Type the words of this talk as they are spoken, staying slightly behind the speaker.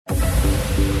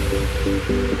Good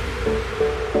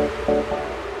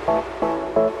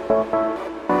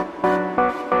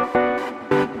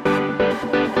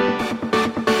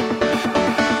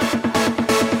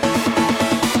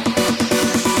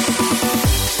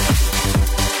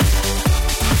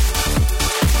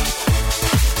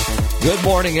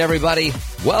morning, everybody.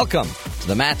 Welcome to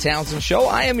the Matt Townsend Show.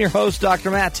 I am your host, Dr.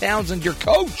 Matt Townsend, your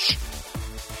coach,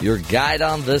 your guide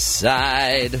on the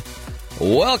side.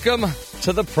 Welcome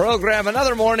to the program.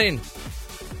 Another morning,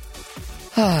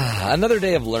 another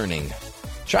day of learning,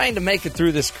 trying to make it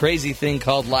through this crazy thing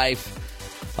called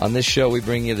life. On this show, we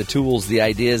bring you the tools, the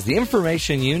ideas, the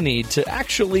information you need to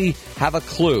actually have a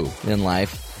clue in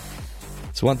life.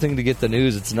 It's one thing to get the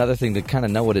news. It's another thing to kind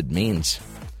of know what it means.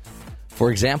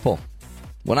 For example,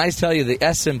 when I tell you the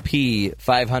S&P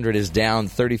 500 is down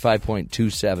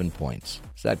 35.27 points,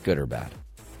 is that good or bad?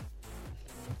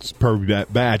 It's probably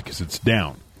bad because it's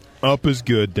down. Up is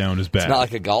good, down is bad. It's not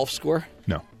like a golf score?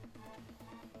 No.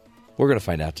 We're going to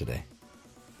find out today.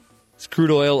 Is crude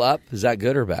oil up? Is that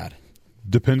good or bad?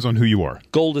 Depends on who you are.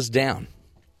 Gold is down.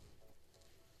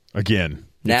 Again,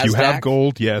 NASDAQ? if you have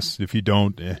gold, yes. If you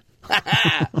don't,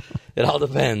 It all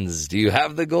depends. Do you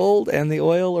have the gold and the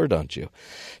oil or don't you?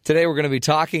 Today we're going to be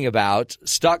talking about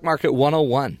Stock Market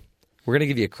 101. We're going to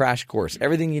give you a crash course,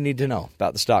 everything you need to know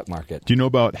about the stock market. Do you know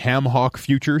about ham hock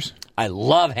futures? I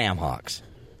love ham hocks.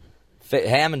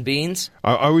 Ham and beans?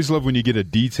 I always love when you get a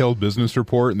detailed business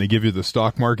report and they give you the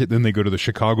stock market, then they go to the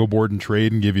Chicago Board and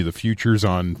Trade and give you the futures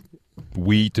on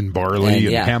wheat and barley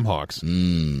and ham hocks.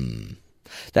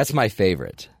 That's my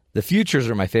favorite. The futures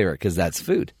are my favorite because that's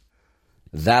food.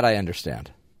 That I understand.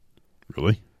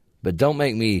 Really? But don't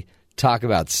make me talk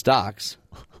about stocks.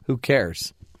 Who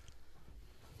cares?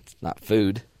 It's not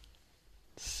food.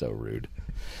 It's so rude.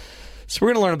 So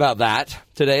we're going to learn about that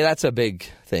today. That's a big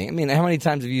thing. I mean, how many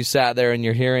times have you sat there and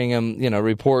you're hearing them,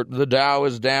 report the Dow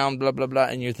is down, blah, blah, blah,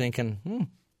 and you're thinking,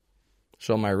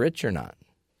 so am I rich or not?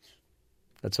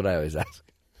 That's what I always ask.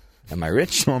 Am I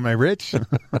rich? So am I rich?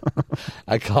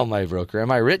 I call my broker. Am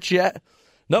I rich yet?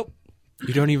 Nope.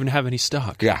 You don't even have any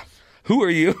stock. Yeah. Who are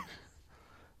you?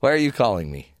 Why are you calling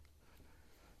me?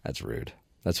 That's rude.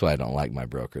 That's why I don't like my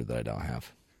broker that I don't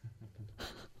have.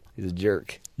 He's a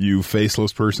jerk. You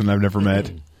faceless person I've never met.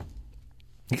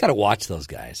 You got to watch those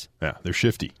guys. Yeah, they're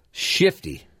shifty.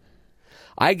 Shifty.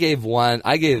 I gave,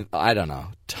 I don't know,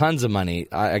 tons of money.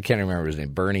 I can't remember his name,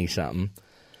 Bernie something.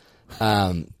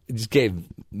 Just gave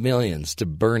millions to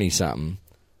Bernie something.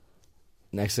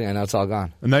 Next thing I know, it's all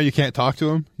gone. And now you can't talk to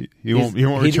him? You won't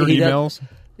return emails?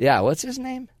 Yeah, what's his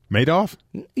name? Madoff?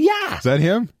 Yeah. Is that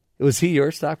him? Was he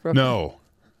your stockbroker?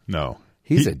 No.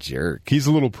 He's a jerk. He's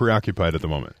a little preoccupied at the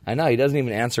moment. I know. He doesn't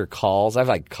even answer calls.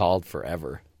 I've called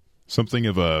forever. Something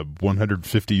of a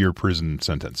 150-year prison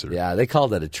sentence. Yeah, they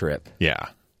called it a trip. Yeah.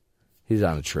 He's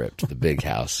on a trip to the big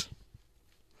house.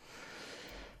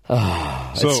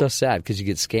 Oh, it's so sad because you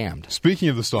get scammed. Speaking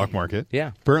of the stock market,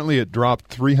 yeah, apparently it dropped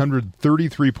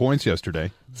 333 points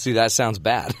yesterday. See, that sounds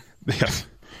bad. Yes.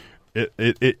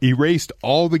 It erased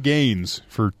all the gains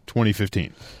for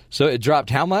 2015. So it dropped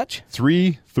how much?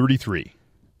 333.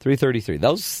 333.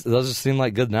 Those seem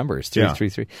like good numbers.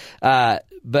 333. Yeah.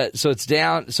 But so it's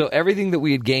down. So everything that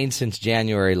we had gained since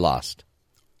January lost.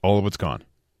 All of it's gone.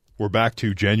 We're back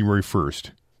to January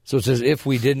 1st. So it's as if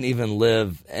we didn't even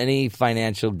live any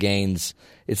financial gains.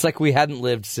 It's like we hadn't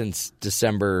lived since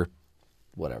December,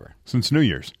 whatever. Since New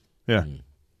Year's. Yeah.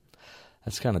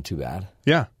 That's kind of too bad.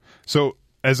 Yeah. So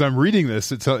as I'm reading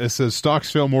this, it says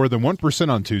stocks fell more than 1%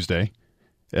 on Tuesday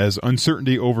as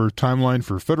uncertainty over timeline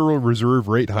for Federal Reserve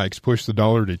rate hikes pushed the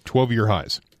dollar to 12-year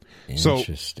highs.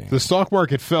 Interesting. So the stock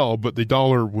market fell, but the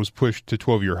dollar was pushed to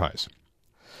 12-year highs.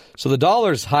 So the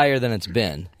dollar's higher than it's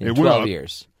been in 12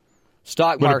 years.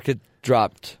 Stock market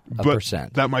dropped a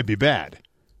percent. That might be bad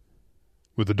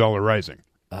with the dollar rising.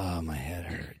 Oh, my head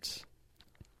hurts.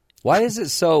 Why is it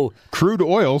so... Crude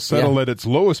oil settled at its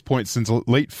lowest point since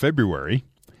late February.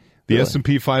 The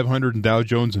S&P 500 and Dow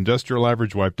Jones Industrial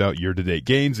Average wiped out year-to-date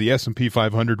gains. The S&P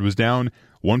 500 was down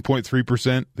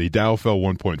 1.3%. The Dow fell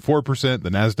 1.4%. The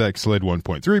NASDAQ slid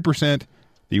 1.3%.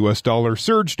 The U.S. dollar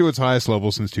surged to its highest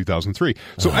level since 2003.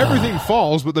 So everything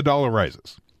falls, but the dollar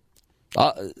rises.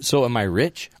 So am I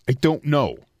rich? I don't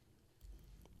know.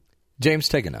 James,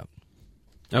 take a note.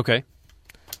 Okay.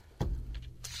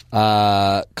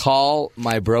 Call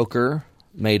my broker,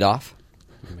 Madoff.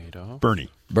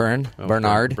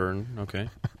 Bernard. Bern. Okay.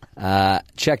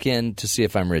 Check in to see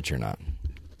if I'm rich or not.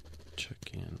 Check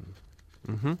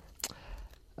in.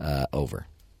 Over.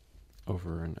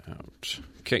 Over and out.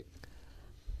 Okay.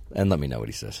 And let me know what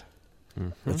he says.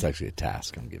 That's actually a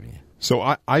task I'm giving you.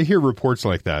 So I hear reports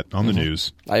like that on the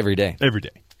news. Every day. Every day.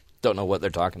 Don't know what they're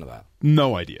talking about.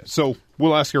 No idea. So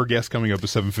we'll ask our guest coming up at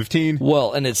 7:15.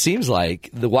 Well, and it seems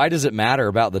like, why does it matter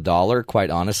about the dollar,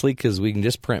 quite honestly? Because we can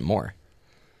just print more.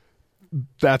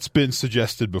 That's been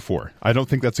suggested before. I don't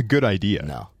think that's a good idea.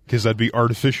 No. Because that'd be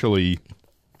artificially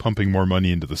pumping more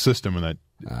money into the system, and that,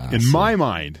 in my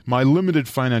mind, my limited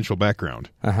financial background,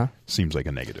 seems like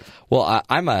a negative. Well,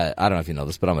 I don't know if you know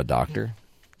this, but I'm a doctor.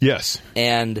 Yes.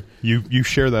 And you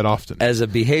share that often. As a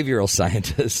behavioral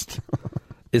scientist,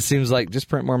 it seems like just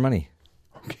print more money.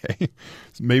 Okay.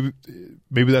 Maybe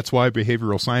that's why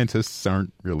behavioral scientists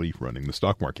aren't really running the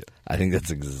stock market. I think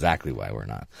that's exactly why we're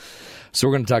not. So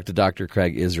we're going to talk to Dr.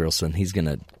 Craig Israelsen. He's going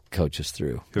to coach us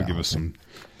through. He'll give us some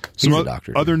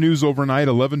other news overnight.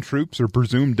 11 troops are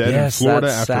presumed dead in Florida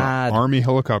after an Army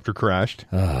helicopter crashed.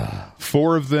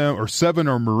 7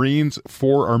 are Marines.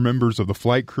 4 are members of the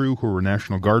flight crew who were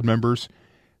National Guard members.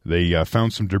 They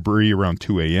found some debris around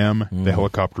 2 a.m. The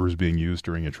helicopter was being used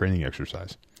during a training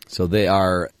exercise. So they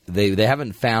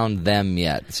haven't found them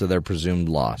yet, so they're presumed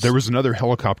lost. There was another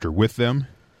helicopter with them,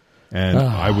 and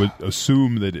I would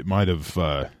assume that it might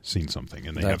have seen something,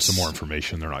 and they have some more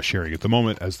information they're not sharing at the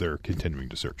moment as they're continuing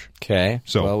to search. Okay.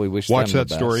 So well, we wish watch them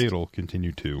that story. It'll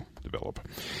continue to develop.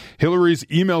 Hillary's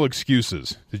email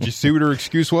excuses. Did you see what her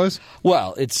excuse was?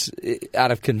 Well, it's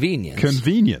out of convenience.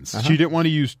 She didn't want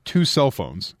to use 2 cell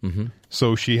phones.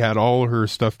 So she had all her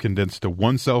stuff condensed to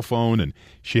 1 cell phone, and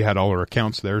she had all her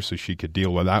accounts there so she could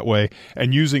deal with that way.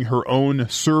 And using her own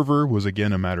server was,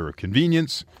 again, a matter of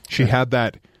convenience. She had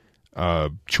that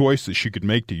choice that she could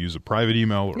make to use a private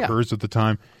email or hers at the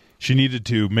time. She needed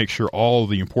to make sure all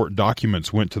the important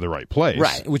documents went to the right place.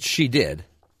 Right, which she did.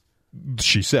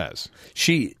 She says.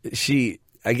 She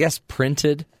I guess,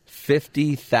 printed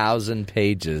 50,000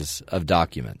 pages of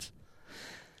documents.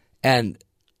 And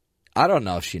I don't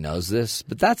know if she knows this,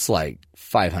 but that's like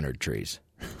 500 trees.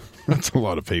 That's a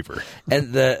lot of paper.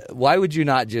 And why would you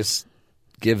not just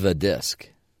give a disk?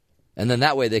 And then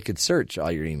that way they could search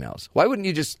all your emails. Why wouldn't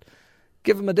you just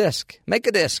give them a disk? Make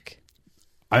a disk.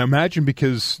 I imagine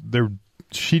because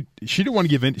she didn't want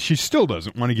to she still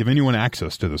doesn't want to give anyone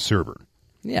access to the server.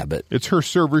 Yeah, but it's her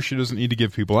server. She doesn't need to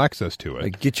give people access to it.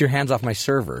 Like, get your hands off my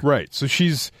server. Right. So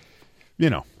she's,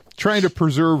 trying to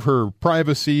preserve her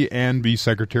privacy and be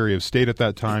Secretary of State at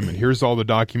that time. And here's all the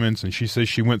documents. And she says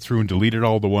she went through and deleted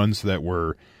all the ones that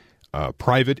were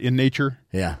private in nature.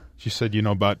 Yeah. She said,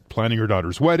 about planning her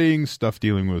daughter's wedding, stuff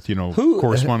dealing with,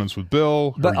 correspondence with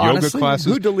Bill, her honestly, yoga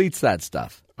classes. Who deletes that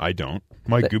stuff? I don't.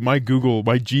 My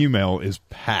Gmail is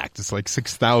packed. It's like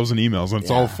 6,000 emails, and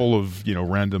it's all full of,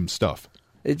 random stuff.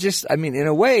 It just, in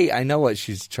a way, I know what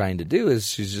she's trying to do is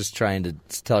she's just trying to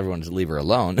tell everyone to leave her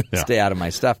alone and stay out of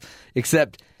my stuff.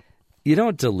 Except you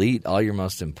don't delete all your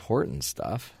most important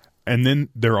stuff. And then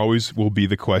there always will be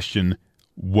the question,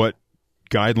 what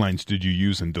guidelines did you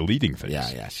use in deleting things?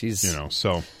 Yeah. She's,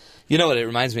 so. You know what it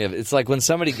reminds me of? It's like when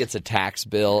somebody gets a tax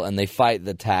bill and they fight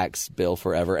the tax bill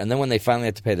forever. And then when they finally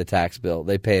have to pay the tax bill,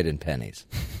 they pay it in pennies.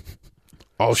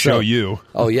 I'll show you.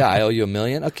 Oh, yeah, I owe you $1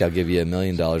 million? Okay, I'll give you $1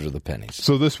 million worth of pennies.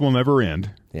 So this will never end.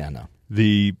 Yeah, no.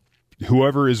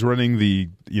 Whoever is running the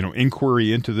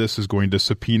inquiry into this is going to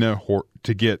subpoena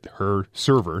to get her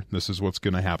server. This is what's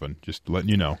going to happen. Just letting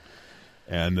you know.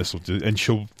 And and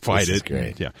she'll fight it.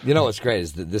 Great. Yeah. You know what's great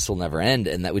is that this will never end,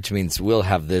 and which means we'll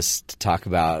have this to talk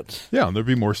about. Yeah, there'll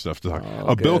be more stuff to talk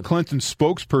about. A Bill Clinton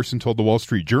spokesperson told the Wall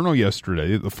Street Journal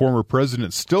yesterday that the former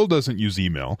president still doesn't use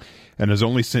email and has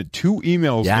only sent 2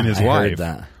 emails in his life. Heard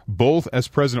that. Both as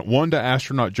president, one to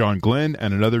astronaut John Glenn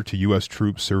and another to U.S.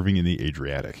 troops serving in the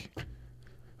Adriatic.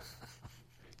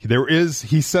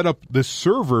 He set up this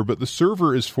server, but the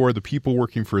server is for the people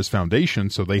working for his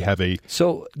foundation, so they have a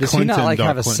So does he not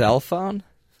have a cell phone?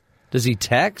 Does he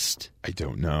text? I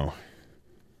don't know.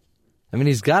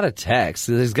 He's got to text.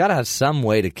 He's got to have some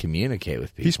way to communicate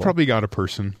with people. He's probably got a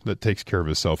person that takes care of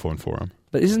his cell phone for him.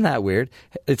 But isn't that weird?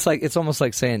 It's almost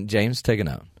like saying, James, take a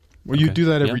note. Well, you do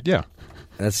that every day.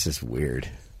 That's just weird.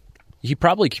 He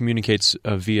probably communicates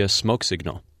via smoke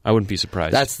signal. I wouldn't be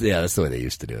surprised. That's the way they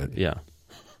used to do it. Yeah.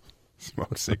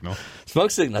 Smoke signal. Smoke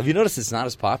signal. Have you noticed it's not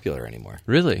as popular anymore?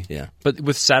 Really? Yeah. But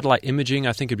with satellite imaging,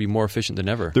 I think it'd be more efficient than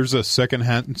ever. There's a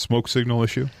second-hand smoke signal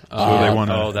issue. So they want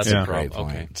to. That's a problem.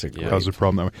 Okay. It's a great cause a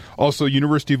problem that way. Also,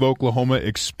 University of Oklahoma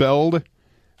expelled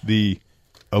the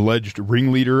alleged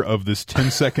ringleader of this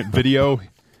 10-second video.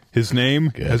 His name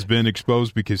has been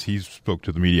exposed because he spoke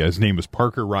to the media. His name is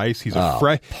Parker Rice. He's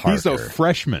a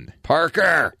freshman.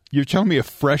 Parker. You're telling me a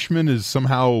freshman is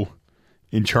somehow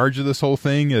in charge of this whole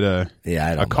thing at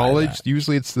a college.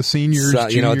 Usually it's the seniors. So,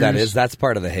 you know what that is? That's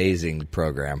part of the hazing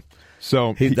program.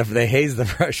 So they haze the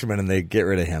freshman and they get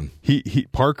rid of him.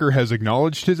 Parker has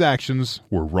acknowledged his actions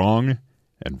were wrong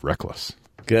and reckless.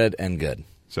 Good and good.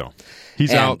 So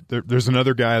he's out. There's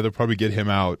another guy. They'll probably get him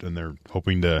out, and they're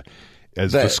hoping to,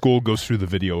 as the school goes through the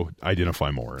video,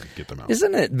 identify more and get them out.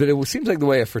 Isn't it? But it seems like the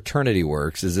way a fraternity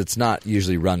works is it's not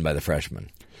usually run by the freshmen.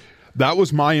 That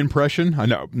was my impression. I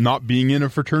know, not being in a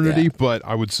fraternity, but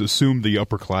I would assume the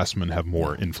upperclassmen have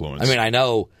more influence. I mean, I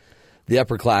know the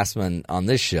upperclassmen on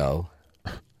this show,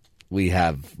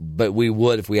 but we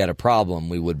would, if we had a problem,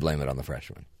 we would blame it on the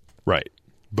freshmen. Right.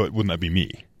 But wouldn't that be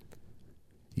me?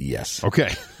 Yes.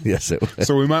 Okay. Yes, it would.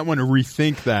 So we might want to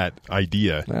rethink that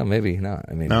idea. Well, maybe not.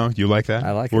 I mean, no, you like that?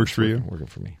 I like it. Works for you? Working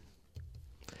for me.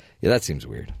 Yeah, that seems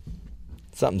weird.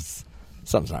 Something's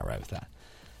not right with that.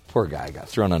 Poor guy got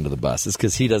thrown under the bus. It's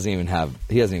because he hasn't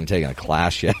even taken a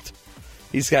class yet.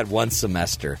 He's got one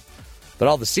semester. But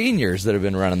all the seniors that have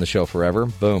been running the show forever,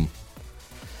 boom.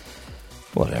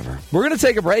 Whatever. We're going to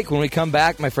take a break. When we come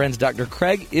back, my friends, Dr.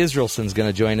 Craig Israelsen is going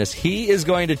to join us. He is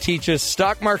going to teach us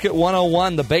Stock Market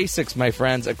 101, the basics, my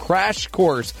friends, a crash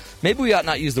course. Maybe we ought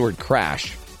not use the word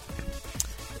crash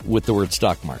with the word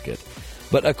stock market,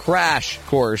 but a crash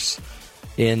course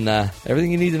in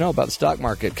everything you need to know about the stock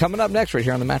market. Coming up next right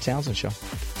here on The Matt Townsend Show.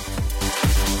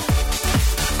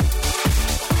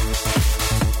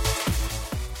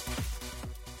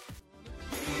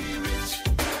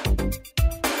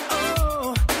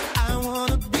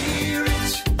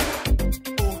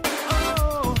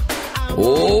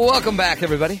 Welcome back,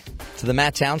 everybody, to the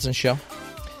Matt Townsend Show.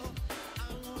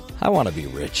 I want to be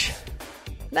rich.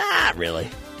 Not really.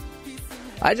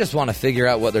 I just want to figure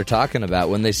out what they're talking about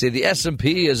when they say the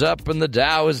S&P is up and the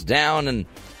Dow is down and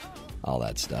all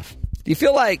that stuff. Do you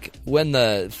feel like when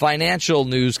the financial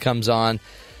news comes on,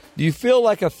 do you feel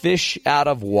like a fish out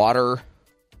of water?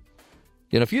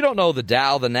 You know, if you don't know the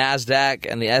Dow, the NASDAQ,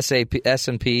 and the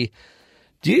S&P,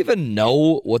 do you even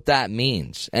know what that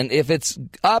means? And if it's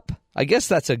up, I guess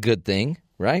that's a good thing,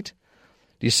 right?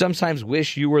 Do you sometimes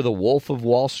wish you were the wolf of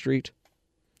Wall Street?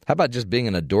 How about just being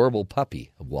an adorable puppy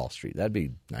of Wall Street? That'd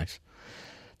be nice.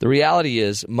 The reality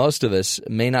is most of us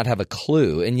may not have a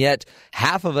clue, and yet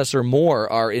half of us or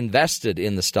more are invested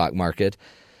in the stock market,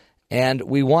 and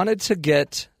we wanted to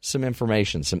get some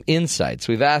information, some insights.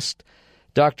 We've asked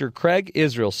Dr. Craig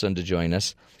Israelsen to join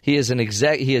us. He is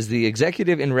the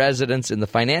executive in residence in the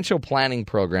financial planning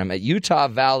program at Utah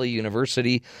Valley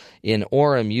University in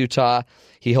Orem, Utah.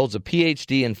 He holds a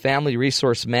Ph.D. in family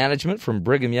resource management from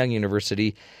Brigham Young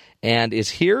University and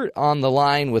is here on the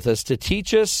line with us to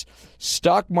teach us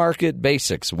Stock Market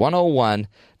Basics 101.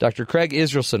 Dr. Craig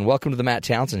Israelsen, welcome to the Matt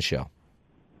Townsend Show.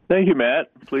 Thank you, Matt.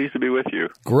 Pleased to be with you.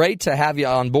 Great to have you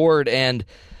on board. And,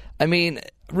 I mean,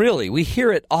 really, we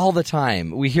hear it all the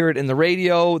time. We hear it in the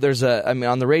radio.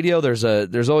 On the radio,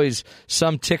 there's always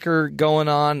some ticker going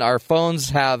on. Our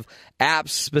phones have apps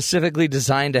specifically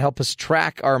designed to help us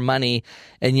track our money,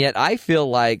 and yet I feel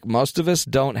like most of us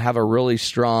don't have a really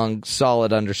strong,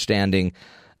 solid understanding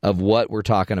of what we're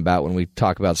talking about when we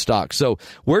talk about stocks. So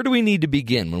where do we need to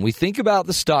begin? When we think about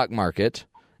the stock market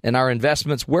and our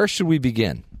investments, where should we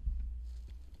begin?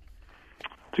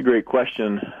 It's a great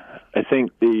question. I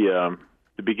think the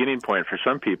beginning point for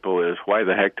some people is, why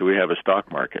the heck do we have a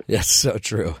stock market? Yes, so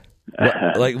true.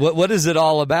 What is it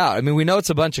all about? I mean, we know it's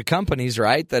a bunch of companies,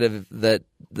 right, that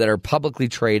are publicly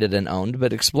traded and owned,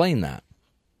 but explain that.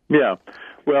 Yeah,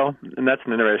 well, and that's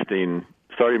an interesting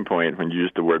starting point when you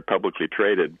use the word publicly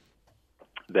traded.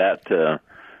 That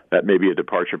may be a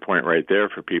departure point right there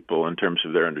for people in terms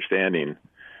of their understanding,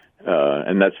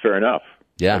 and that's fair enough.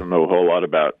 Yeah. I don't know a whole lot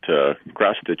about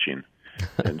cross-stitching,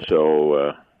 and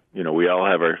so we all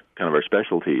have our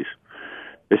specialties.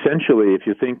 Essentially, if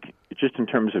you think just in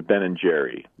terms of Ben and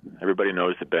Jerry, everybody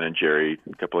knows that Ben and Jerry,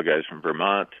 a couple of guys from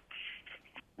Vermont,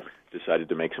 decided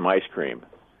to make some ice cream.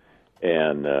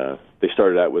 And they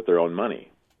started out with their own money.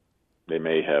 They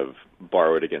may have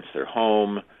borrowed against their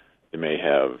home. They may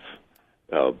have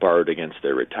borrowed against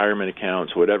their retirement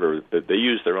accounts, whatever. But they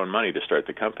used their own money to start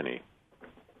the company.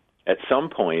 At some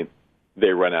point,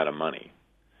 they run out of money.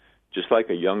 Just like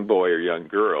a young boy or young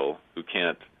girl who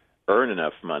can't earn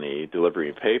enough money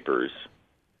delivering papers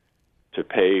to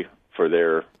pay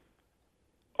for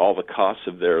all the costs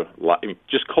of their life,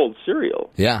 just cold cereal.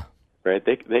 Yeah. Right?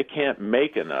 They can't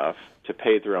make enough to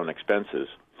pay their own expenses.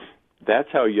 That's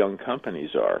how young companies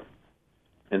are.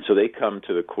 And so they come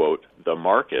to the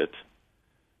market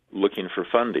looking for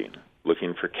funding,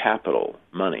 looking for capital,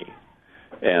 money.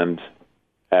 And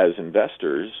as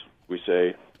investors, we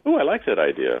say, oh, I like that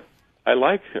idea. I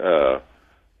like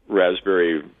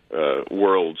raspberry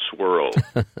world swirl,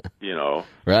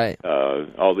 right?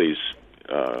 All these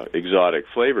exotic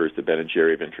flavors that Ben &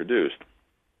 Jerry have introduced.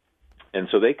 And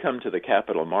so they come to the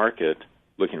capital market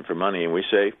looking for money, and we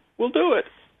say, we'll do it.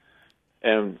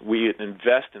 And we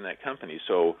invest in that company.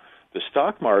 So the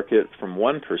stock market, from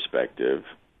one perspective,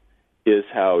 is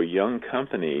how young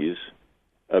companies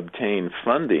obtain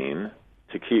funding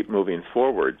to keep moving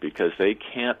forward because they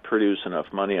can't produce enough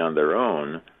money on their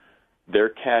own. Their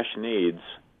cash needs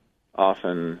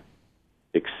often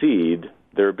exceed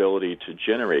their ability to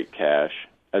generate cash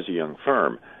as a young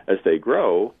firm. As they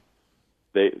grow,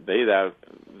 they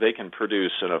can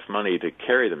produce enough money to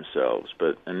carry themselves,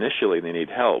 but initially they need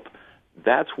help.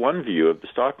 That's one view of the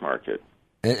stock market.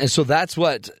 And so that's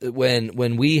what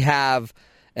when we have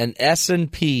an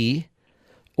S&P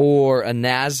or a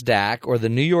NASDAQ or the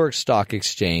New York Stock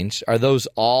Exchange, do those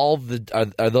all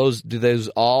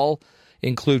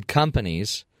include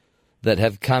companies that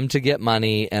have come to get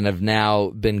money and have now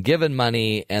been given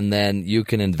money, and then you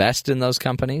can invest in those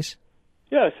companies?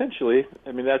 Yeah, essentially.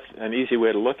 I mean, that's an easy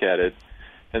way to look at it.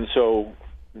 And so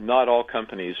not all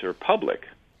companies are public,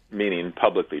 meaning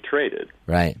publicly traded.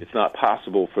 Right. It's not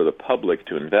possible for the public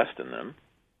to invest in them,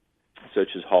 such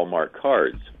as Hallmark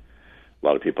cards. A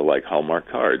lot of people like Hallmark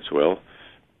cards. Well,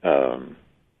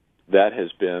 that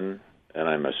has been, and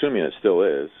I'm assuming it still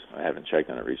is, I haven't checked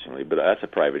on it recently, but that's a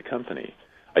private company.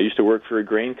 I used to work for a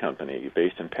grain company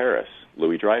based in Paris,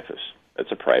 Louis Dreyfus.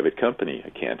 That's a private company. I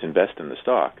can't invest in the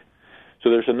stock. So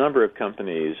there's a number of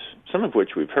companies, some of which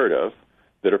we've heard of,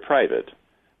 that are private.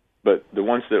 But the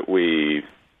ones that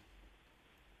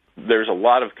there's a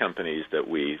lot of companies that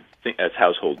we think as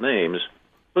household names,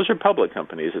 those are public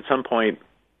companies. At some point,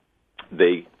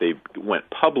 they went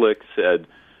public, said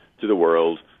to the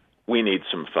world, we need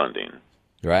some funding.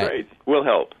 Right. Great, we'll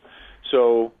help.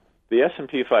 So the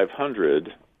S&P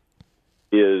 500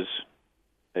 is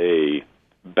a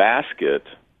basket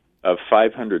of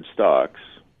 500 stocks,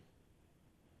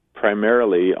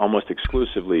 primarily, almost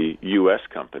exclusively, U.S.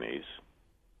 companies,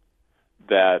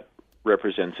 that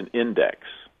represents an index.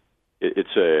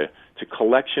 It's a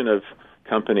collection of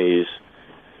companies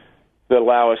that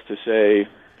allow us to say,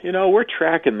 we're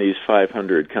tracking these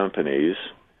 500 companies,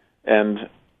 and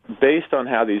based on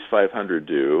how these 500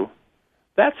 do,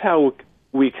 that's how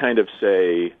we kind of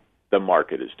say the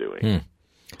market is doing.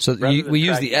 So we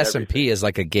use the S&P as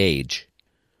like a gauge.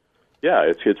 Yeah,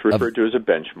 it's referred to as a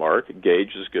benchmark.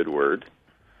 Gauge is a good word.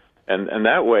 And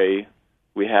that way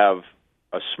we have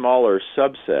a smaller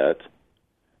subset.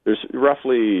 There's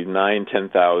roughly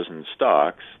 10,000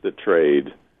 stocks that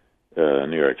trade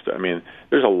New York Stock. I mean,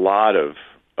 there's a lot of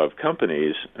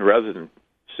companies. Rather than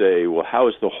say, well, how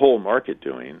is the whole market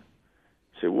doing?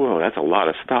 Say, whoa, that's a lot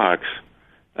of stocks.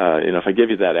 If I give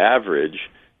you that average,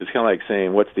 it's kind of like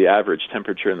saying, what's the average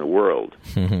temperature in the world?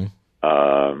 Mm-hmm.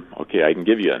 Okay, I can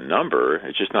give you a number.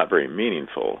 It's just not very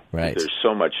meaningful. Right. There's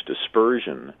so much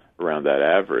dispersion around that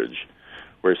average.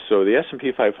 So the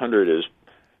S&P 500 is,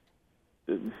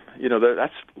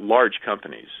 that's large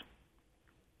companies.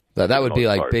 That would be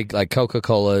like big, like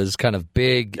Coca-Cola's kind of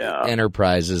big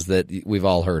enterprises that we've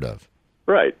all heard of.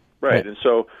 Right. And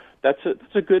so that's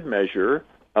a good measure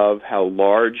of how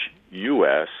large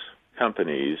U.S.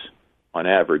 companies, on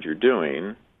average, are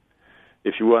doing.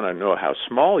 If you want to know how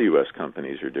small U.S.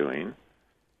 companies are doing,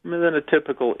 then a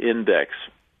typical index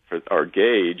or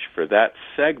gauge for that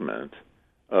segment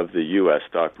of the U.S.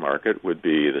 stock market would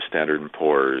be the Standard &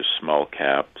 Poor's Small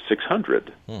Cap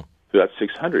 600. So that's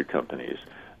 600 companies.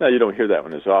 Now, you don't hear that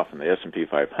one as often. The S&P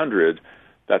 500,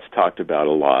 that's talked about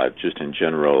a lot, just in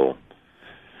general,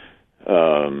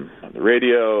 on the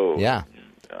radio,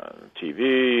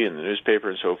 TV, and the newspaper,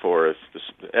 and so forth.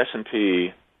 The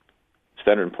S&P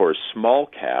Standard & Poor's Small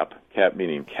Cap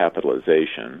meaning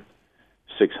capitalization,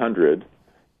 600,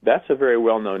 that's a very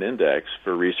well-known index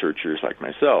for researchers like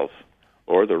myself,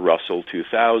 or the Russell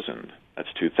 2000. That's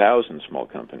 2,000 small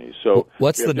companies. So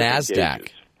what's the NASDAQ?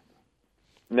 Gauges.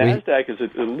 NASDAQ is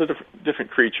a little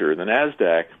different creature. The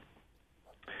NASDAQ,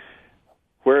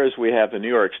 whereas we have the New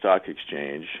York Stock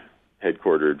Exchange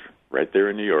headquartered right there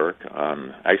in New York,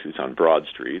 actually it's on Broad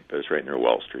Street, but it's right near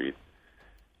Wall Street.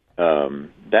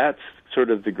 That's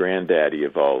sort of the granddaddy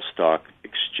of all stock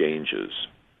exchanges.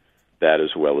 That,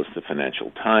 as well as the Financial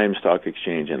Times Stock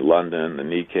Exchange in London, the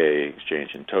Nikkei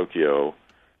Exchange in Tokyo.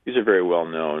 These are very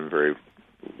well-known, very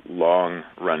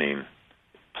long-running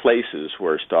places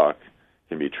where stock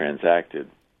can be transacted.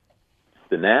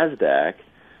 The NASDAQ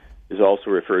is also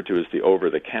referred to as the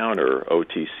over-the-counter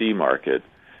OTC market,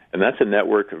 and that's a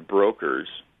network of brokers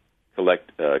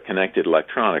connected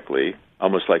electronically,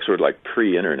 almost like sort of like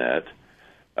pre-internet,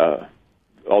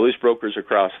 all these brokers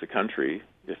across the country,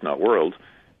 if not world,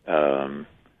 that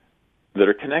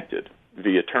are connected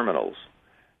via terminals.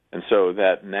 And so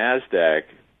that NASDAQ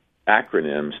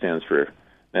acronym stands for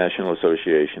National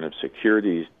Association of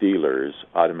Securities Dealers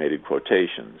Automated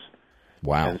Quotations.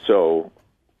 Wow. And so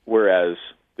whereas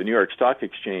the New York Stock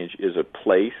Exchange is a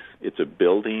place, it's a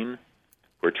building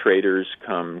where traders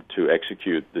come to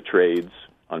execute the trades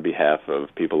on behalf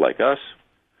of people like us,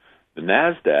 the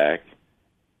NASDAQ,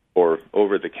 or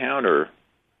over-the-counter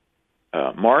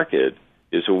market,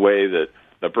 is a way that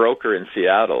a broker in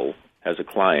Seattle has a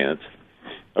client,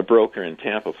 a broker in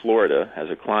Tampa, Florida has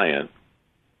a client.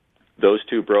 Those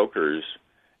two brokers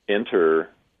enter,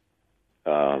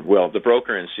 the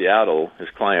broker in Seattle, his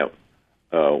client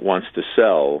wants to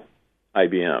sell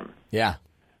IBM. Yeah.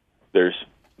 There's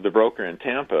the broker in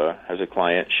Tampa has a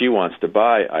client, she wants to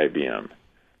buy IBM.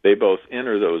 They both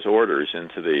enter those orders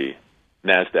into the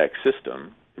NASDAQ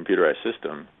system, computerized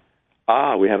system.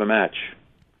 We have a match.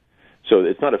 So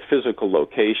it's not a physical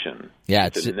location. Yeah,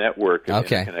 it's a network of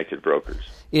interconnected brokers.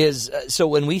 So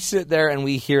when we sit there and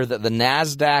we hear that the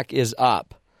NASDAQ is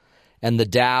up and the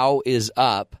Dow is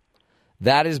up,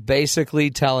 that is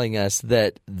basically telling us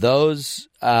that those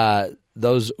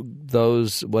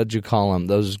what'd you call them?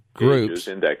 Those groups,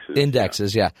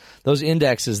 indexes, yeah. Those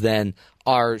indexes then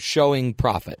are showing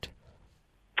profit.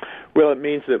 Well, it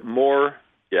means that more.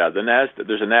 Yeah, there's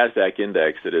a NASDAQ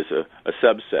index that is a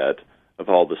subset of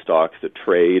all the stocks that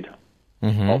trade,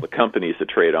 all the companies that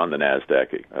trade on the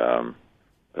NASDAQ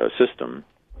system.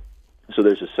 So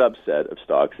there's a subset of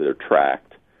stocks that are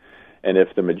tracked, and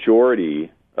if the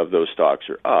majority of those stocks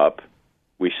are up,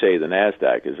 we say the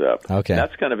NASDAQ is up. Okay. And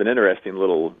that's kind of an interesting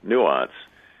little nuance.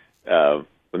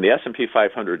 When the S&P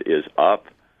 500 is up,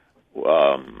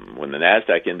 when the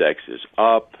NASDAQ index is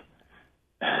up,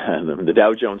 the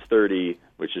Dow Jones 30,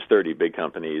 which is 30 big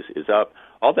companies, is up.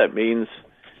 All that means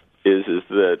is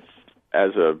that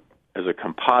as a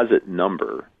composite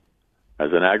number,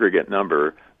 as an aggregate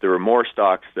number, there were more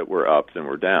stocks that were up than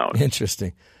were down.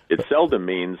 Interesting. It seldom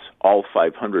means all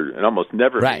 500, and almost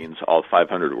never means all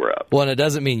 500 were up. Well, and it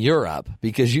doesn't mean you're up,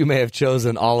 because you may have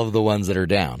chosen all of the ones that are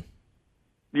down.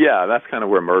 Yeah, that's kind of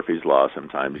where Murphy's Law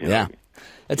sometimes. Yeah.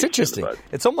 It's interesting.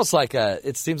 It's almost like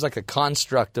it seems like a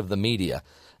construct of the media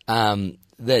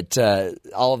that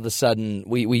all of a sudden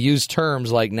we use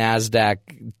terms like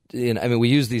NASDAQ. We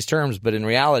use these terms, but in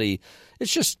reality,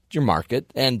 it's just your market.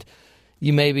 And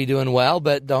you may be doing well,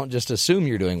 but don't just assume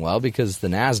you're doing well because the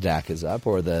NASDAQ is up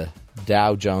or the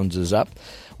Dow Jones is up.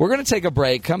 We're going to take a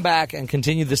break, come back, and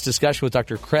continue this discussion with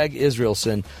Dr. Craig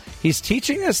Israelsen. He's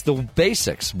teaching us the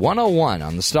basics, 101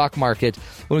 on the stock market.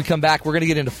 When we come back, we're going to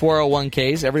get into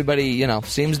 401ks. Everybody,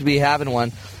 seems to be having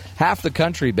one. Half the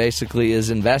country basically is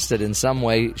invested in some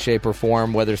way, shape, or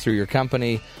form, whether through your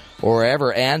company or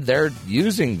wherever, and they're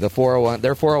using their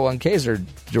 401ks are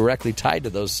directly tied to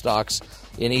those stocks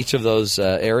in each of those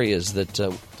areas that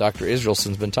Dr.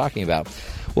 Israelsen's been talking about.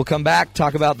 We'll come back,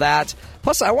 talk about that.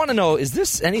 Plus, I want to know, is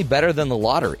this any better than the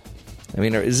lottery?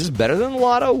 Is this better than the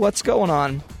lotto? What's going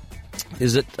on?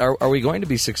 Are we going to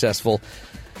be successful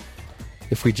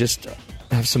if we just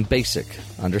have some basic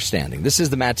understanding? This is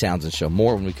the Matt Townsend Show.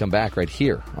 More when we come back right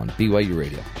here on BYU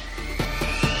Radio.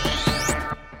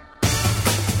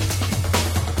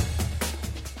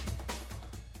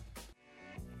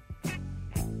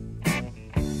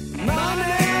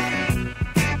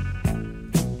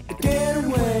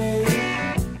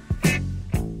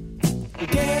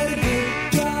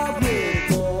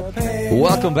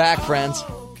 Welcome back, friends,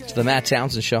 to the Matt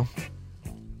Townsend Show.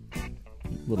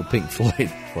 Little Pink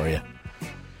Floyd for you.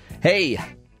 Hey, do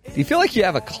you feel like you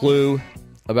have a clue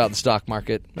about the stock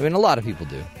market? A lot of people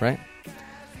do, right?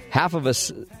 Half of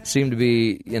us seem to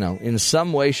be, in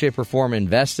some way, shape, or form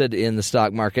invested in the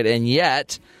stock market, and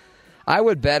yet I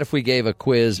would bet if we gave a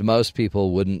quiz, most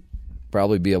people wouldn't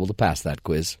probably be able to pass that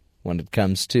quiz when it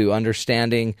comes to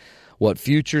understanding what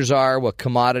futures are, what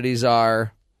commodities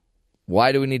are.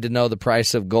 Why do we need to know the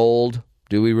price of gold?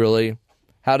 Do we really?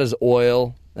 How does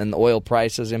oil and the oil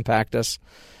prices impact us?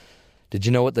 Did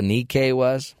you know what the Nikkei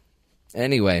was?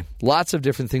 Anyway, lots of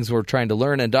different things we're trying to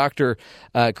learn. And Dr.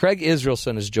 Craig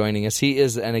Israelsen is joining us. He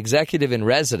is an executive in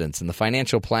residence in the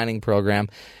financial planning program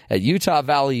at Utah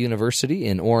Valley University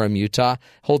in Orem, Utah.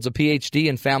 Holds a Ph.D.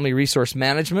 in family resource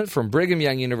management from Brigham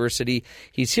Young University.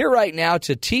 He's here right now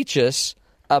to teach us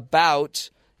about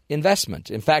investment.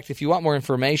 In fact, if you want more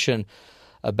information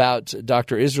about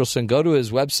Dr. Israelsen, go to his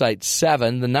website,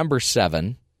 7,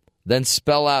 then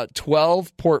spell out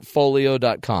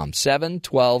 12portfolio.com,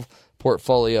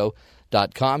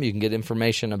 712portfolio.com. You can get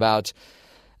information about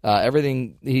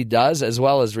everything he does, as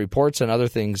well as reports and other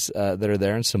things that are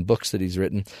there, and some books that he's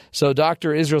written. So,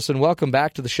 Dr. Israelsen, welcome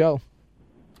back to the show.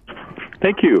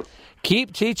 Thank you.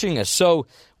 Keep teaching us. So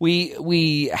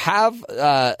we have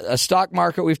a stock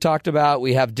market we've talked about.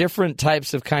 We have different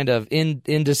types of kind of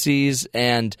indices,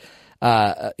 and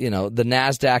the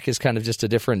NASDAQ is kind of just a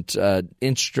different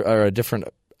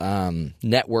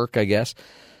network, I guess.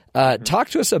 Talk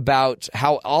to us about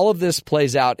how all of this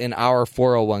plays out in our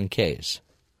 401ks.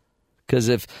 Because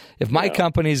if my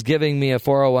company's giving me a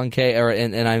 401k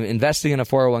and I'm investing in a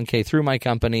 401k through my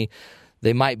company,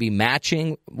 they might be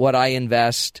matching what I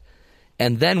invest.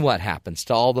 And then what happens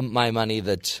to all my money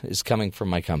that is coming from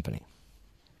my company?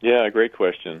 Yeah, great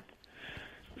question.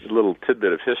 A little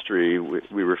tidbit of history.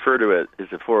 We refer to it as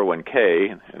a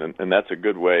 401k, and that's a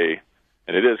good way,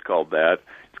 and it is called that.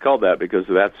 It's called that because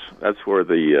that's where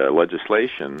the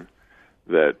legislation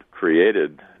that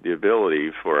created the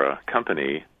ability for a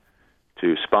company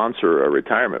to sponsor a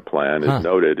retirement plan is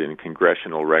noted in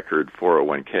Congressional Record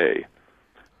 401k.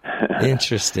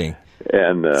 Interesting.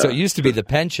 And so it used to be the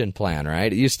pension plan,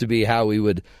 right? It used to be how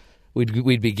we'd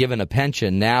be given a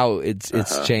pension. Now it's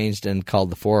changed and called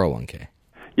the 401k.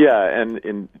 Yeah, and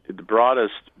in the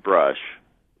broadest brush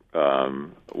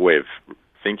way of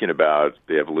thinking about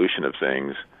the evolution of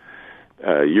things,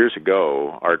 years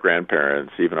ago, our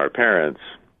grandparents, even our parents,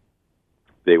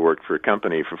 they worked for a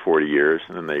company for 40 years,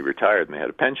 and then they retired and they had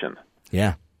a pension.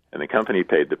 Yeah. And the company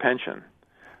paid the pension.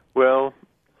 Well,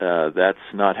 that's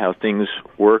not how things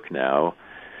work now.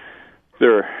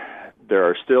 There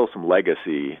are still some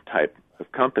legacy type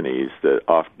of companies that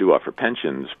do offer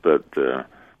pensions, but the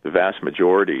vast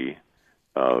majority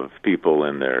of people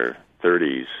in their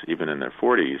 30s, even in their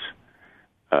 40s,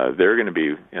 they're going to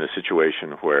be in a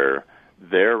situation where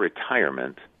their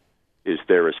retirement is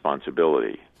their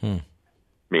responsibility,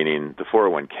 meaning the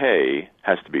 401k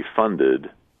has to be funded.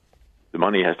 The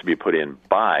money has to be put in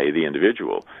by the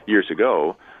individual. Years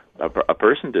ago, a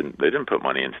person didn't put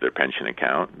money into their pension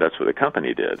account. That's what the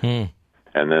company did.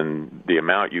 And then the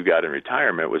amount you got in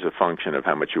retirement was a function of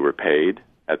how much you were paid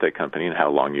at that company and how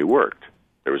long you worked.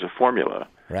 There was a formula.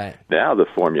 Right. Now the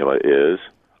formula is,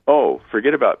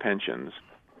 forget about pensions.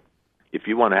 If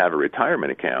you want to have a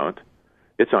retirement account,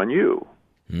 it's on you.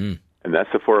 And that's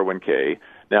the 401k.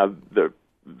 Now,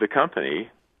 the company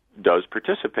does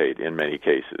participate in many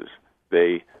cases.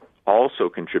 They also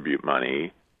contribute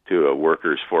money to a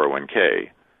worker's 401k,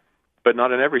 but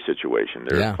not in every situation.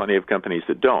 There are plenty of companies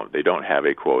that don't. They don't have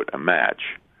a match.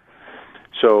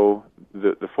 So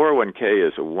the 401k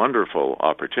is a wonderful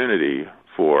opportunity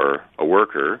for a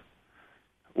worker,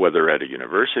 whether at a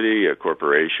university, a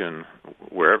corporation,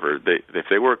 wherever. If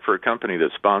they work for a company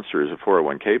that sponsors a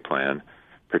 401k plan,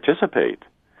 participate.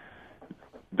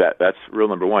 That's rule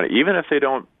number one. Even if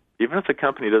the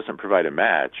company doesn't provide a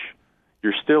match,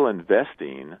 you're still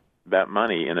investing that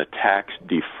money in a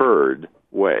tax-deferred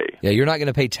way. Yeah, you're not going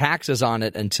to pay taxes on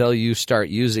it until you start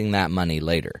using that money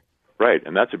later. Right,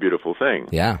 and that's a beautiful thing.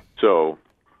 Yeah. So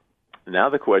now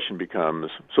the question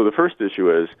becomes, so the first issue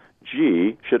is,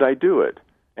 should I do it?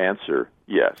 Answer,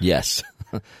 yes. Yes.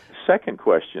 Second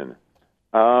question,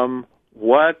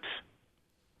 what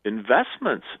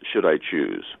investments should I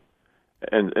choose?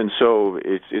 And so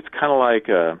it's kind of like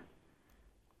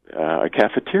a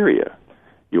cafeteria.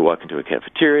 You walk into a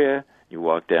cafeteria, you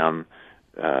walk down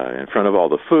in front of all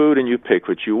the food, and you pick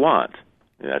what you want.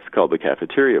 And that's called the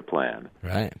cafeteria plan.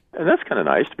 Right. And that's kind of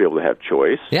nice to be able to have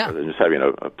choice rather than just having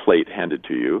a plate handed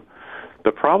to you.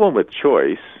 The problem with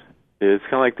choice is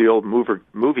kind of like the old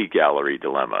movie gallery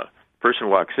dilemma. Person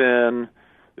walks in.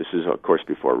 This is, of course,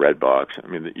 before Redbox. I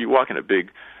mean, you walk in a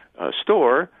big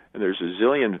store, and there's a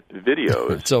zillion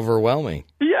videos. It's overwhelming.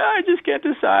 Yeah, I just can't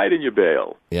decide, and you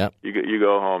bail. Yeah. You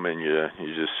go home and you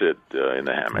just sit in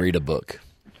the hammock. Read a book.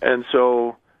 And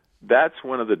so that's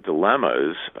one of the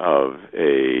dilemmas of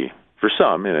for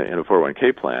some in a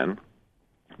 401k plan.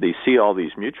 They see all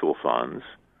these mutual funds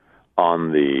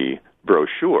on the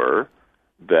brochure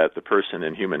that the person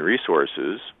in human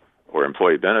resources or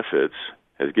employee benefits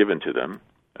has given to them,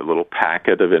 a little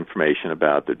packet of information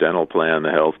about the dental plan,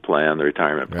 the health plan, the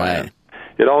retirement plan. Right.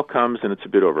 It all comes, and it's a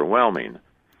bit overwhelming.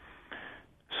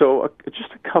 So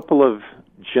just a couple of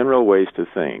general ways to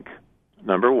think.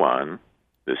 Number one,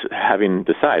 having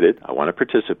decided I want to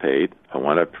participate, I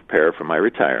want to prepare for my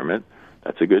retirement,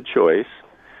 that's a good choice.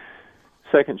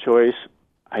 Second choice,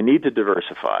 I need to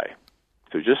diversify.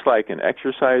 So just like an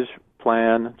exercise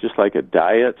plan, just like a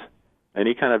diet,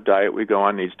 any kind of diet we go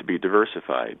on needs to be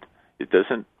diversified. It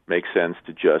doesn't make sense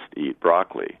to just eat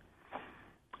broccoli.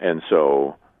 And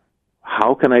so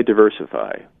how can I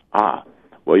diversify?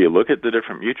 Well, you look at the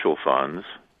different mutual funds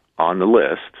on the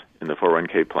list in the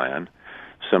 401k plan,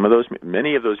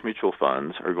 many of those mutual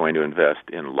funds are going to invest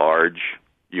in large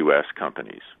U.S.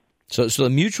 companies. So the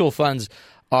mutual funds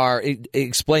are,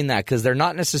 explain that, because they're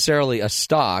not necessarily a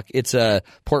stock, it's a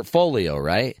portfolio,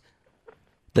 right?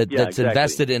 That's exactly.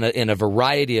 Invested in a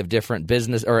variety of different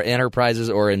business or enterprises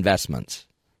or investments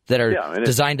that are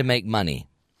designed to make money.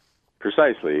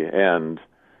 Precisely, and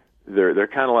they're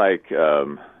kind of like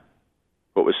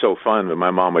what was so fun when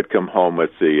my mom would come home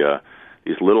with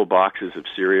these little boxes of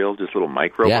cereal, just little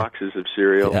micro boxes of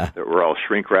cereal that were all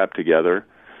shrink wrapped together,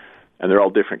 and they're all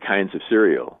different kinds of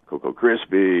cereal: Cocoa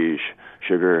Krispies,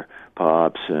 Sugar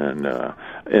Pops, and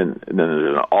then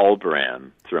there's an All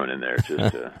Bran thrown in there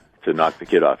just to knock the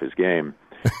kid off his game,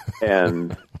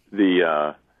 and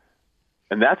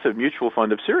and that's a mutual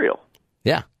fund of cereal.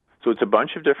 Yeah. So it's a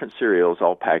bunch of different cereals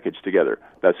all packaged together.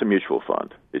 That's a mutual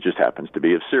fund. It just happens to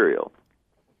be of cereal.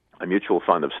 A mutual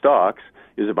fund of stocks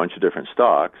is a bunch of different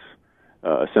stocks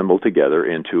assembled together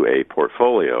into a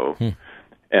portfolio.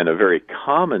 And a very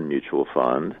common mutual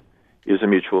fund is a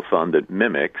mutual fund that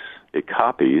it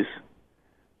copies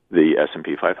the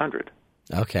S&P 500.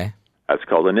 Okay. That's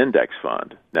called an index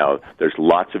fund. Now, there's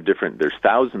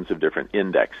thousands of different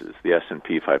indexes. The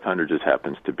S&P 500 just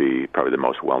happens to be probably the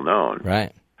most well-known.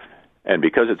 Right. And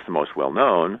because it's the most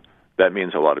well-known, that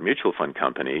means a lot of mutual fund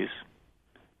companies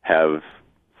have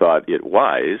thought it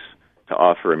wise to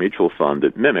offer a mutual fund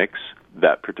that mimics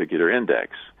that particular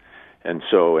index. And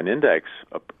so investing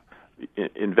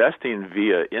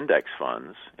via index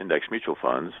mutual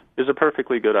funds, is a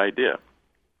perfectly good idea.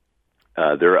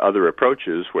 There are other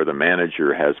approaches where the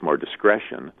manager has more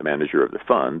discretion. The manager of the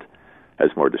fund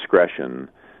has more discretion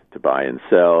to buy and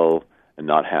sell and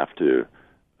not have to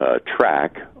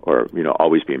track or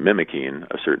always be mimicking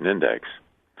a certain index.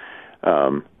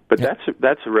 But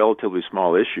that's a relatively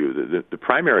small issue. The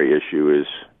primary issue is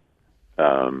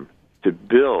to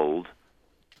build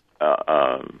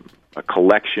a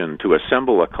collection, to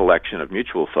assemble a collection of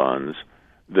mutual funds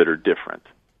that are different.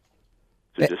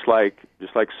 So just like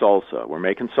salsa, we're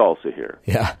making salsa here.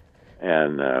 Yeah.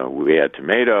 And we add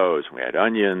tomatoes, we add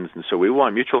onions, and so we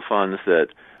want mutual funds that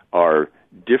are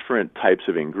different types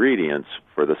of ingredients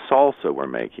for the salsa we're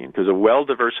making, because a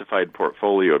well-diversified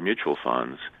portfolio of mutual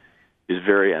funds is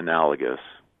very analogous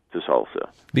to salsa.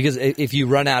 Because if you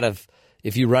run out of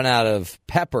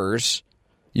peppers,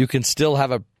 you can still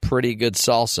have a pretty good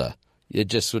salsa. It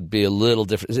just would be a little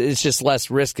different. It's just less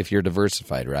risk if you're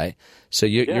diversified, right? So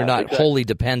you're not wholly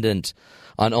dependent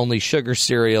on only sugar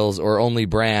cereals or only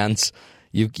brands.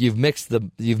 You've mixed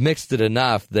it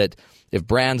enough that if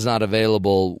brand's not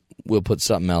available, we'll put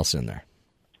something else in there.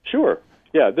 Sure.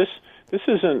 Yeah. This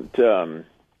isn't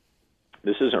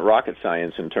rocket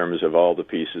science in terms of all the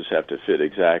pieces have to fit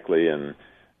exactly and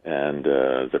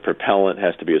the propellant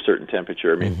has to be a certain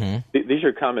temperature. I mean, these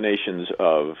are combinations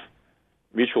of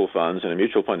mutual funds, and a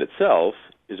mutual fund itself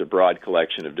is a broad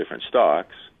collection of different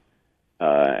stocks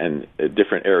and a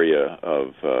different area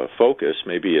of focus.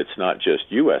 Maybe it's not just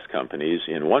U.S. companies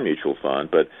in one mutual fund,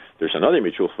 but there's another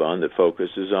mutual fund that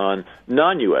focuses on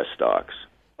non-U.S. stocks.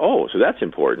 Oh, so that's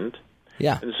important.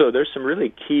 Yeah. And so there's some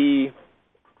really key,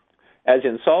 as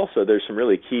in salsa, there's some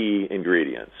really key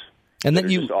ingredients. And then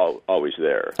just always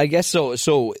there. I guess so.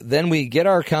 So then we get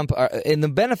our company, and the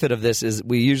benefit of this is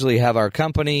we usually have our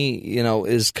company,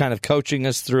 is kind of coaching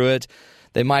us through it.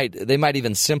 They might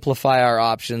even simplify our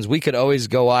options. We could always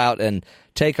go out and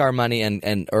take our money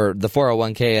or the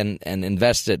 401k and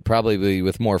invest it probably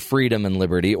with more freedom and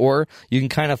liberty. Or you can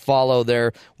kind of follow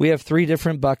we have 3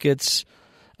 different buckets,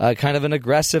 kind of an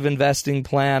aggressive investing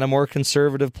plan, a more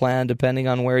conservative plan, depending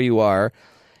on where you are.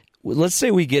 Let's say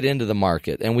we get into the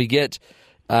market and we get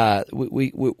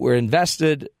we're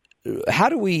invested. How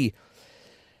do we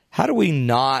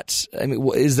not? I mean,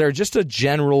 is there just a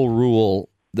general rule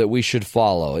that we should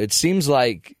follow? It seems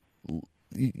like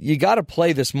you got to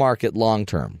play this market long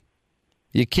term.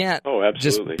 You can't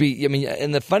just be. I mean,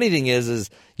 and the funny thing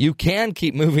is you can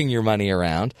keep moving your money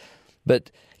around, but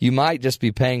you might just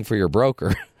be paying for your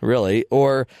broker, really,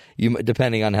 or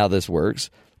depending on how this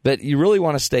works. But you really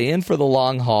want to stay in for the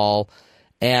long haul,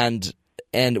 and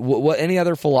what any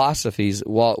other philosophies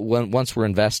once we're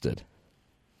invested?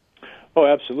 Oh,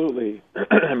 absolutely.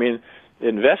 I mean,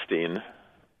 investing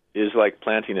is like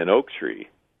planting an oak tree.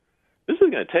 This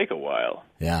is going to take a while.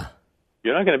 Yeah.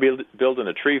 You're not going to be building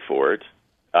a tree for it,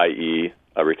 i.e.,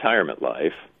 a retirement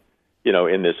life,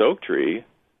 in this oak tree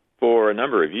for a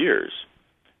number of years.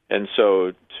 And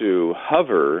so to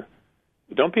hover.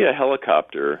 Don't be a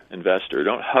helicopter investor.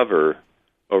 Don't hover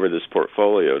over this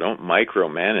portfolio. Don't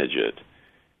micromanage it.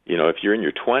 If you're in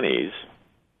your 20s,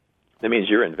 that means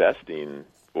you're investing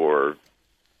for,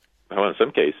 well, in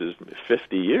some cases,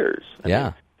 50 years.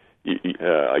 Yeah.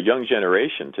 A young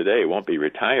generation today won't be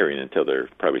retiring until they're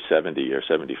probably 70 or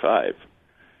 75.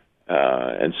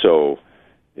 And so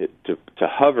to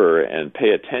hover and pay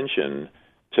attention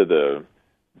to the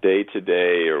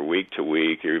day-to-day or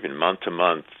week-to-week or even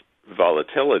month-to-month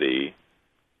volatility,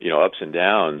 ups and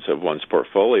downs of one's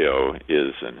portfolio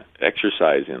is an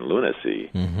exercise in lunacy.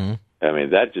 Mm-hmm. I mean,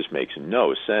 that just makes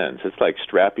no sense. It's like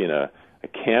strapping a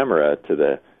camera to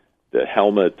the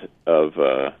helmet of,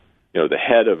 the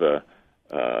head of a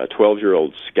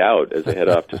 12-year-old scout as they head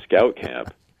off to scout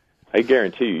camp. I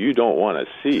guarantee you don't want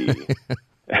to see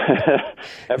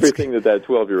everything that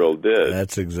 12-year-old did.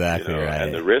 That's exactly right.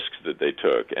 And the risks that they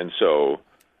took. And so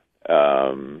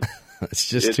it's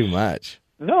just too much.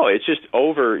 No, it's just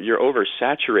you're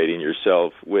oversaturating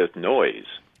yourself with noise.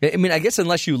 I mean, I guess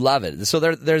unless you love it. So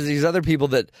there's these other people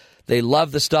that they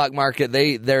love the stock market.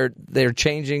 They're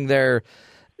changing their,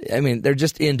 they're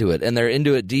just into it, and they're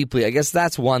into it deeply. I guess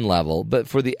that's one level. But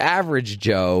for the average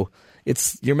Joe,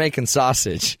 you're making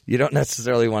sausage. You don't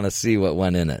necessarily want to see what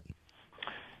went in it.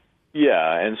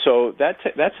 Yeah, and so that's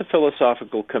a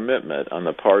philosophical commitment on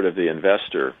the part of the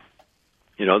investor.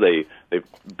 They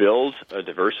build a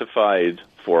diversified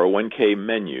 401k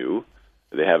menu.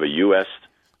 They have a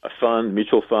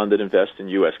mutual fund that invests in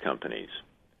U.S. companies,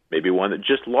 maybe one that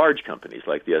just large companies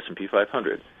like the S&P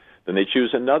 500. Then they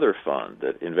choose another fund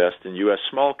that invests in U.S.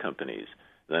 small companies.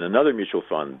 Then another mutual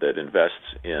fund that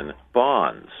invests in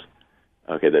bonds.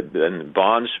 Okay, then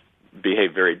bonds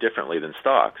behave very differently than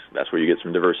stocks. That's where you get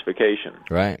some diversification.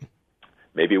 Right.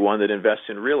 Maybe one that invests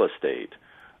in real estate.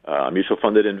 A mutual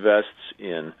fund that invests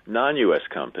in non-U.S.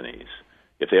 companies.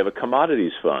 If they have a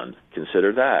commodities fund,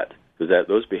 consider that, because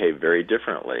those behave very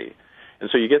differently. And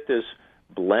so you get this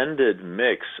blended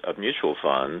mix of mutual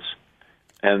funds,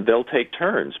 and they'll take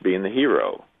turns being the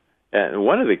hero. And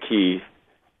one of the key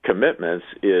commitments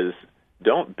is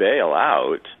don't bail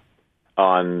out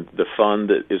on the fund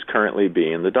that is currently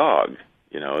being the dog,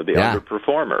 the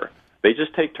underperformer. They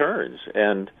just take turns.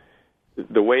 And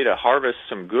the way to harvest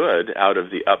some good out of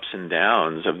the ups and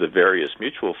downs of the various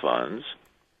mutual funds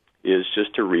is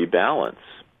just to rebalance.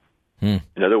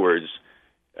 In other words,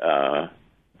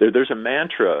 there's a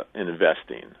mantra in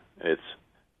investing. It's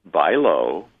buy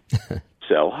low,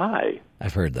 sell high.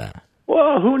 I've heard that.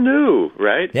 Well, who knew,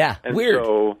 right? Yeah, and weird.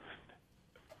 So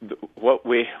what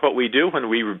we do when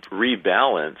we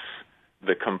rebalance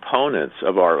the components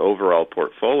of our overall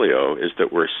portfolio is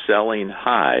that we're selling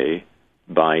high,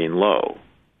 buying low.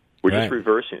 We're just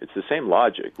reversing. It's the same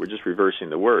logic. We're just reversing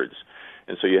the words.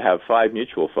 And so you have 5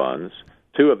 mutual funds.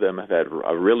 2 of them have had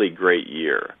a really great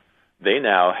year. They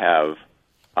now have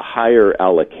a higher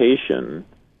allocation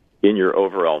in your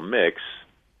overall mix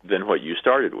than what you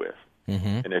started with.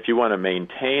 Mm-hmm. And if you want to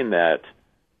maintain that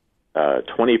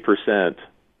 20%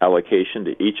 allocation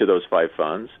to each of those 5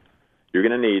 funds, you're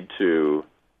going to need to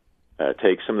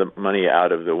take some of the money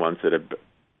out of the ones that have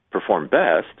performed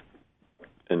best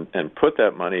and put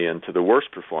that money into the worst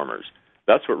performers.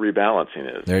 That's what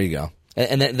rebalancing is. There you go.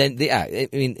 And then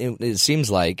it seems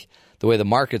like the way the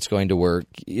market's going to work,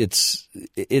 it's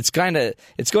going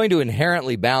to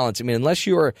inherently balance. I mean, unless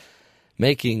you are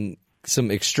making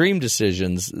some extreme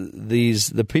decisions,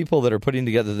 the people that are putting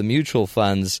together the mutual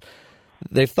funds,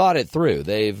 they've thought it through.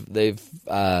 They've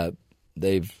thought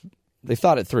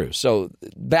it through. So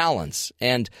balance.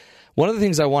 And one of the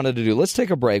things I wanted to do, let's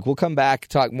take a break. We'll come back,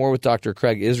 talk more with Dr.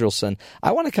 Craig Israelsen.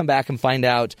 I want to come back and find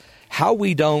out how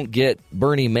we don't get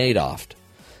Bernie Madoffed.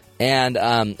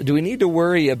 And do we need to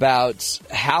worry about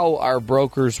how our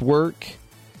brokers work?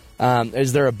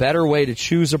 Is there a better way to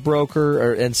choose a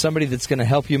broker and somebody that's going to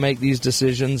help you make these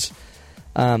decisions?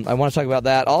 I want to talk about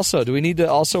that. Also, do we need to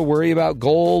also worry about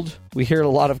gold? We hear a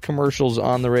lot of commercials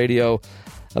on the radio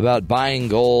about buying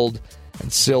gold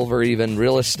and silver, even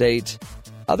real estate,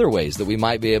 other ways that we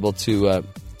might be able to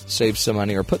save some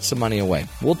money or put some money away.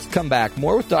 We'll come back.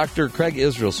 More with Dr. Craig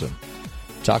Israelsen,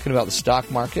 talking about the stock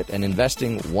market and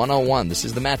investing 101. This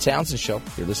is the Matt Townsend Show.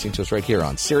 You're listening to us right here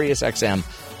on Sirius XM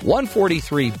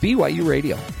 143 BYU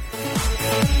Radio.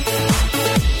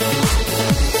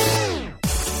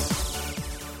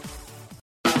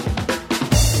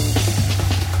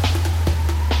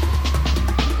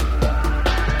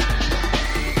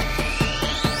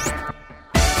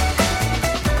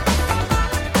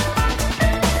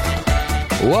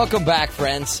 Welcome back,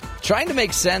 friends. Trying to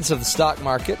make sense of the stock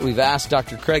market, we've asked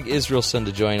Dr. Craig Israelsen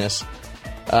to join us.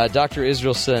 Dr.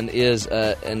 Israelsen is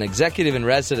an executive in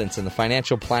residence in the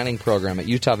financial planning program at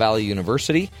Utah Valley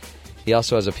University. He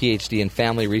also has a Ph.D. in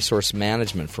family resource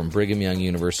management from Brigham Young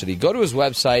University. Go to his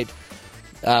website,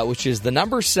 which is the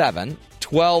number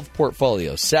 712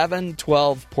 portfolio.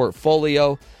 712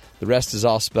 portfolio. The rest is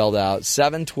all spelled out.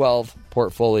 712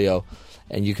 portfolio.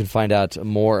 And you can find out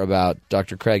more about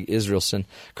Dr. Craig Israelsen.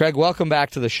 Craig, welcome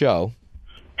back to the show.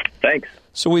 Thanks.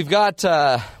 So we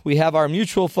have our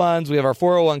mutual funds, we have our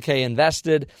 401k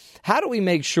invested. How do we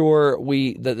make sure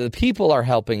that the people are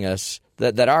helping us,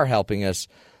 that are helping us,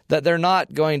 that they're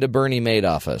not going to Bernie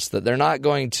Madoff us, that they're not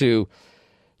going to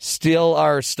steal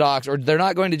our stocks, or they're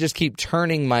not going to just keep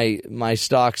turning my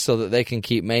stocks so that they can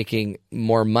keep making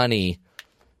more money,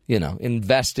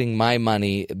 investing my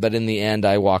money, but in the end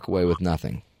I walk away with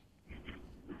nothing?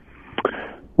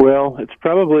 Well, it's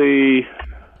probably,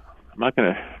 I'm not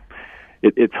going to,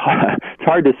 it's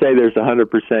hard to say there's a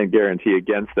 100% guarantee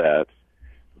against that,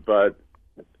 but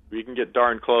we can get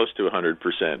darn close to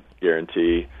 100%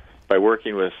 guarantee by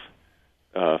working with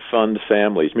fund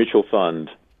families, mutual fund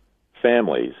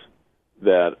families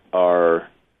that are,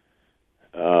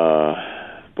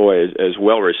 as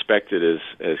well respected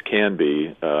as can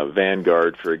be.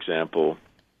 Vanguard, for example,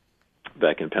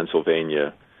 back in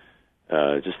Pennsylvania,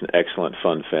 just an excellent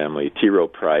fund family. T. Rowe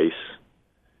Price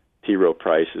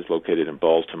is located in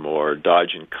Baltimore.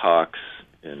 Dodge and Cox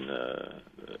in the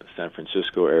San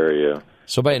Francisco area.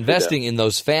 So by investing in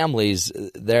those families,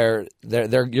 you're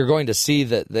going to see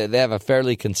that they have a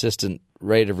fairly consistent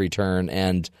rate of return,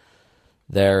 and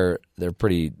they're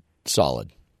pretty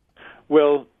solid.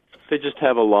 Well, they just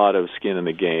have a lot of skin in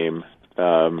the game.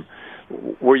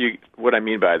 What I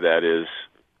mean by that is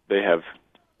they have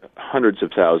hundreds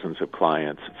of thousands of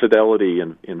clients. Fidelity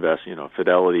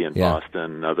Fidelity in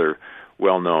Boston, another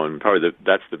well-known,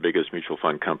 that's the biggest mutual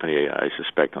fund company I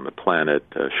suspect on the planet.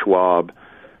 Schwab,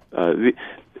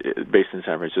 based in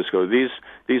San Francisco.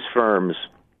 These firms,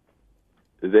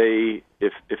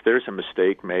 if there's a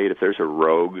mistake made, if there's a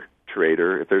rogue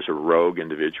trader, if there's a rogue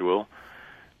individual,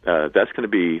 that's going to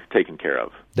be taken care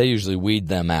of. They usually weed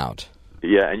them out.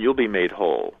 Yeah, and you'll be made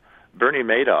whole. Bernie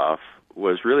Madoff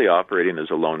was really operating as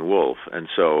a lone wolf, and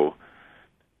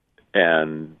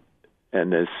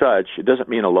as such, it doesn't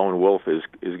mean a lone wolf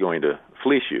is going to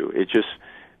fleece you. It just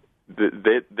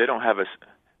they don't have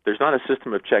there's not a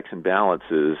system of checks and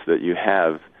balances that you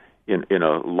have in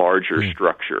a larger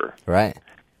structure. Right.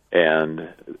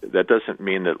 And that doesn't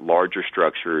mean that larger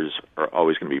structures are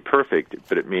always going to be perfect,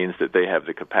 but it means that they have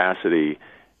the capacity,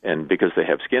 and because they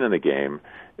have skin in the game,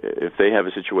 if they have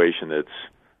a situation that's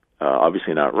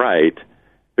obviously not right,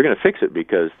 they're going to fix it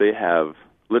because they have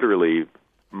literally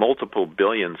multiple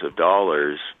billions of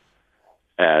dollars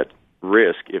at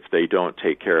risk if they don't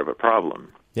take care of a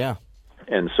problem. Yeah.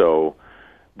 And so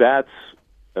that's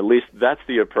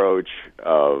the approach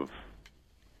of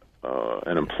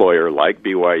an employer like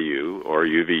BYU or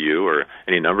UVU or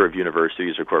any number of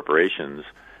universities or corporations.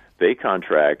 They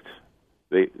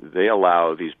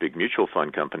allow these big mutual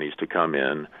fund companies to come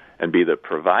in and be the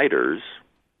providers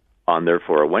on their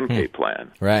 401k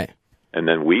plan. Right. And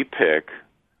then we pick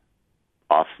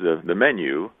off the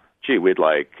menu, we'd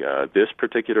like this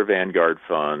particular Vanguard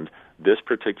fund, this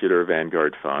particular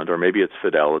Vanguard fund, or maybe it's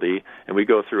Fidelity, and we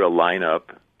go through a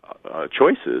lineup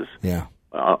choices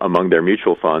among their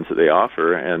mutual funds that they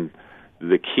offer. And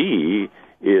the key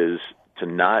is to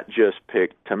not just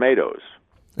pick tomatoes.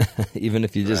 Even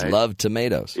if you just love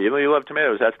tomatoes. Even if you love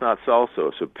tomatoes, that's not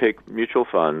salsa. So pick mutual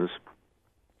funds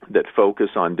that focus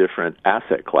on different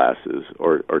asset classes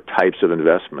or types of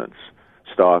investments,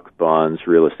 stock, bonds,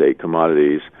 real estate,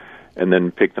 commodities, and then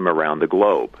pick them around the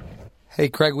globe. Hey,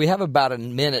 Craig, we have about a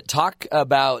minute. Talk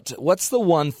about what's the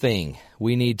one thing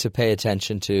we need to pay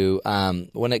attention to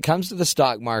when it comes to the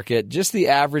stock market, just the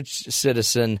average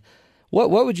citizen. What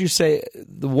would you say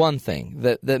the one thing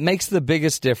that makes the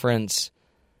biggest difference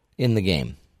in the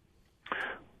game?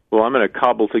 Well, I'm going to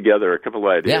cobble together a couple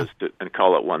of ideas and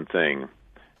call it one thing.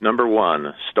 Number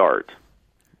one, start.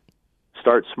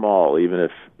 Start small, even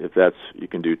if that's you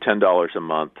can do $10 a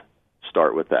month.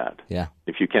 Start with that. Yeah.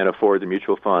 If you can't afford the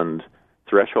mutual fund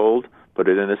threshold, put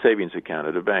it in a savings account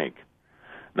at a bank.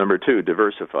 Number two,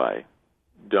 diversify.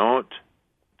 Don't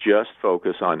just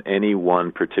focus on any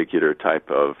one particular type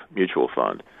of mutual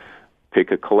fund.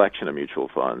 Pick a collection of mutual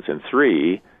funds. And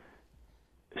three,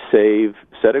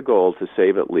 set a goal to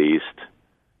save at least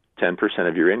 10%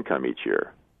 of your income each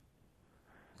year.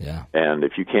 Yeah. And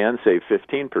if you can, save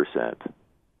 15%.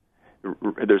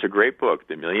 There's a great book,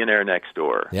 The Millionaire Next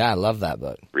Door. Yeah, I love that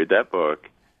book. Read that book.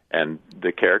 And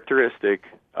the characteristic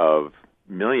of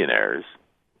millionaires,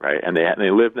 right, and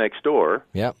they live next door.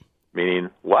 Yep. Meaning,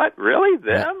 what? Really?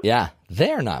 Them? Yeah,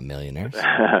 they're not millionaires.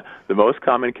 The most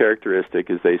common characteristic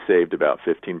is they saved about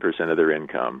 15% of their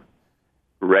income.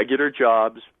 Regular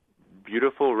jobs,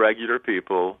 beautiful, regular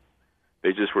people.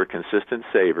 They just were consistent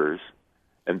savers.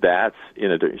 And that's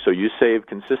so you save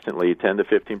consistently 10 to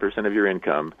 15% of your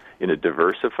income in a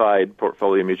diversified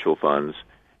portfolio of mutual funds,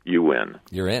 you win.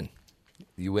 You're in.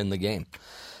 You win the game.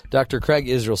 Dr. Craig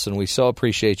Israelsen, we so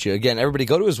appreciate you. Again, everybody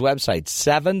go to his website,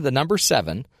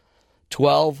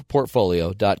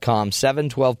 12portfolio.com,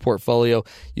 712portfolio.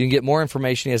 You can get more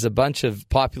information. He has a bunch of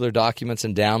popular documents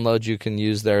and downloads you can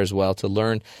use there as well to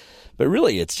learn. But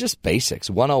really, it's just basics,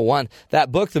 101.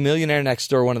 That book, The Millionaire Next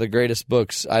Door, one of the greatest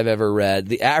books I've ever read.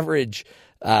 The average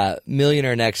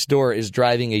millionaire next door is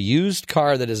driving a used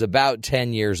car that is about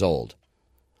 10 years old.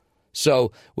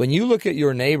 So when you look at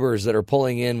your neighbors that are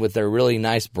pulling in with their really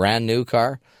nice brand new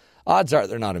car, odds are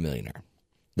they're not a millionaire.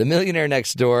 The millionaire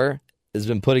next door has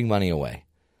been putting money away.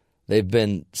 They've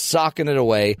been socking it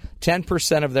away,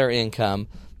 10% of their income.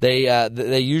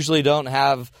 They usually don't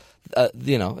have a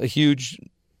huge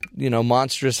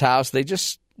monstrous house. They're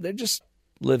just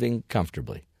living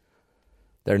comfortably.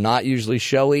 They're not usually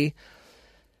showy.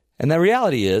 And the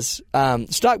reality is,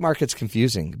 stock market's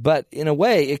confusing, but in a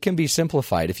way, it can be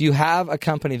simplified. If you have a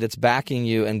company that's backing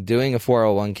you and doing a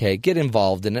 401k, get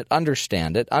involved in it,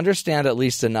 understand at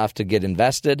least enough to get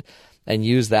invested, and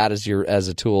use that as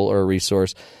a tool or a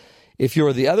resource. If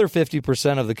you're the other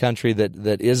 50% of the country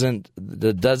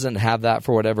that doesn't have that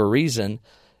for whatever reason,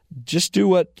 just do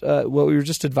what we were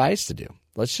just advised to do.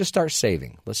 Let's just start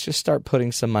saving. Let's just start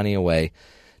putting some money away,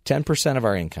 10% of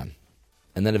our income,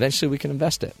 and then eventually we can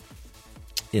invest it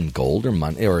in gold or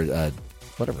money or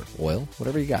whatever, oil,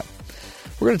 whatever you got.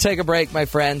 We're going to take a break, my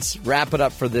friends. Wrap it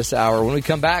up for this hour. When we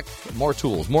come back, more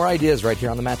tools, more ideas right here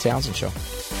on the Matt Townsend Show.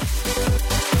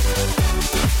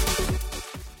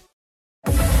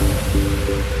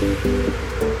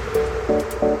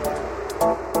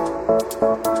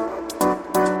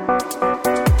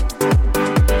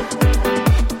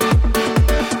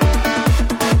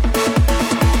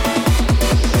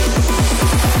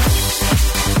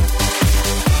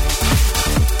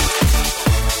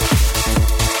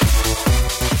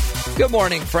 Good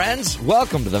morning, friends.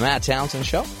 Welcome to the Matt Townsend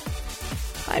Show.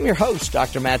 I'm your host,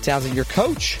 Dr. Matt Townsend, your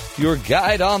coach, your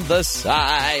guide on the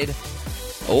side.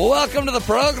 Welcome to the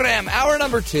program, hour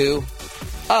number 2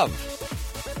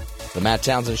 of the Matt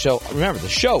Townsend Show. Remember, the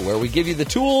show where we give you the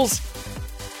tools,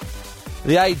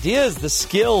 the ideas, the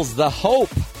skills, the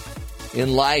hope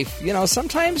in life.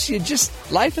 Sometimes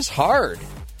life is hard,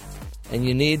 and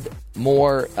you need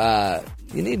more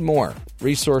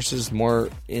resources, more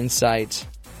insight.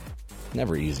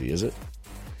 Never easy, is it?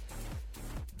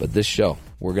 But this show,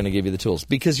 we're going to give you the tools.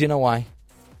 Because you know why?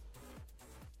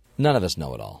 None of us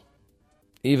know it all.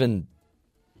 Even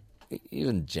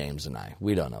James and I,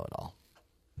 we don't know it all.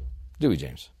 Do we,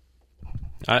 James?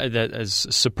 That, as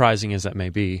surprising as that may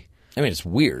be. I mean, it's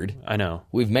weird. I know.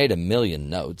 We've made 1 million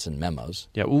notes and memos.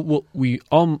 Yeah, we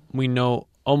know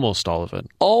almost all of it.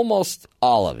 Almost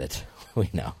all of it, we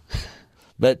know.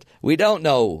 But we don't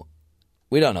know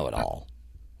it all.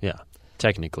 Yeah.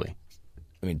 Technically.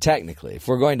 I mean, technically, if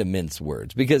we're going to mince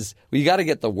words, because we got to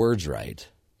get the words right.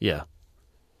 Yeah.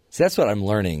 See, that's what I'm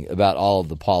learning about all of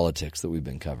the politics that we've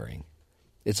been covering.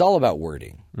 It's all about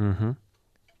wording. Mm-hmm.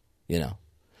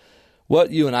 What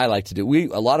you and I like to do,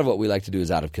 a lot of what we like to do is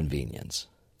out of convenience.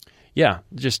 Yeah,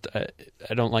 just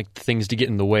I don't like things to get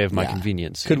in the way of my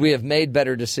convenience. Could we have made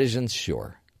better decisions?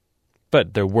 Sure.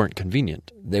 But they weren't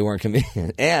convenient. They weren't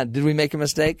convenient. And did we make a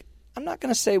mistake? I'm not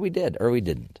going to say we did or we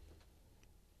didn't.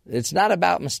 It's not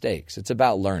about mistakes. It's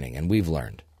about learning, and we've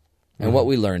learned. And what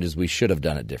we learned is we should have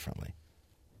done it differently.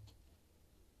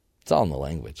 It's all in the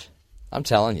language. I'm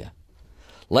telling you.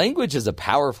 Language is a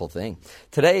powerful thing.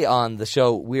 Today on the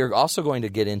show, we are also going to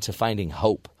get into finding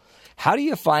hope. How do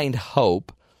you find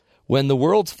hope when the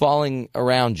world's falling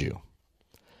around you?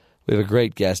 We have a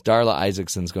great guest. Darla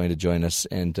Isackson is going to join us,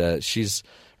 and she's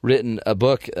written a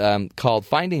book called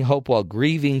Finding Hope While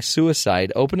Grieving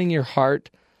Suicide, Opening Your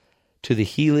Heart to the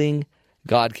Healing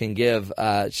God Can Give.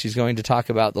 She's going to talk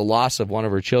about the loss of one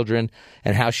of her children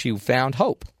and how she found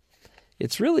hope.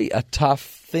 It's really a tough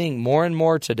thing. More and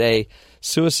more today,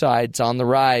 suicide's on the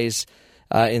rise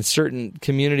in certain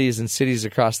communities and cities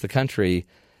across the country.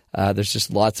 There's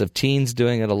just lots of teens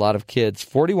doing it, a lot of kids.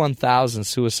 41,000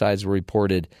 suicides were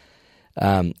reported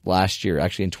last year,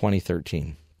 actually in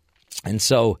 2013. And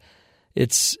so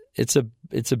it's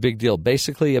a big deal.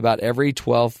 Basically, about every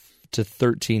 12 to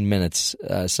 13 minutes,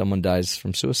 someone dies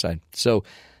from suicide. So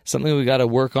something we got to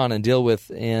work on and deal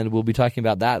with, and we'll be talking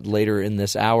about that later in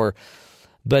this hour.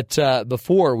 But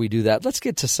before we do that, let's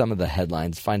get to some of the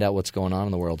headlines, find out what's going on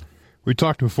in the world. We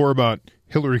talked before about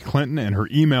Hillary Clinton and her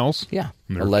emails. Yeah.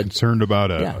 And they're concerned about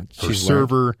her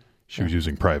server. She was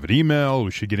using private email.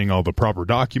 Was she getting all the proper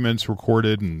documents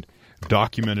recorded and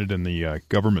documented in the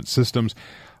government systems?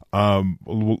 A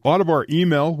lot of our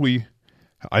email,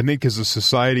 I think as a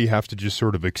society, have to just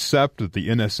sort of accept that the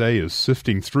NSA is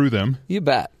sifting through them. You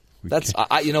bet.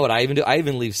 You know what I even do? I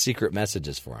even leave secret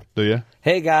messages for them. Do you?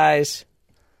 Hey, guys,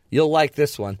 you'll like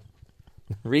this one.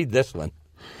 Read this one.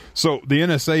 So the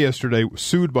NSA yesterday was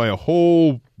sued by a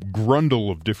whole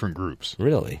grundle of different groups.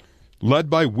 Really?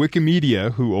 Led by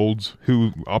Wikimedia,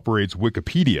 who operates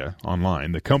Wikipedia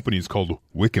online. The company is called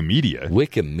Wikimedia.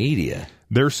 Wikimedia.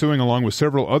 They're suing along with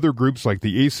several other groups like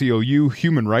the ACLU,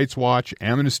 Human Rights Watch,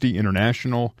 Amnesty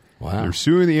International. Wow. They're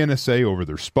suing the NSA over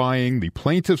their spying. The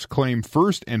plaintiffs claim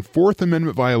First and Fourth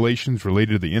Amendment violations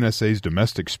related to the NSA's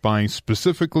domestic spying,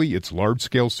 specifically its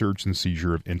large-scale search and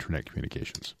seizure of Internet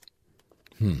communications.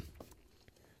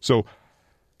 So,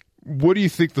 what do you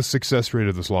think the success rate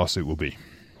of this lawsuit will be?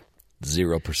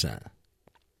 0%.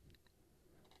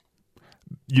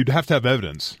 You'd have to have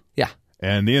evidence. Yeah.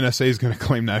 And the NSA is going to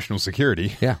claim national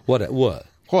security. Yeah. What? What?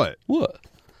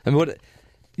 I mean,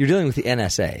 you're dealing with the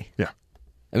NSA. Yeah.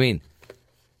 I mean,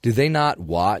 do they not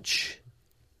watch,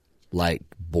 like,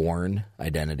 Bourne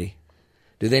Identity?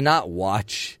 Do they not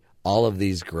watch all of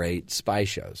these great spy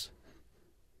shows?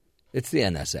 It's the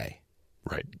NSA.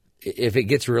 Right. If it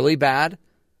gets really bad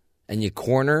and you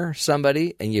corner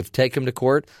somebody and you take them to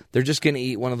court, they're just going to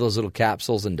eat one of those little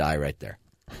capsules and die right there.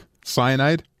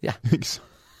 Cyanide? Yeah.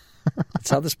 That's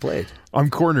how this played. I'm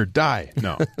cornered. Die.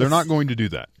 No, they're not going to do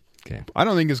that. Okay. I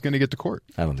don't think it's going to get to court.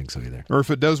 I don't think so either. Or if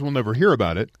it does, we'll never hear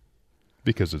about it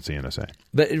because it's the NSA.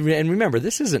 And remember,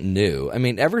 this isn't new. I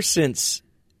mean, ever since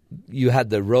you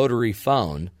had the rotary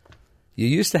phone, you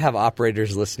used to have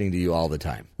operators listening to you all the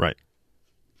time. Right.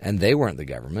 And they weren't the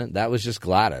government. That was just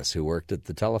Gladys, who worked at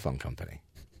the telephone company.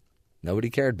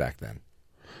 Nobody cared back then.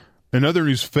 In other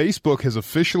news, Facebook has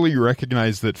officially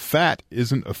recognized that fat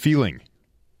isn't a feeling.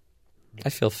 I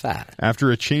feel fat.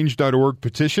 After a Change.org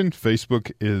petition,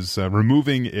 Facebook is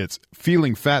removing its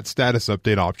feeling fat status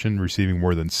update option, receiving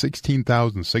more than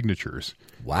 16,000 signatures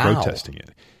protesting it.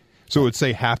 So it would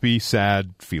say happy,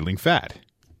 sad, feeling fat.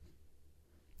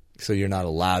 So you're not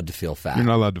allowed to feel fat. You're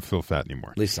not allowed to feel fat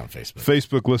anymore. At least on Facebook.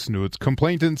 Facebook listened to its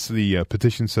complainants. The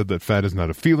petition said that fat is not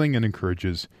a feeling and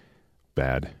encourages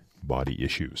bad body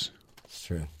issues. It's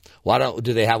true.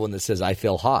 Do they have one that says I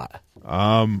feel hot?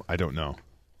 I don't know.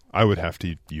 I would have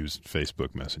to use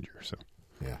Facebook Messenger. So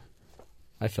yeah,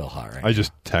 I feel hot right I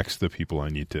just text the people I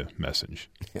need to message.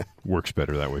 Works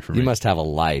better that way for me. You must have a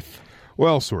life.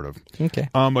 Well, sort of. Okay.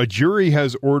 A jury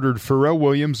has ordered Pharrell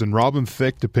Williams and Robin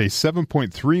Thicke to pay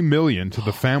 $7.3 million to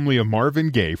the family of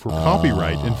Marvin Gaye for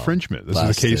copyright infringement. This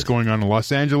is a case going on in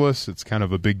Los Angeles. It's kind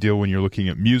of a big deal when you're looking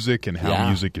at music and how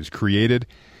music is created.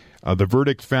 The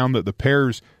verdict found that the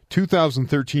pair's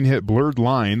 2013 hit Blurred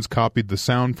Lines copied the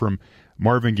sound from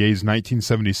Marvin Gaye's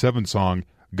 1977 song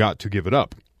 "Got to Give It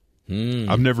Up."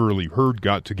 I've never really heard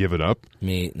 "Got to Give It Up."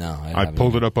 No. I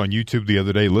pulled it up on YouTube the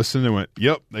other day, listened, and went,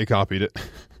 "Yep, they copied it."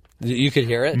 You could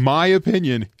hear it? My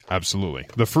opinion, absolutely.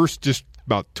 The first just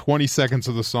about 20 seconds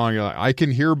of the song, you're like, I can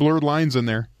hear Blurred Lines in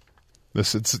there.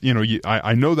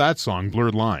 I know that song,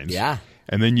 Blurred Lines. Yeah.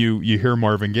 And then you hear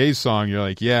Marvin Gaye's song, you're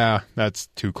like, yeah, that's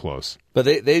too close. But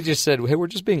they just said, hey, we're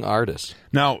just being artists.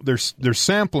 Now, there's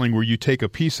sampling where you take a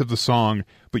piece of the song,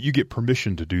 but you get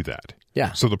permission to do that.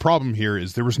 Yeah. So the problem here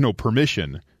is there was no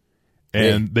permission.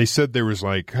 And they said there was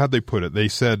how'd they put it? They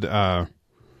said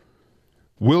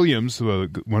Williams,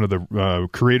 one of the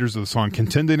creators of the song,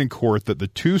 contended in court that the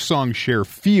two songs share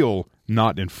feel,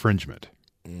 not infringement.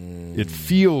 It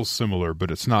feels similar,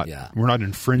 but it's not. Yeah. We're not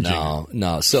infringing.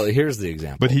 No. So here's the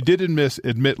example. But he did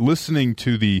admit listening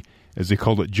to the, as they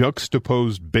called it,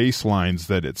 juxtaposed bass lines,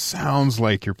 that it sounds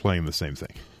like you're playing the same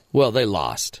thing. Well, they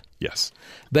lost. Yes.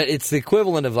 But it's the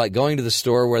equivalent of going to the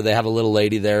store where they have a little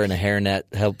lady there in a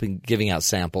hairnet giving out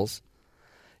samples.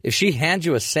 If she hands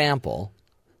you a sample,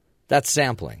 that's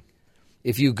sampling.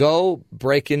 If you go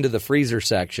break into the freezer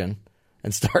section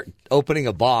and start opening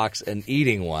a box and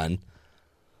eating one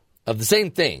of the same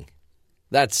thing,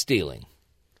 that's stealing.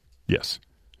 Yes.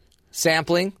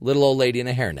 Sampling, little old lady in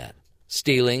a hairnet.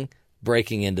 Stealing,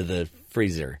 breaking into the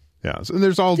freezer. Yeah, so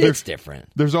there's all different.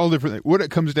 There's all different. What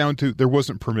it comes down to, there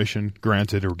wasn't permission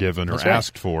granted or given or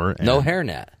asked for. No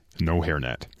hairnet. No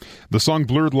hairnet. The song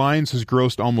 "Blurred Lines" has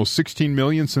grossed almost $16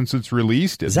 million since it's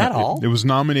released. Is that all? It was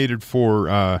nominated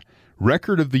for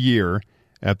Record of the Year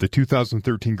at the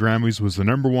 2013 Grammys. Was the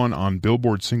number one on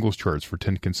Billboard singles charts for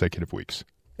 10 consecutive weeks.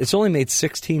 It's only made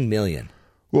 $16 million.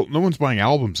 Well, no one's buying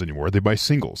albums anymore. They buy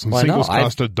singles. And singles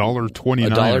cost $1.29.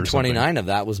 $1.29 of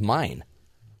that was mine.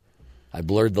 I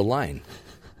blurred the line.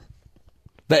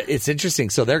 But it's interesting.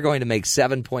 So they're going to make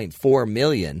 $7.4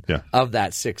 million Yeah. of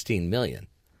that $16 million.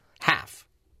 Half.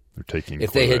 They're taking.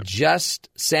 If they had just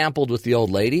sampled with the old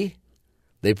lady,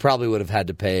 they probably would have had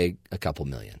to pay a couple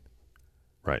million.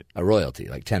 Right. A royalty,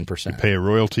 like 10%. Pay a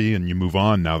royalty and you move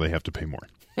on. Now they have to pay more.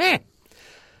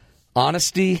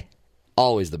 Honesty,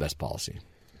 always the best policy.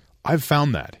 I've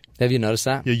found that. Have you noticed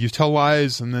that? Yeah, you tell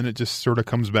lies and then it just sort of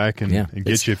comes back and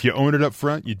gets you. If you own it up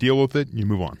front, you deal with it and you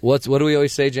move on. What do we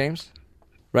always say, James?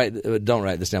 Don't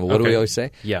write this down, but what do we always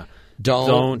say? Yeah.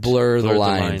 Don't blur the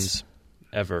lines.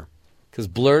 Ever. Because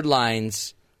blurred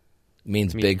lines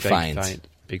means big fines.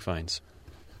 Big fines.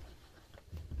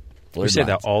 Blurred We say lines.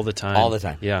 that all the time. All the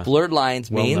time. Yeah. Blurred lines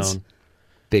Well means known.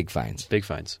 big fines. Big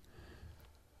fines.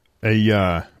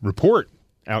 A report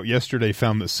out yesterday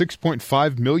found that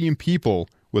 6.5 million people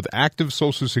with active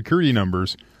Social Security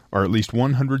numbers are at least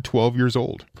 112 years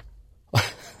old.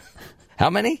 How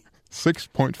many?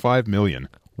 6.5 million.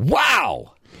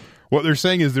 Wow! What they're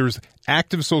saying is there's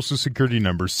active Social Security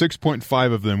numbers,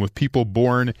 6.5 of them with people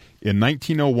born in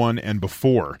 1901 and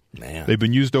before. Man. They've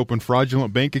been used to open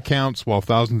fraudulent bank accounts, while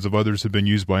thousands of others have been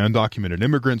used by undocumented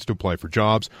immigrants to apply for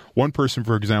jobs. One person,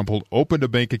 for example, opened a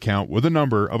bank account with a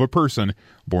number of a person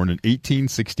born in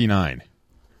 1869.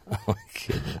 Oh, my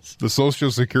goodness. The Social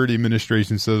Security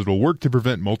Administration says it will work to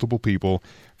prevent multiple people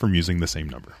from using the same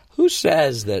number. Who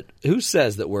says that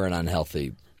we're an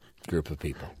unhealthy group of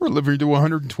people? We're living to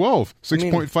 112.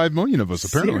 6.5 million of us,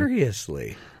 apparently.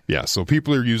 Seriously? Yeah, so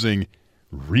people are using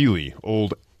really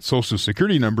old Social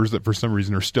Security numbers that for some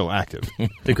reason are still active.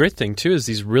 The great thing, too, is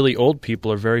these really old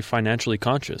people are very financially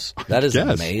conscious. That is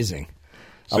Yes. amazing.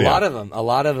 So, a lot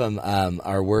of them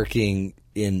are working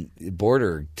in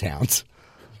border towns.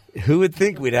 Who would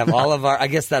think we'd have all of our... I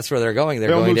guess that's where they're going. They're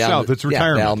They'll going move down... south. It's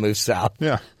retirement. Yeah, they'll move south.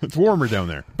 Yeah, it's warmer down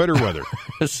there. Better weather.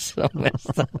 So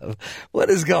messed up. What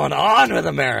is going on with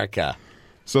America?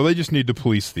 So they just need to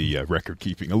police the record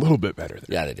keeping a little bit better there.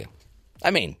 Yeah, they do.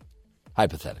 I mean,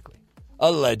 hypothetically.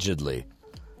 Allegedly.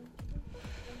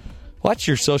 What's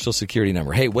your Social Security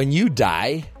number? Hey, when you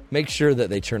die, make sure that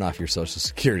they turn off your Social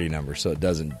Security number so it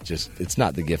doesn't just... It's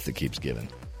not the gift that keeps giving.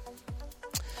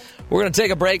 We're going to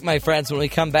take a break, my friends. When we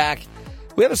come back,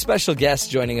 we have a special guest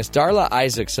joining us. Darla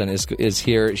Isackson is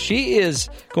here. She is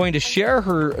going to share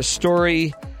her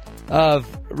story of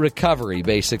recovery,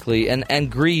 basically, and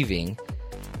grieving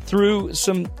through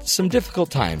some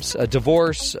difficult times. A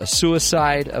divorce, a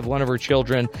suicide of one of her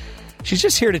children. She's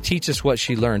just here to teach us what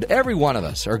she learned. Every one of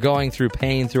us are going through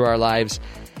pain through our lives,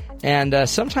 and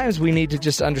sometimes we need to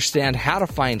just understand how to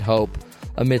find hope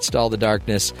amidst all the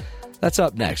darkness. That's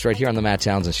up next, right here on the Matt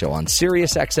Townsend Show on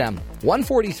Sirius XM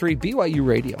 143 BYU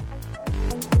Radio.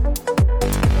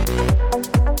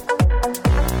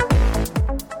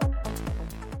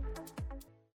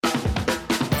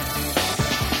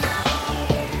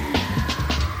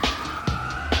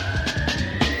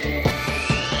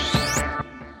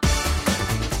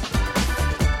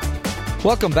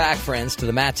 Welcome back, friends, to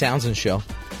the Matt Townsend Show.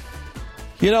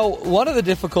 You know, one of the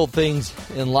difficult things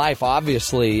in life,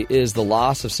 obviously, is the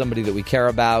loss of somebody that we care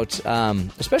about,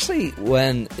 especially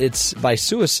when it's by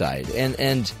suicide.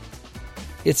 And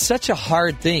it's such a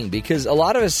hard thing because a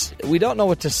lot of us, we don't know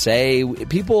what to say.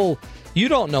 People, you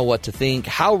don't know what to think.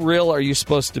 How real are you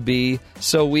supposed to be?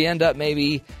 So we end up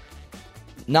maybe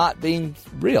not being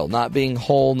real, not being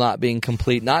whole, not being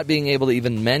complete, not being able to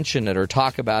even mention it or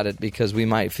talk about it because we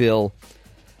might feel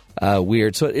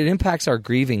weird. So it impacts our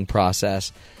grieving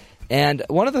process. And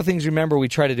one of the things, remember, we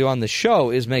try to do on the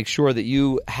show is make sure that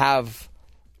you have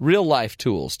real life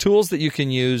tools that you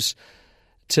can use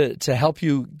to help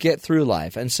you get through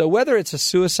life. And so whether it's a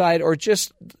suicide or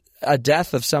just a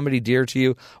death of somebody dear to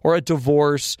you or a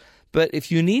divorce, but if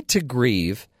you need to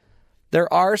grieve,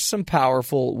 there are some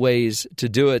powerful ways to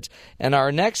do it. And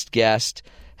our next guest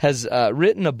has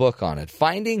written a book on it,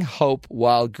 Finding Hope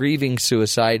While Grieving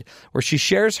Suicide, where she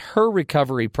shares her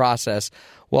recovery process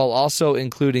while also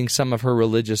including some of her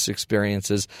religious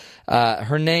experiences.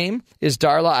 Her name is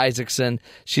Darla Isackson.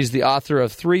 She's the author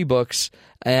of 3 books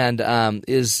and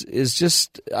is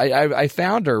just... I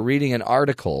found her reading an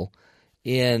article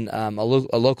in a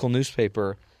local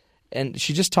newspaper, and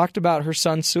she just talked about her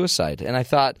son's suicide. And I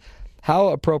thought, how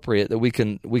appropriate that we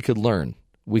could learn.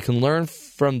 We can learn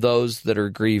from those that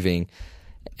are grieving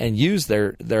and use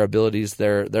their abilities,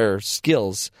 their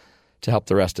skills to help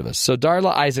the rest of us. So,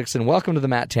 Darla Isackson, welcome to the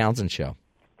Matt Townsend Show.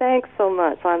 Thanks so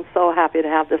much. I'm so happy to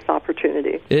have this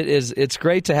opportunity. It's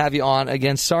great to have you on.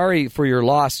 Again, sorry for your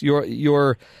loss.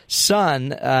 Your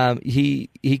son, he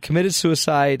committed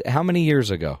suicide how many years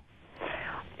ago?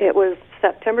 It was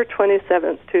September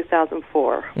 27th,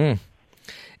 2004.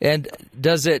 And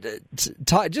does it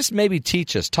just maybe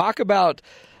teach us? Talk about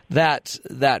that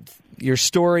your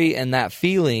story and that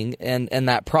feeling and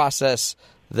that process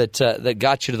that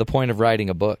got you to the point of writing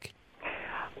a book.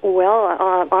 Well,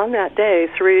 on that day,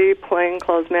 3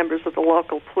 plainclothes members of the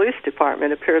local police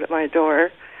department appeared at my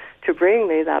door to bring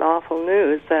me that awful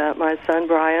news that my son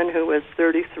Brian, who was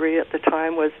 33 at the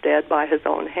time, was dead by his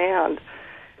own hand.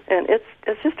 And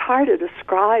it's just hard to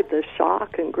describe the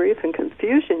shock and grief and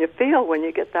confusion you feel when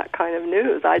you get that kind of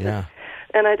news. I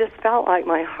just felt like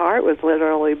my heart was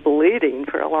literally bleeding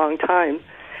for a long time.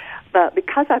 But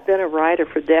because I've been a writer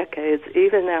for decades,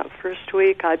 even that first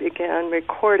week I began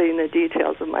recording the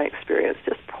details of my experience,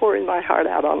 just pouring my heart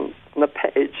out on the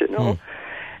page, you know.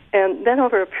 And then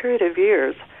over a period of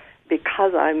years,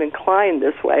 because I'm inclined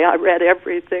this way, I read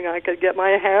everything I could get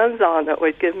my hands on that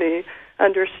would give me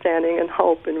understanding and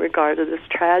hope in regard to this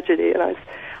tragedy. And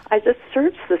I just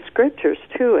searched the scriptures,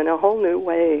 too, in a whole new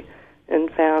way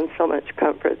and found so much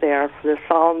comfort there. The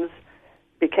Psalms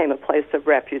became a place of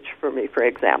refuge for me, for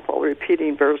example.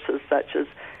 Repeating verses such as,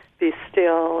 "Be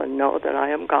still and know that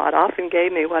I am God," often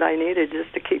gave me what I needed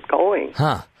just to keep going.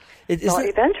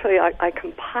 Eventually I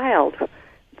compiled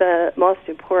the most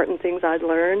important things I'd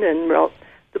learned and wrote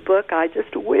the book I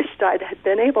just wished I'd had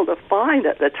been able to find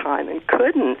at the time and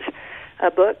couldn't.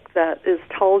 A book that is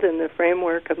told in the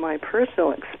framework of my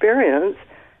personal experience,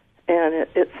 and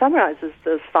it summarizes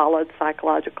the solid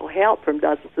psychological help from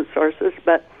dozens of sources,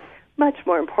 but much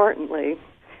more importantly,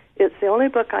 it's the only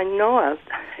book I know of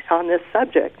on this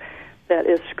subject that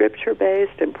is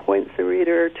scripture-based and points the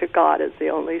reader to God as the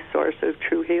only source of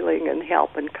true healing and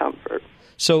help and comfort.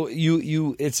 So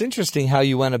it's interesting how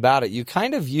you went about it. You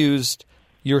kind of used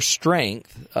your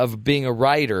strength of being a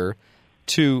writer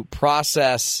to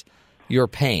process your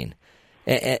pain.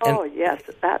 Yes,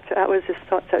 that was just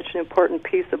such an important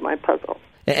piece of my puzzle.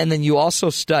 And then you also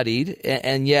studied,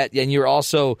 and you're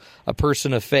also a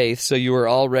person of faith, so you were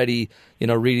already,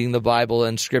 reading the Bible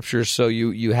and Scriptures, so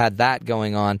you had that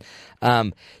going on.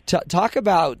 Talk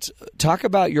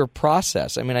about your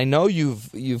process. I mean, I know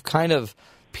you've kind of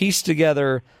pieced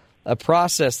together a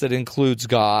process that includes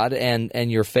God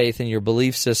and your faith and your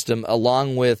belief system,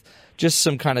 along with just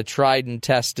some kind of tried and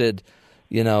tested,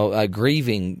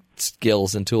 grieving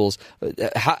skills and tools.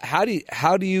 What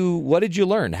did you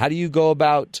learn? How do you go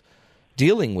about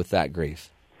dealing with that grief?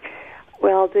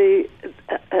 Well, the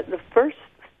first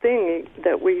thing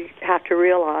that we have to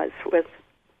realize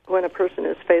when a person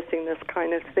is facing this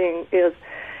kind of thing is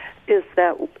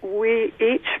that we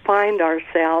each find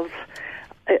ourselves.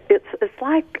 It's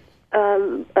like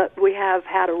we have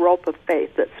had a rope of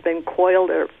faith that's been coiled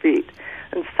at our feet.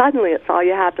 And suddenly it's all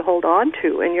you have to hold on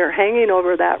to, and you're hanging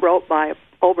over that rope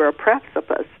over a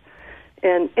precipice.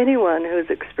 And anyone who's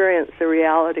experienced the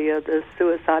reality of the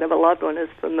suicide of a loved one is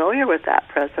familiar with that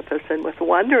precipice and with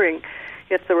wondering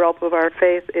if the rope of our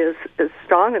faith is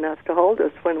strong enough to hold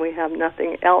us when we have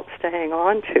nothing else to hang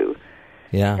on to.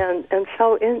 Yeah. And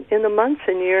so in the months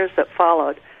and years that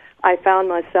followed, I found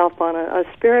myself on a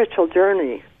spiritual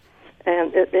journey.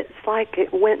 And it's like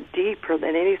it went deeper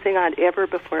than anything I'd ever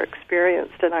before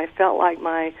experienced, and I felt like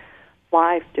my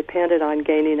life depended on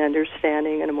gaining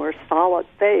understanding and a more solid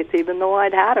faith, even though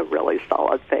I'd had a really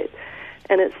solid faith.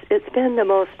 And it's been the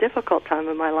most difficult time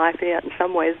of my life, yet in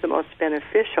some ways the most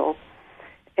beneficial.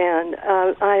 And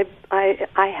I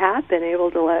have been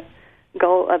able to let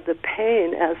go of the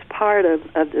pain as part of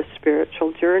the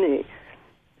spiritual journey.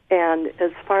 And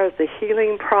as far as the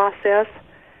healing process,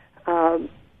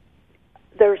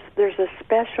 there's a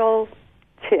special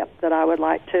tip that I would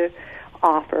like to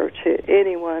offer to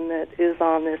anyone that is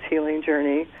on this healing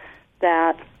journey,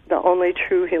 that the only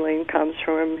true healing comes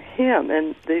from Him.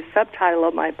 And the subtitle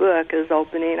of my book is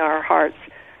Opening Our Hearts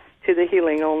to the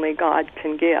Healing Only God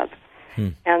Can Give.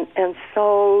 And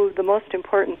so the most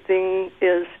important thing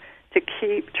is to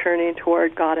keep turning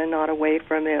toward God and not away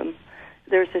from Him.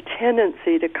 There's a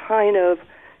tendency to kind of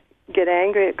get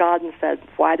angry at God and say,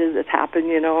 why does this happen,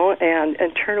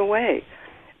 and turn away.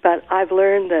 But I've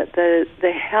learned that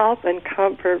the help and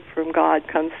comfort from God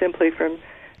comes simply from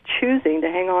choosing to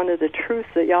hang on to the truth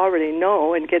that you already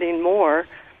know and getting more,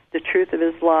 the truth of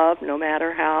His love, no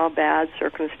matter how bad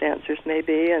circumstances may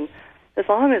be. And as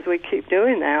long as we keep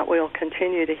doing that, we'll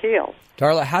continue to heal.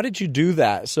 Darla, how did you do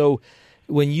that? So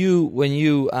when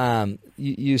you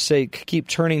say keep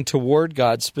turning toward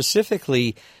God,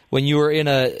 specifically when you were in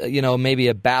maybe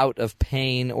a bout of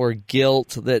pain or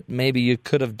guilt that maybe you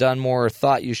could have done more or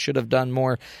thought you should have done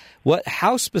more,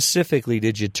 how specifically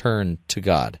did you turn to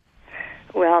God?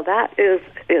 Well, that is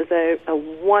a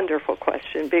wonderful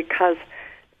question, because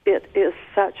it is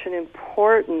such an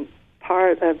important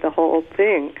part of the whole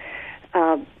thing.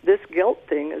 This guilt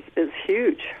thing is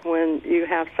huge when you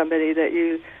have somebody that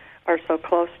you are so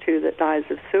close to that dies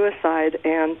of suicide,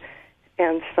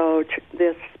 and so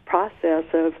this process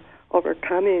of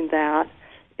overcoming that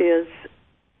is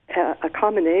a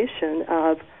combination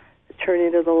of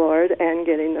turning to the Lord and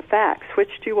getting the facts. Which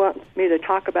do you want me to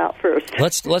talk about first?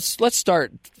 Let's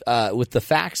start with the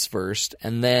facts first,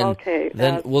 and then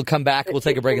we'll come back. We'll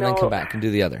take a break and then come back and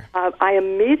do the other. I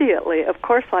immediately, of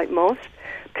course, like most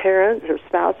parents or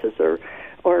spouses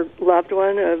or loved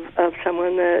one of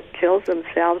someone that kills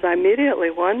themselves, I immediately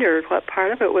wondered what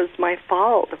part of it was my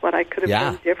fault, what I could have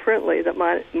done differently that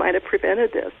might have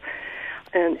prevented this.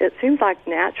 And it seems like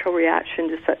natural reaction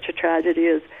to such a tragedy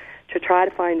is to try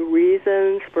to find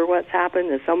reasons for what's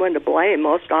happened and someone to blame,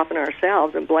 most often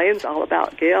ourselves, and blame's all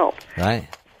about guilt. Right.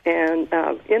 And,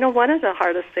 one of the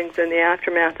hardest things in the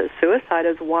aftermath of suicide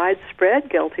is widespread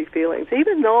guilty feelings.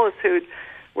 Even those who'd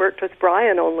worked with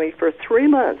Brian only for 3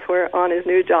 months were on his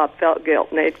new job felt guilt,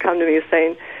 and they'd come to me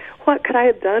saying, what could I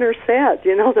have done or said,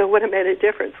 that would have made a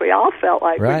difference? We all felt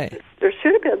like there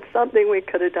should have been something we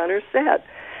could have done or said.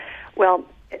 Well,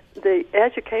 the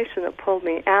education that pulled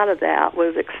me out of that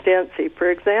was extensive. For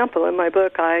example, in my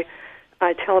book, I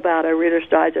tell about a Reader's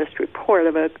Digest report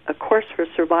of a course for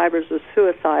survivors of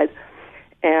suicide,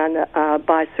 and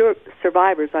by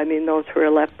survivors, I mean those who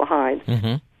are left behind.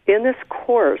 Mm-hmm. In this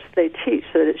course, they teach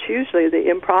that it's usually the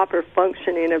improper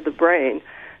functioning of the brain,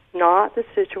 not the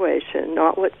situation,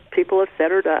 not what people have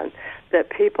said or done, that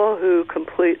people who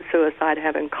complete suicide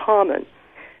have in common.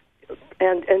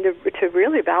 And to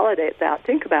really validate that,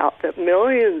 think about that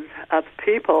millions of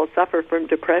people suffer from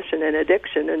depression and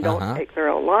addiction and don't take their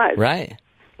own lives. Right.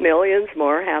 Millions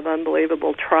more have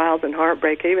unbelievable trials and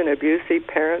heartbreak, even abusive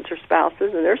parents or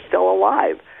spouses, and they're still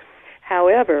alive.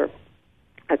 However,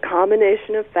 a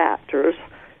combination of factors,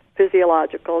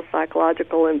 physiological,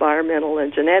 psychological, environmental,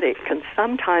 and genetic, can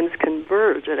sometimes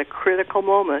converge at a critical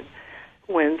moment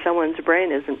when someone's brain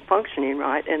isn't functioning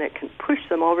right, and it can push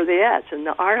them over the edge. And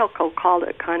the article called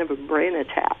it kind of a brain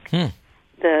attack.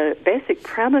 The basic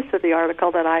premise of the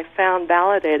article that I found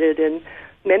validated in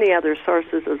many other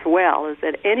sources as well is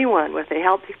that anyone with a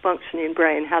healthy functioning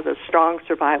brain has a strong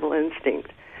survival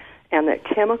instinct, and that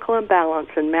chemical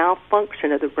imbalance and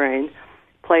malfunction of the brain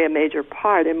play a major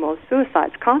part in most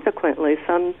suicides. Consequently,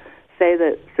 some say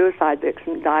that suicide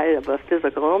victims die of a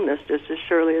physical illness just as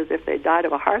surely as if they died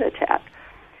of a heart attack.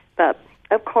 But,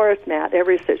 of course, Matt,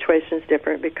 every situation is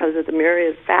different because of the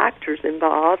myriad factors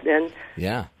involved, and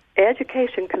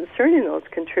education concerning those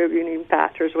contributing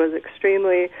factors was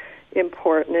extremely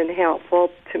important and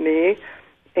helpful to me.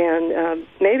 And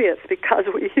maybe it's because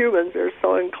we humans are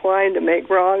so inclined to make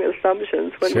wrong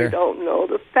assumptions when we don't know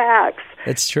the facts.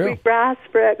 It's true. We grasp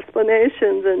for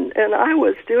explanations, and I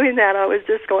was doing that. I was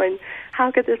just going,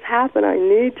 how could this happen? I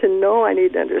need to know. I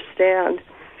need to understand.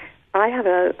 I have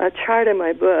a chart in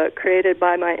my book created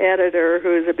by my editor,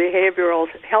 who is a behavioral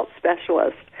health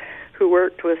specialist who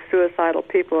worked with suicidal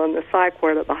people in the psych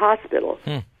ward at the hospital.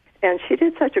 And she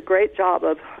did such a great job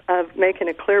of making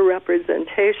a clear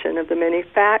representation of the many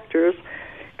factors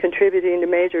contributing to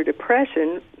major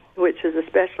depression, which is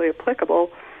especially applicable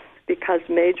because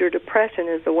major depression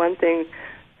is the one thing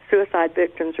suicide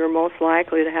victims are most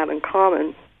likely to have in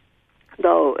common.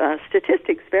 Though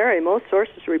statistics vary, most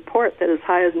sources report that as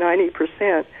high as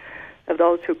 90% of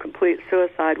those who complete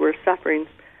suicide were suffering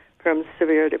from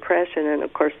severe depression, and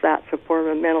of course that's a form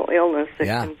of mental illness that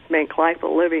can make life a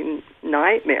living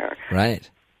nightmare. Right.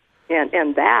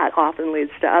 And that often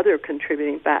leads to other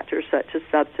contributing factors such as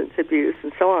substance abuse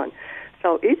and so on.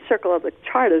 So each circle of the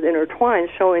chart is intertwined,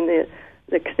 showing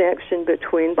the connection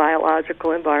between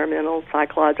biological, environmental,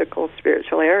 psychological,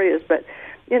 spiritual areas. But,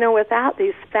 without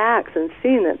these facts and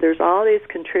seeing that there's all these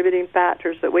contributing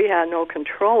factors that we had no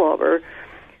control over,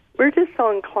 we're just so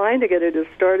inclined to get a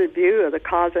distorted view of the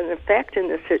cause and effect in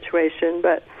this situation.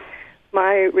 But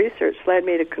my research led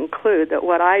me to conclude that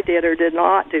what I did or did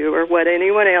not do, or what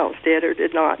anyone else did or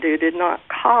did not do, did not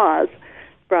cause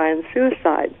Brian's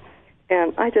suicide.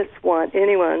 And I just want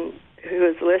anyone who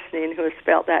is listening who has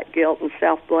felt that guilt and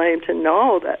self-blame to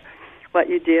know that what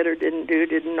you did or didn't do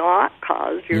did not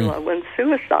cause your loved one's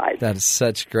suicide. That is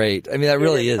such great. I mean, that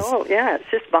really is. Oh, yeah, it's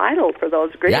just vital for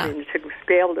those grieving to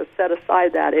be able to set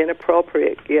aside that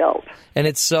inappropriate guilt. And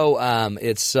it's so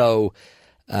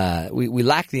we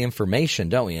lack the information,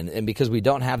 don't we? And because we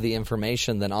don't have the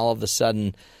information, then all of a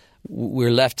sudden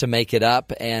we're left to make it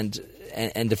up and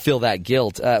to feel that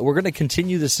guilt. We're going to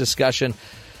continue this discussion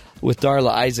with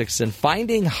Darla Isackson,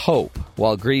 Finding Hope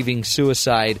While Grieving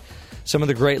Suicide. Some of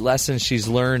the great lessons she's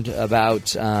learned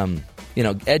about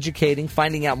educating,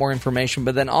 finding out more information.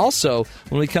 But then also,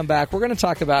 when we come back, we're going to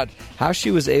talk about how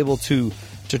she was able to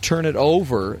turn it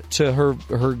over to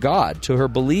her God, to her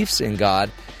beliefs in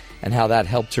God, and how that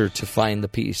helped her to find the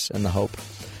peace and the hope.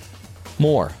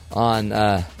 More on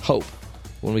hope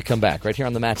when we come back, right here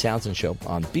on the Matt Townsend Show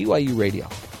on BYU Radio.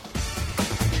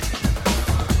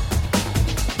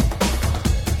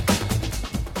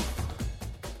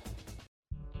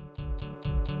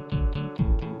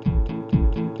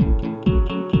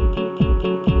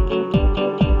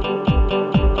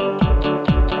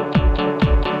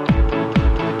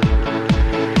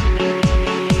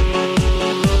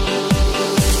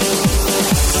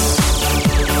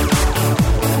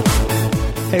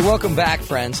 Hey, welcome back,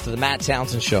 friends, to the Matt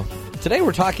Townsend Show. Today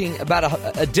we're talking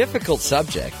about a difficult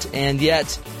subject, and yet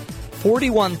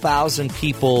 41,000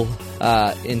 people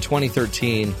in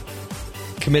 2013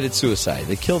 committed suicide.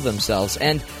 They killed themselves,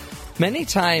 and many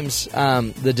times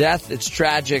the death, it's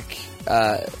tragic,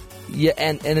 and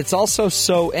it's also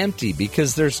so empty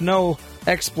because there's no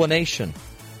explanation.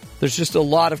 There's just a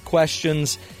lot of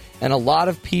questions and a lot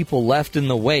of people left in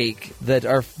the wake that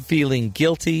are feeling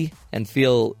guilty and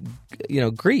feel,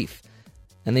 grief.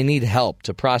 And they need help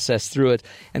to process through it.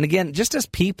 And again, just as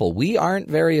people, we aren't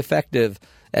very effective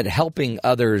at helping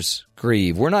others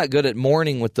grieve. We're not good at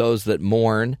mourning with those that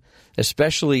mourn,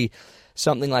 especially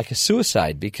something like a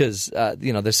suicide, because,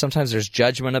 sometimes there's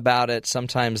judgment about it.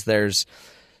 Sometimes there's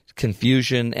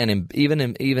confusion and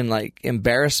even like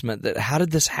embarrassment that how did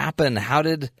this happen?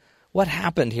 What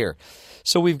happened here?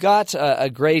 So we've got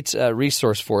a great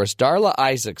resource for us. Darla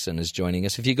Isackson is joining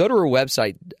us. If you go to her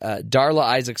website,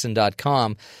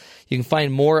 darlaisackson.com, you can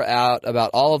find more out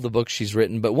about all of the books she's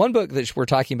written. But one book that we're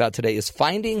talking about today is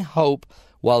Finding Hope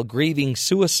While Grieving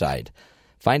Suicide.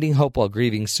 Finding Hope While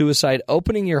Grieving Suicide,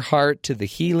 opening your heart to the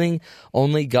healing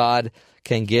only God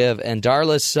can give. And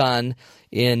Darla's son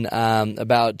in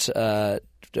about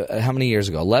how many years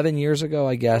ago? 11 years ago,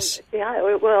 I guess? Yeah,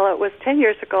 well, it was 10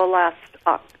 years ago last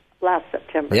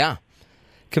September. Yeah.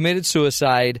 Committed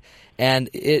suicide,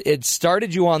 and it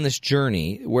started you on this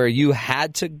journey where you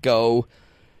had to go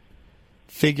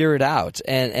figure it out.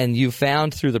 And you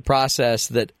found through the process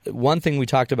that one thing we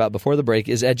talked about before the break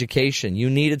is education. You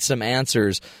needed some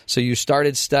answers, so you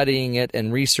started studying it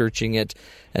and researching it.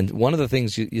 And one of the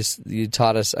things you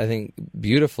taught us, I think,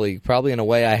 beautifully, probably in a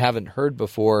way I haven't heard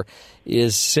before,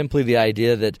 is simply the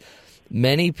idea that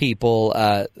many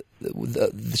people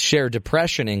share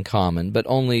depression in common, but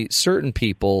only certain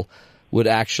people would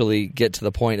actually get to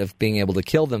the point of being able to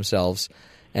kill themselves,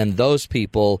 and those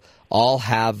people all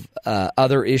have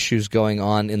other issues going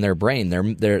on in their brain.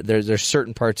 There's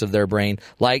certain parts of their brain,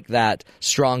 like that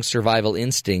strong survival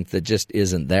instinct, that just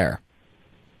isn't there.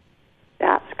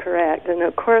 That's correct. And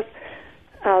of course,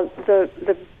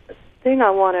 the thing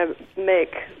I want to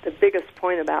make the biggest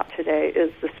point about today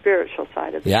is the spiritual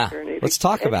side of the journey. Let's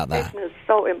talk about that. Education is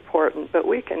so important, but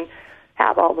we can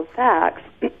have all the facts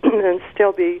and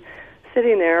still be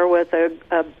sitting there with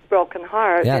a broken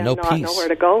heart and not know where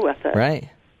to go with it. Right.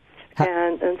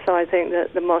 And so I think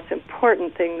that the most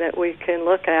important thing that we can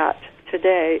look at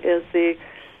today is the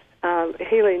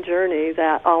healing journey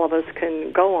that all of us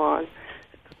can go on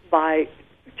by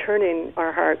turning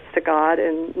our hearts to God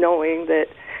and knowing that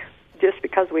just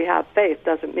because we have faith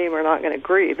doesn't mean we're not going to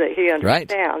grieve, that He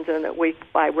understands, and that we,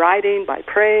 by writing, by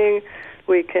praying,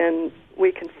 we can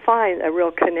find a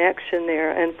real connection there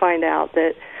and find out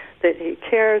that He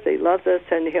cares, He loves us,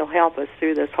 and He'll help us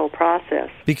through this whole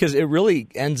process. Because it really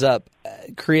ends up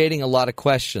creating a lot of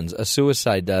questions, a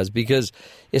suicide does, because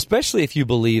especially if you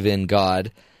believe in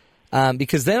God,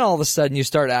 because then all of a sudden you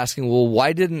start asking, well,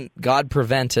 why didn't God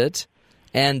prevent it?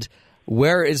 And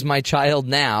where is my child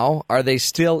now? Are they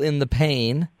still in the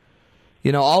pain?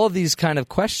 All of these kind of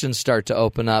questions start to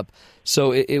open up.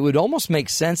 So it would almost make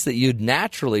sense that you'd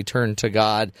naturally turn to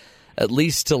God, at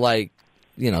least to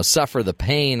suffer the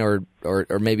pain or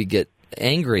maybe get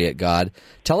angry at God.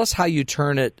 Tell us how you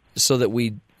turn it so that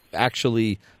we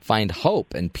actually find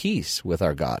hope and peace with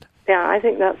our God. Yeah, I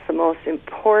think that's the most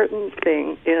important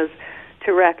thing, is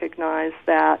to recognize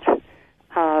that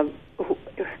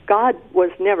God was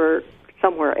never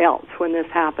somewhere else when this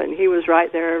happened. He was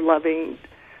right there loving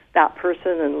that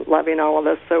person and loving all of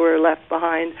us that were left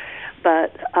behind.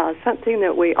 But something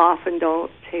that we often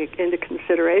don't take into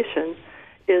consideration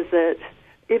is that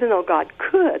even though God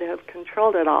could have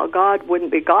controlled it all, God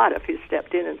wouldn't be God if He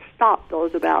stepped in and stopped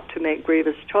those about to make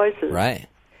grievous choices. Right.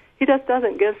 He just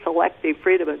doesn't give selective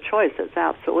freedom of choice. It's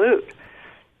absolute.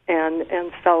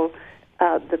 And so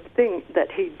the thing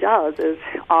that He does is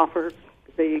offer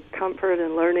the comfort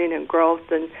and learning and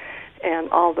growth and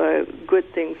all the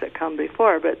good things that come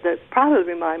before. But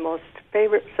probably my most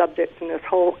favorite subject in this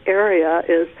whole area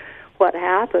is what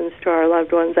happens to our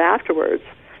loved ones afterwards.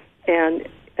 And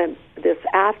this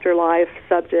afterlife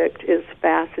subject is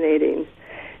fascinating.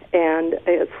 And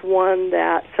it's one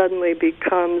that suddenly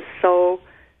becomes so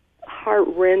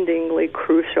heart-rendingly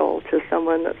crucial to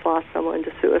someone that's lost someone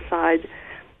to suicide.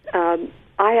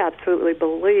 I absolutely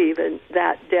believe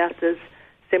that death is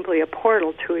simply a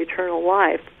portal to eternal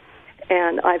life.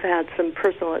 And I've had some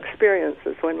personal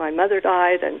experiences when my mother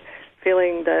died and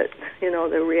feeling that,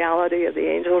 the reality of the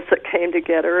angels that came to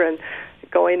get her and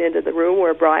going into the room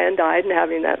where Brian died and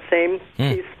having that same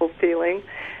peaceful feeling.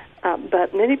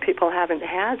 But many people haven't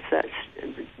had such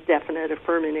definite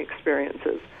affirming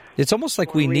experiences. It's almost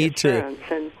like we need to...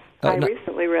 And I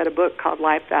recently read a book called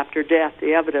Life After Death,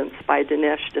 The Evidence by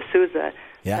Dinesh D'Souza,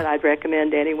 that I'd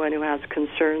recommend to anyone who has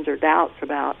concerns or doubts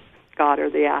about God or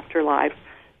the afterlife.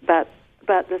 But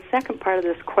the second part of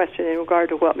this question in regard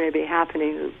to what may be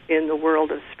happening in the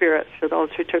world of spirits for those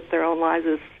who took their own lives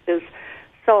is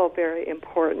so very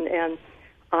important. And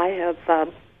I have,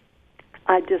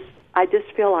 I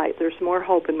just feel like there's more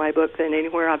hope in my book than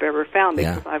anywhere I've ever found,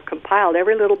 because I've compiled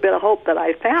every little bit of hope that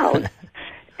I found.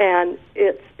 And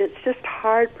it's just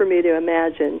hard for me to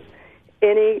imagine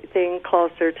anything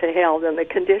closer to hell than the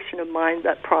condition of mind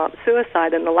that prompts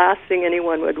suicide. And the last thing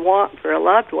anyone would want for a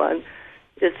loved one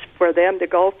is for them to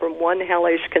go from one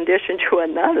hellish condition to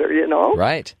another,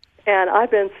 Right. And I've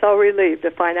been so relieved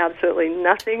to find absolutely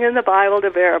nothing in the Bible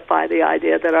to verify the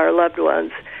idea that our loved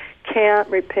ones can't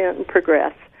repent and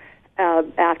progress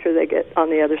after they get on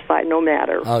the other side, no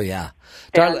matter. Oh, yeah.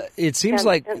 Darla, it seems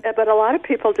like... But a lot of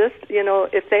people just,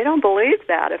 if they don't believe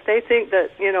that, if they think that,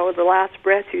 the last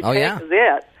breath you take is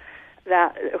it,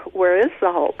 that where is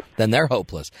the hope? Then they're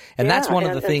hopeless. And that's one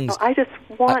of the things... So I just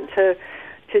want to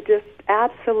just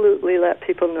absolutely let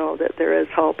people know that there is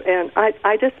hope. And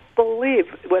I just believe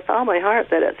with all my heart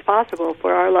that it's possible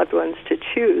for our loved ones to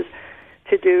choose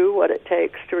to do what it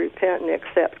takes to repent and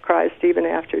accept Christ even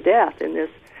after death in this.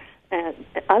 And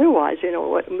otherwise,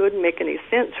 it wouldn't make any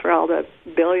sense for all the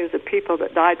billions of people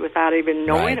that died without even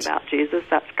knowing about Jesus.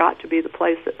 That's got to be the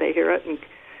place that they hear it and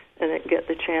get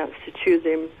the chance to choose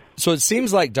Him. So it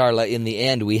seems like, Darla, in the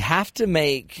end, we have to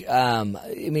make,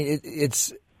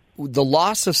 it's the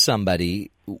loss of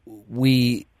somebody.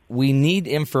 We need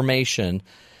information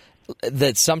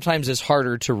that sometimes is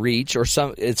harder to reach or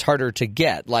it's harder to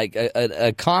get, like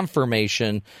a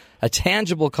confirmation, a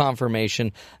tangible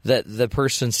confirmation that the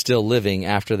person's still living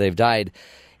after they've died.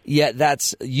 Yet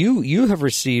that's you have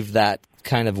received that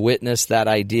kind of witness, that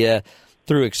idea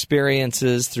through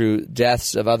experiences, through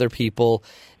deaths of other people,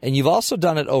 and you've also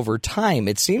done it over time.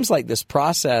 It seems like this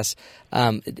process,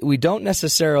 we don't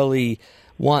necessarily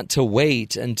want to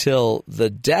wait until the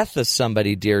death of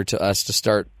somebody dear to us to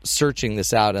start searching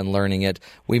this out and learning it.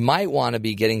 We might want to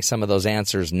be getting some of those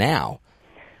answers now.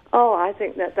 Oh, I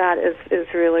think that is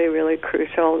really, really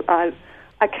crucial.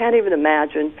 I can't even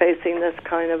imagine facing this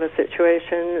kind of a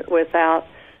situation without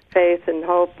faith and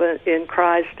hope in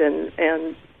Christ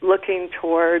and looking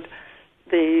toward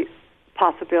the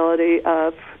possibility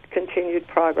of continued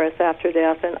progress after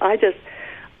death. And I just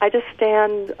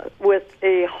stand with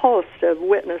a host of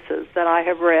witnesses that I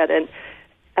have read and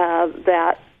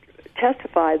that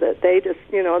testify that they just,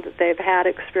 that they've had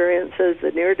experiences,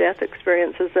 the near-death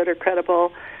experiences that are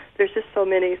credible. There's just so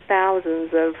many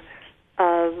thousands of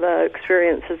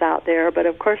experiences out there, but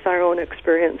of course our own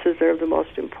experiences are the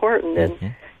most important.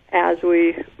 And as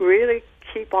we really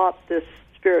keep up this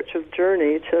spiritual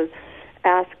journey to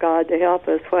ask God to help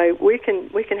us, we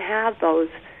can have those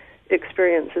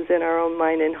experiences in our own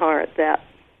mind and heart that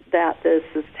this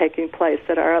is taking place,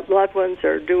 that our loved ones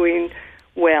are doing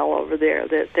well over there,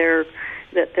 that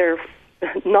they're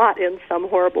not in some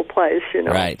horrible place,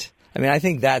 Right. I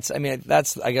think that's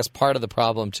I guess part of the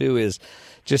problem too is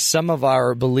just some of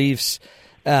our beliefs.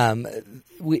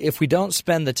 If we don't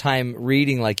spend the time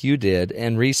reading like you did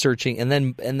and researching and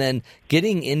then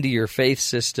getting into your faith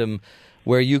system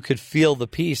where you could feel the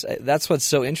peace. That's what's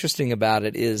so interesting about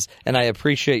it is, and I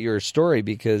appreciate your story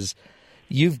because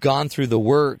you've gone through the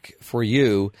work for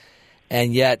you,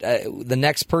 and yet the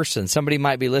next person, somebody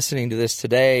might be listening to this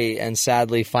today and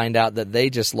sadly find out that they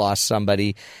just lost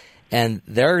somebody, and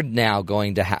they're now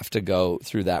going to have to go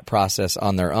through that process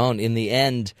on their own. In the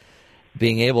end,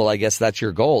 being able, I guess that's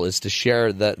your goal, is to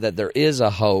share that there is a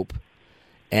hope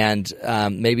and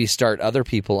maybe start other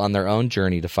people on their own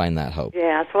journey to find that hope.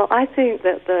 Yes, well, I think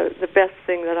that the best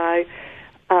thing that I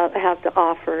have to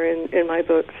offer in my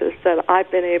books is that I've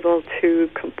been able to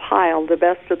compile the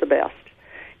best of the best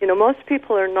most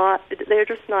people are not, they're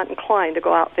just not inclined to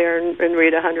go out there and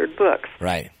read 100 books.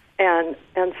 Right. And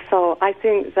so I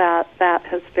think that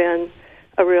has been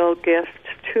a real gift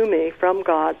to me from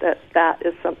God, that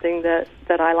is something that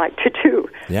I like to do.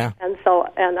 Yeah. And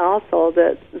also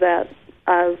that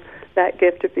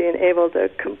gift of being able to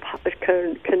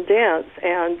condense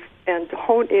and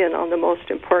hone in on the most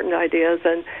important ideas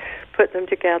and put them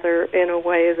together in a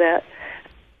way that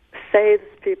saves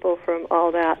people from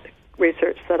all that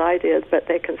research that I did, but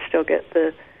they can still get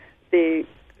the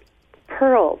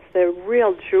pearls, the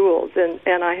real jewels,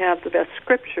 and I have the best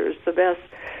scriptures, the best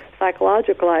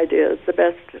psychological ideas, the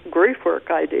best grief work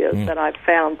ideas that I've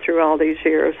found through all these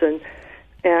years, and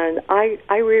I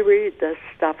reread this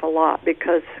stuff a lot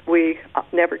because we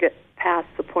never get past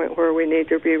the point where we need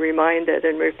to be reminded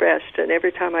and refreshed, and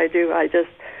every time I do, I just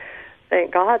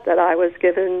thank God that I was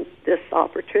given this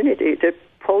opportunity to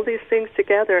pull these things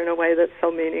together in a way that's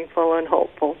so meaningful and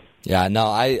hopeful. Yeah, no,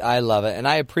 I love it, and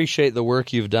I appreciate the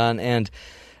work you've done, and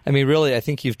I mean, really, I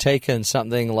think you've taken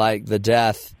something like the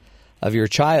death of your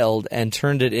child and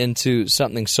turned it into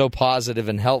something so positive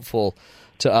and helpful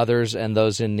to others and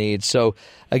those in need. So,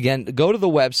 again, go to the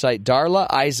website,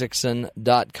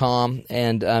 darlaisackson.com,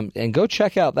 and go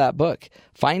check out that book,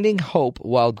 Finding Hope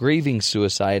While Grieving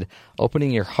Suicide, Opening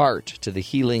Your Heart to the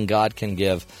Healing God Can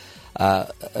Give.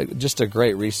 Just a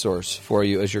great resource for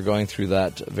you as you're going through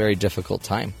that very difficult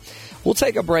time. We'll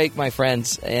take a break, my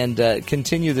friends, and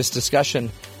continue this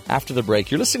discussion after the break.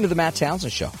 You're listening to The Matt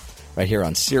Townsend Show right here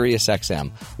on Sirius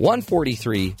XM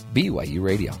 143 BYU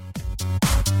Radio.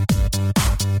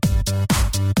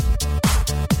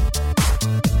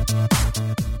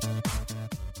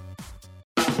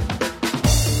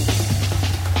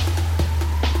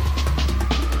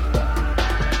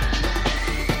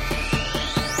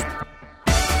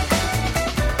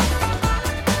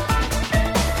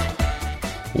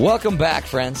 Welcome back,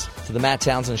 friends, to the Matt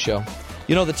Townsend Show.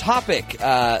 The topic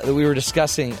that we were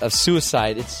discussing of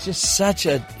suicide, it's just such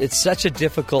a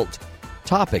difficult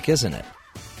topic, isn't it?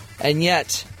 And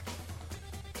yet,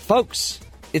 folks,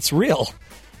 it's real.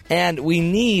 And we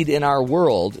need in our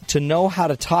world to know how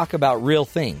to talk about real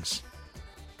things.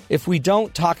 If we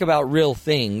don't talk about real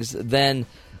things, then,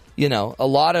 a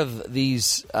lot of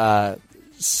these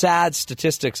sad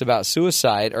statistics about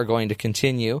suicide are going to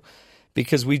continue,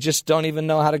 because we just don't even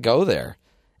know how to go there.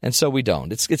 And so we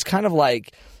don't. It's kind of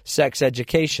like sex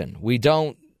education. We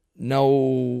don't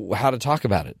know how to talk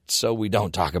about it, so we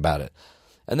don't talk about it.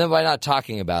 And then by not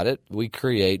talking about it, we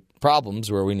create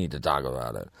problems where we need to talk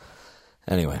about it.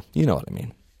 Anyway, you know what I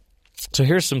mean. So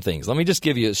here's some things. Let me just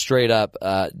give you straight up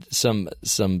some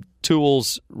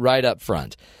tools right up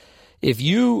front. If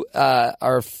you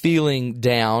are feeling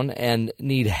down and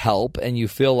need help, and you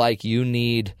feel like you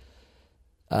need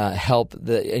help,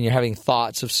 and you're having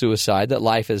thoughts of suicide, that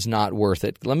life is not worth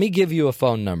it, let me give you a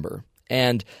phone number.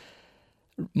 And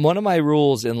one of my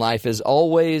rules in life is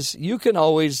you can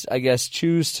always, I guess,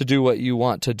 choose to do what you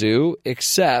want to do,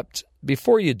 except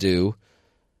before you do,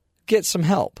 get some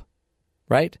help,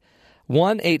 right?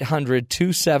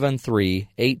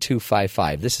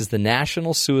 1-800-273-8255. This is the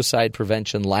National Suicide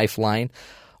Prevention Lifeline.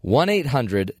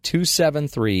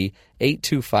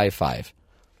 1-800-273-8255.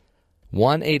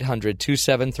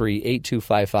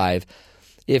 1-800-273-8255.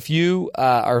 If you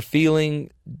are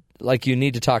feeling like you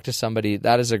need to talk to somebody,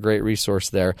 that is a great resource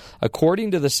there.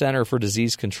 According to the Center for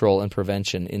Disease Control and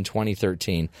Prevention in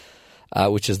 2013,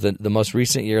 which is the most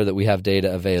recent year that we have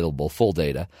data available, full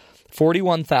data,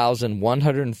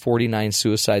 41,149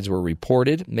 suicides were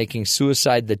reported, making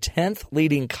suicide the 10th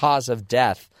leading cause of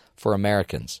death for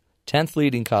Americans. 10th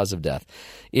leading cause of death.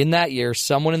 In that year,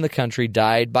 someone in the country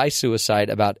died by suicide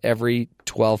about every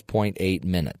 12.8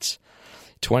 minutes.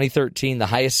 2013, the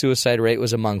highest suicide rate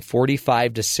was among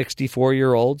 45 to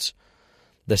 64-year-olds.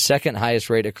 The second highest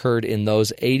rate occurred in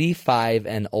those 85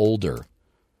 and older.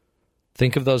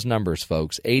 Think of those numbers,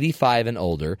 folks. 85 and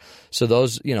older. So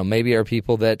those, maybe are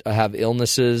people that have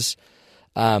illnesses.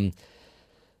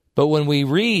 But when we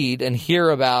read and hear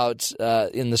about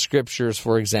in the scriptures,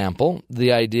 for example,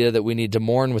 the idea that we need to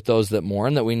mourn with those that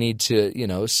mourn, that we need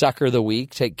to, succor the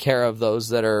weak, take care of those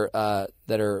that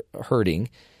are hurting,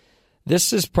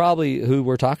 this is probably who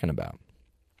we're talking about.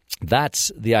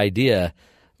 That's the idea.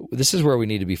 This is where we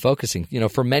need to be focusing.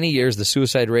 For many years, the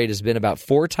suicide rate has been about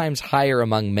 4 times higher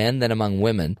among men than among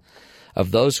women.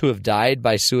 Of those who have died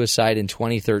by suicide in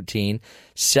 2013,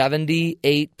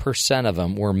 78% of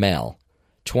them were male.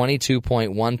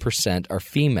 22.1% are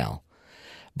female.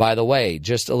 By the way,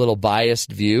 just a little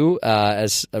biased view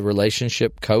as a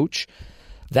relationship coach,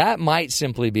 that might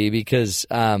simply be because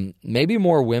maybe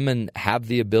more women have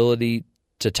the ability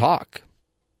to talk.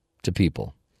 to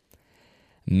people.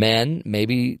 Men,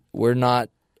 maybe we're not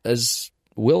as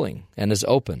willing and as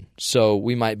open, so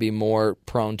we might be more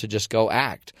prone to just go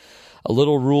act. A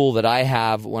little rule that I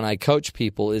have when I coach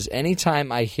people is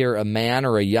anytime I hear a man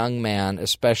or a young man,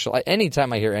 especially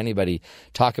anytime I hear anybody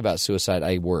talk about suicide,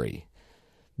 I worry.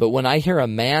 But when I hear a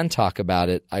man talk about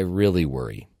it, I really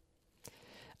worry.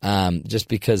 Just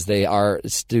because they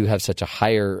do have such a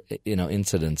higher,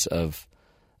 incidence of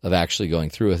actually going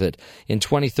through with it. In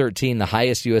 2013, the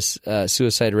highest U.S.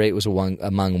 Suicide rate was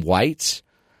among whites.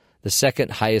 The second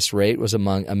highest rate was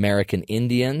among American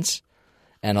Indians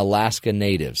and Alaska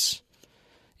Natives.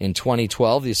 In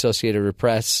 2012, the Associated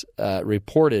Press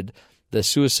reported the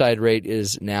suicide rate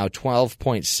is now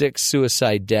 12.6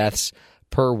 suicide deaths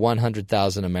per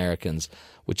 100,000 Americans,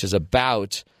 which is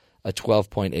about a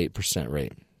 12.8%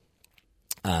 rate.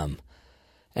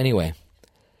 Anyway,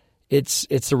 it's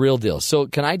the real deal. So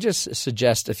can I just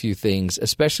suggest a few things,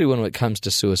 especially when it comes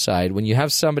to suicide? When you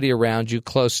have somebody around you,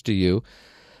 close to you,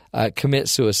 commit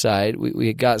suicide,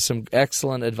 we got some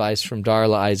excellent advice from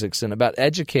Darla Isackson about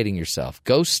educating yourself.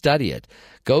 Go study it.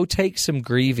 Go take some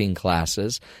grieving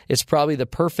classes. It's probably the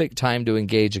perfect time to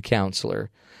engage a counselor.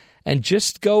 And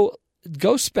just go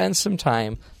spend some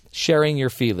time sharing your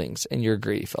feelings and your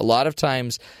grief. A lot of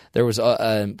times there was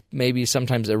maybe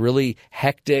sometimes a really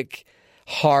hectic,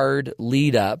 hard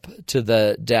lead up to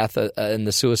the death and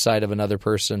the suicide of another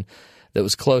person that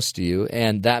was close to you,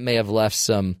 and that may have left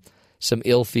some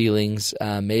ill feelings.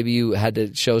 Maybe you had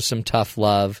to show some tough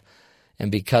love, and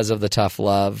because of the tough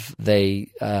love,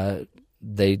 they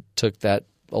took that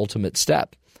ultimate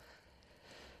step.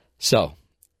 So,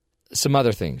 some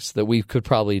other things that we could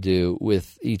probably do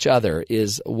with each other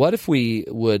is, what if we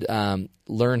would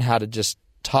learn how to just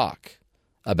talk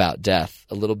about death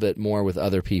a little bit more with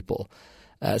other people?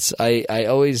 So I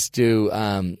always do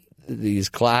these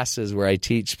classes where I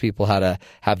teach people how to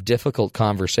have difficult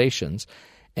conversations,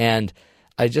 and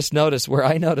I just noticed where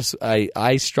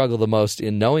I struggle the most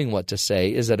in knowing what to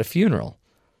say is at a funeral.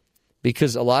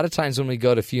 Because a lot of times when we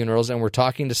go to funerals and we're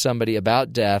talking to somebody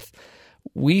about death,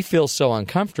 we feel so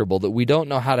uncomfortable that we don't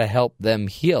know how to help them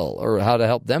heal or how to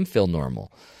help them feel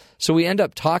normal. So we end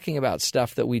up talking about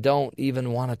stuff that we don't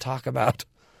even want to talk about.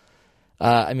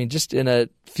 Just in a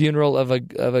funeral of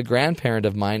a grandparent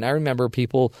of mine, I remember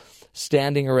people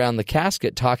standing around the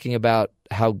casket talking about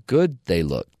how good they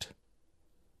looked.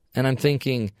 And I'm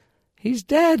thinking, he's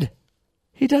dead.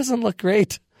 He doesn't look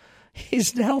great.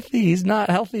 He's healthy. He's not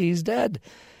healthy. He's dead.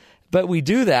 But we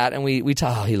do that, and we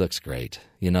talk, oh, he looks great.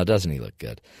 Doesn't he look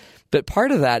good? But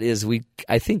part of that is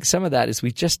I think some of that is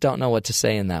we just don't know what to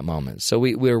say in that moment. So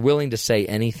we're willing to say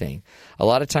anything. A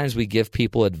lot of times we give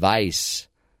people advice.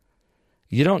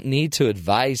 You don't need to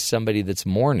advise somebody that's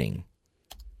mourning.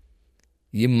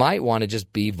 You might want to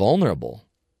just be vulnerable.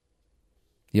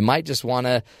 You might just want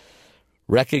to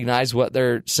recognize what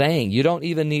they're saying. You don't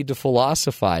even need to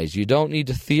philosophize. You don't need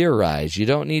to theorize. You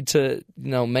don't need to,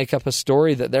 make up a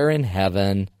story that they're in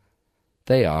heaven.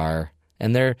 They are.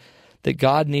 And that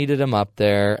God needed them up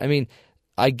there.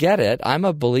 I get it. I'm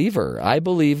a believer. I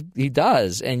believe he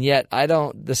does. And yet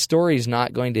the story's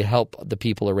not going to help the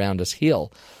people around us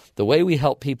heal. The way we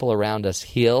help people around us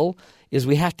heal is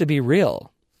we have to be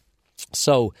real.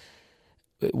 So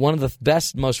one of the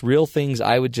best, most real things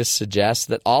I would just suggest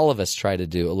that all of us try to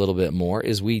do a little bit more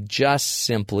is we just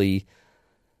simply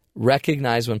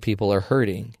recognize when people are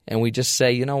hurting. And we just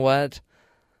say, you know what?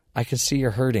 I can see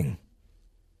you're hurting.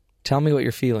 Tell me what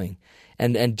you're feeling.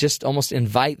 And just almost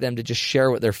invite them to just share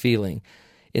what they're feeling.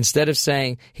 Instead of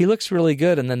saying, he looks really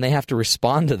good, and then they have to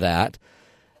respond to that.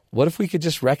 What if we could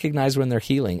just recognize when they're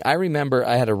healing? I remember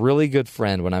I had a really good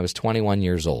friend when I was 21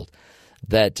 years old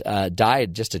that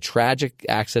died, just a tragic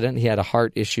accident. He had a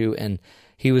heart issue, and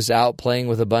he was out playing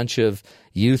with a bunch of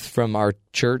youth from our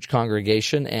church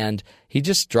congregation, and he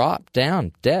just dropped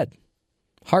down, dead.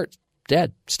 Heart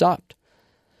dead, stopped.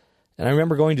 And I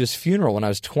remember going to his funeral when I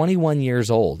was 21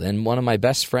 years old, and one of my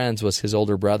best friends was his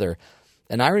older brother.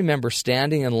 And I remember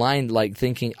standing in line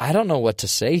thinking, I don't know what to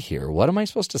say here. What am I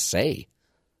supposed to say?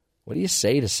 What do you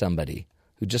say to somebody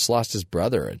who just lost his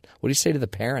brother? And what do you say to the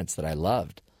parents that I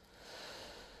loved?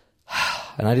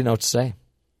 And I didn't know what to say.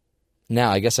 Now,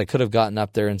 I guess I could have gotten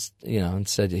up there and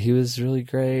said, he was really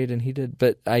great and he did.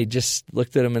 But I just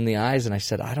looked at him in the eyes and I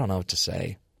said, I don't know what to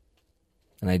say.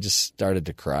 And I just started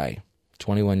to cry.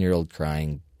 21-year-old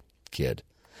crying kid.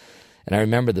 And I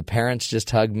remember the parents just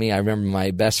hugged me. I remember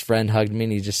my best friend hugged me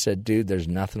and he just said, dude, there's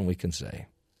nothing we can say.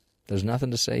 There's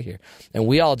nothing to say here. And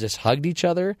we all just hugged each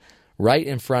other right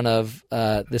in front of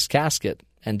this casket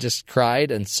and just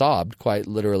cried and sobbed quite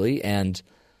literally. And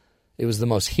It was the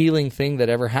most healing thing that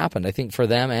ever happened, I think, for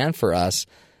them and for us,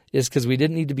 is because we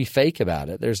didn't need to be fake about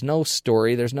it. There's no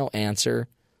story. There's no answer.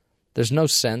 There's no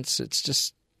sense. It's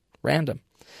just random.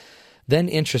 Then,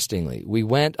 interestingly,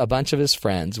 a bunch of his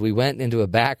friends, we went into a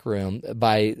back room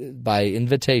by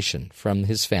invitation from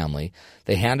his family.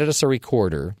 They handed us a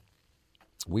recorder.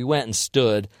 We went and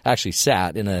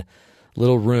sat in a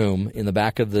little room in the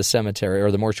back of the cemetery or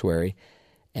the mortuary,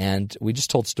 and we just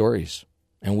told stories.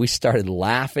 And we started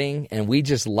laughing, and we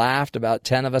just laughed, about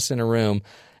 10 of us in a room,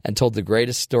 and told the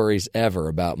greatest stories ever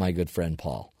about my good friend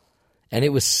Paul. And it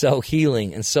was so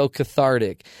healing and so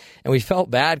cathartic. And we felt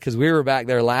bad because we were back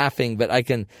there laughing, but I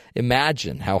can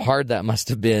imagine how hard that must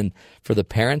have been for the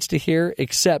parents to hear,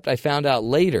 except I found out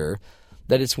later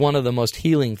that it's one of the most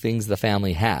healing things the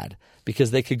family had,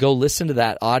 because they could go listen to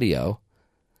that audio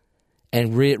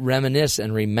and reminisce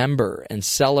and remember and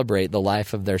celebrate the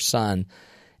life of their son.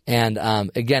 And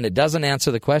again, it doesn't answer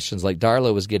the questions like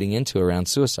Darla was getting into around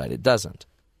suicide. It doesn't.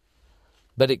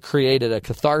 But it created a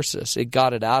catharsis. It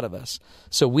got it out of us.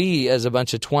 So we, as a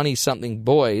bunch of 20-something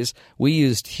boys, we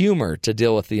used humor to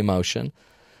deal with the emotion.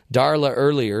 Darla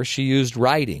earlier, she used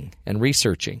writing and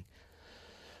researching.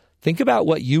 Think about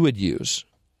what you would use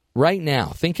right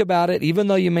now. Think about it. Even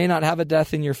though you may not have a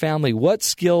death in your family, what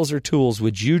skills or tools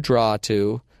would you draw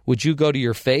to? Would you go to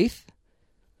your faith?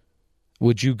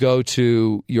 Would you go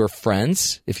to your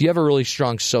friends? If you have a really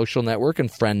strong social network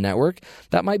and friend network,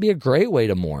 that might be a great way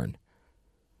to mourn.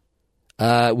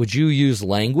 Would you use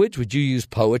language? Would you use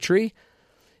poetry?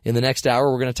 In the next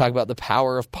hour, we're going to talk about the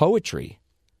power of poetry.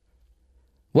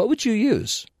 What would you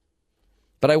use?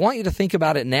 But I want you to think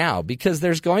about it now, because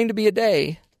there's going to be a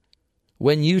day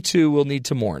when you too will need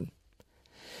to mourn.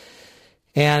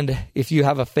 And if you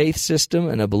have a faith system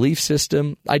and a belief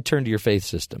system, I'd turn to your faith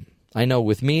system. I know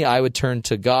with me, I would turn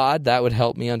to God. That would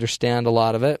help me understand a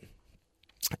lot of it.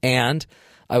 And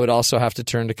I would also have to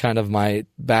turn to kind of my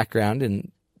background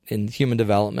in human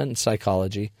development and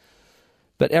psychology.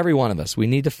 But every one of us, we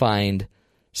need to find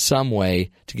some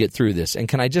way to get through this. And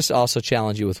can I just also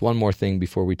challenge you with one more thing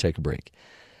before we take a break?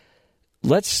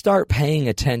 Let's start paying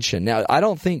attention. Now, I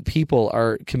don't think people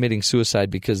are committing suicide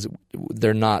because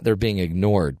they're being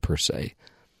ignored per se.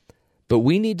 But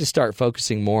we need to start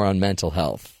focusing more on mental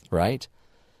health, right?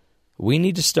 We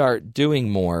need to start doing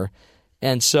more.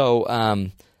 And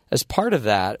so as part of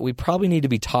that, we probably need to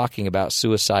be talking about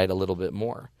suicide a little bit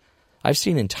more. I've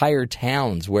seen entire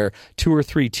towns where 2 or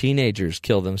 3 teenagers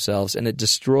kill themselves, and it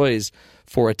destroys,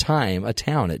 for a time, a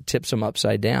town. It tips them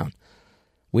upside down.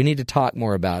 We need to talk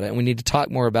more about it, and we need to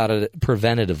talk more about it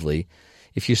preventatively.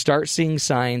 If you start seeing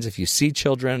signs, if you see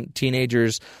children,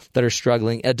 teenagers that are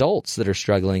struggling, adults that are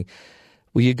struggling,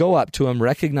 will you go up to them,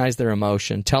 recognize their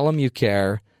emotion, tell them you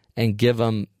care, and give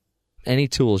them any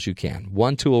tools you can.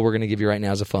 One tool we're going to give you right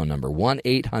now is a phone number,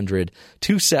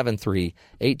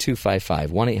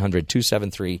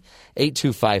 1-800-273-8255,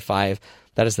 1-800-273-8255.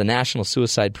 That is the National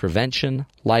Suicide Prevention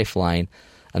Lifeline.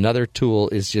 Another tool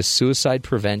is just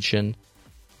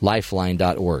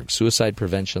suicidepreventionlifeline.org,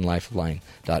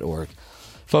 suicidepreventionlifeline.org.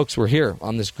 Folks, we're here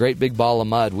on this great big ball of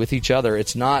mud with each other.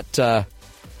 It's not...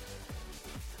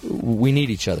 we need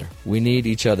each other. We need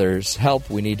each other's help.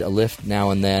 We need a lift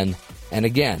now and then. And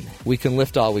again, we can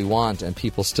lift all we want, and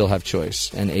people still have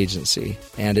choice and agency.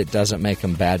 And it doesn't make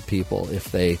them bad people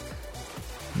if they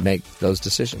make those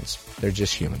decisions. They're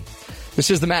just human. This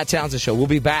is the Matt Townsend Show. We'll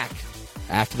be back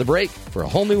after the break for a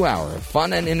whole new hour of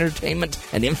fun and entertainment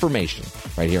and information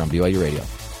right here on BYU Radio.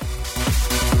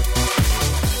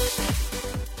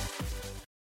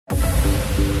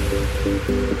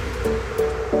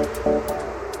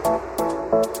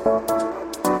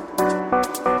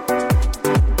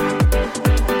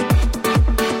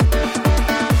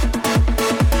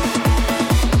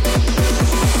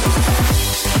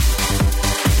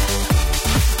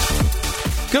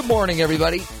 Good morning,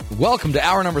 everybody. Welcome to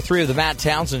hour number 3 of the Matt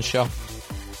Townsend Show.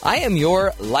 I am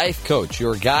your life coach,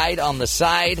 your guide on the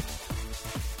side,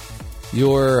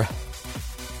 your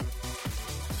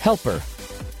helper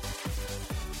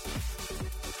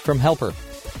from Helper.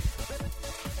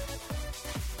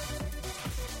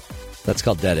 That's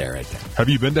called dead air right there. Have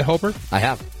you been to Helper? I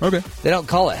have. Okay. They don't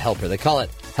call it Helper. They call it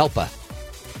Helpa.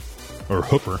 Or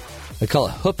Hooper. They call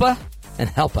it Hoopa and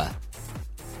Helpa.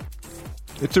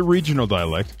 It's a regional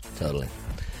dialect. Totally.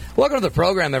 Welcome to the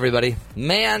program, everybody.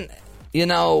 Man, you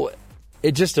know,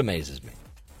 it just amazes me.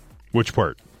 Which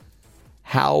part?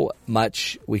 How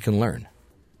much we can learn.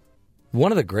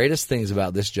 One of the greatest things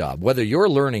about this job, whether you're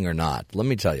learning or not, let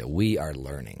me tell you, we are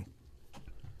learning.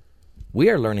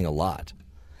 We are learning a lot.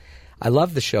 I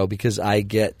love the show because I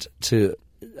get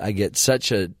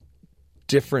such a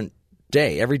different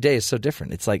day. Every day is so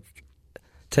different. It's like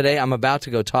today I'm about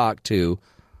to go talk to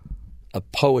a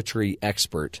poetry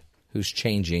expert who's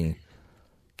changing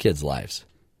kids' lives.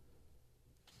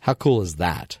 How cool is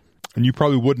that? And you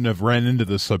probably wouldn't have ran into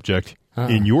this subject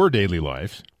in your daily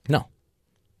lives. No.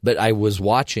 But I was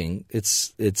watching.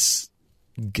 It's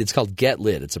called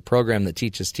GetLit. It's a program that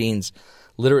teaches teens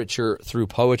literature through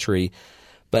poetry.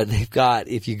 But they've got,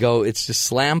 if you go, it's just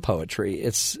slam poetry.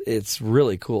 It's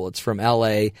really cool. It's from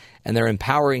L.A., and they're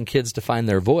empowering kids to find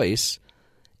their voice.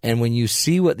 And when you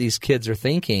see what these kids are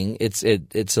thinking, it's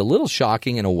a little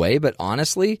shocking in a way, but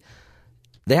honestly,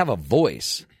 they have a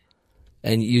voice.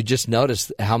 And you just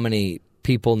notice how many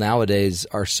people nowadays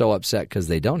are so upset because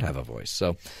they don't have a voice.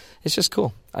 So it's just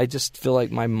cool. I just feel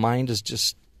like my mind is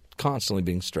just constantly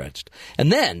being stretched.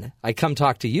 And then I come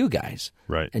talk to you guys.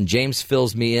 Right. And James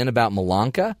fills me in about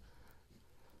Malanka.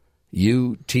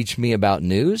 You teach me about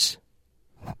news.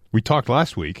 We talked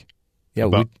last week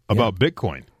about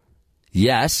Bitcoin.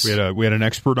 Yes. We had an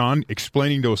expert on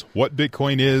explaining to us what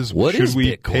Bitcoin is. What should is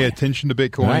we Bitcoin? pay attention to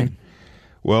Bitcoin? Right.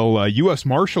 Well, U.S.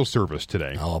 Marshal Service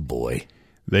today. Oh, boy.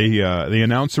 They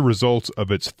announced the results of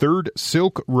its third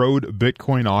Silk Road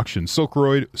Bitcoin auction. Silk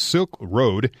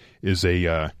Road is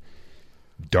a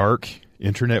dark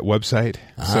internet website.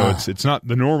 So it's not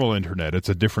the normal internet. It's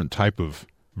a different type of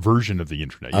version of the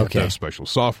internet. You have to have special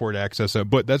software to access it.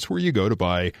 But that's where you go to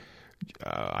buy,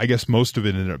 I guess most of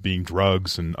it ended up being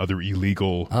drugs and other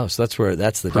illegal so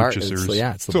that's the purchasers.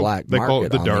 Dark. It's the black market call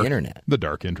it the on dark, the internet. The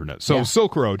dark internet. So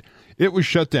Silk Road, it was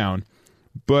shut down,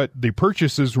 but the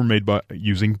purchases were made by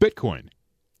using Bitcoin.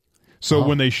 So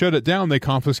when they shut it down, they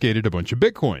confiscated a bunch of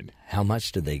Bitcoin. How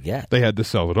much did they get? They had to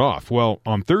sell it off. Well,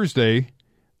 on Thursday,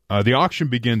 the auction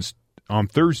begins on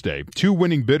Thursday. Two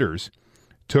winning bidders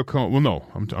took home. Well, no,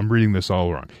 I'm reading this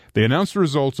all wrong. They announced the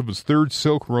results of its third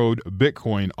Silk Road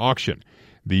Bitcoin auction.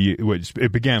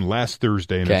 It began last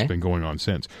Thursday, and it's been going on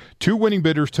since. Two winning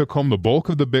bidders took home the bulk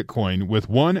of the Bitcoin, with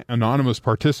one anonymous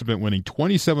participant winning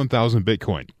 27,000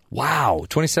 Bitcoin. Wow,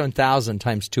 27,000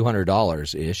 times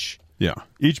 $200-ish. Yeah.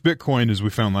 Each Bitcoin, as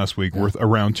we found last week, worth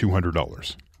around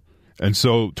 $200. And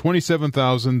so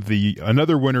 27,000,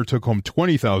 another winner took home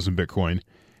 20,000 Bitcoin,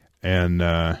 and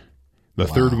the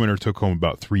third winner took home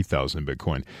about 3,000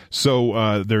 Bitcoin.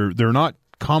 So they're not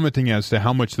commenting as to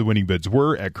how much the winning bids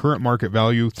were. At current market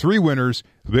value, three winners,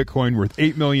 Bitcoin worth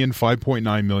 $8 million,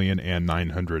 $5.9 million, and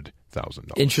 $900,000.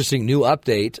 Interesting new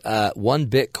update. One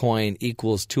Bitcoin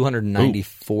equals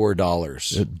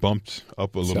 $294. It bumped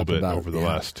up a little bit over the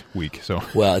last week. So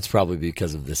well, it's probably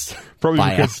because of this. Probably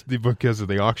because of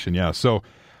the auction. Yeah. So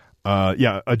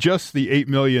adjust the $8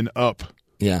 million up.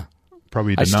 Yeah.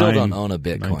 Probably to I still don't own a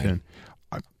Bitcoin.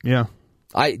 9,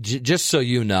 10. Just so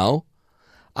you know,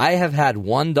 I have had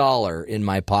 $1 in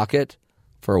my pocket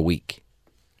for a week.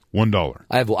 $1.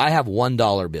 I have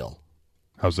 $1 bill.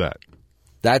 How's that?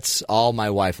 That's all my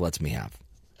wife lets me have.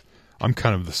 I'm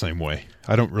kind of the same way.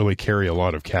 I don't really carry a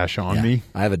lot of cash on me.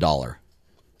 I have $1.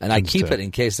 And I keep it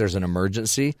in case there's an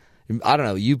emergency. I don't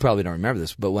know, you probably don't remember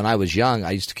this, but when I was young,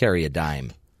 I used to carry a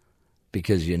dime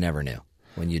because you never knew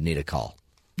when you'd need a call.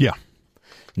 Yeah.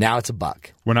 Now it's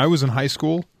 $1. When I was in high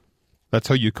school, that's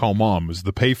how you call mom, was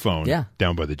the payphone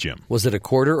down by the gym. Was it a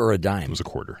quarter or a dime? It was a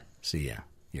quarter. See,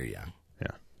 you're young.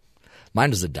 Yeah. Mine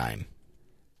was a dime.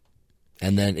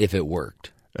 And then if it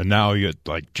worked. And now you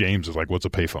get, James is like, what's a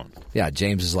payphone? Yeah,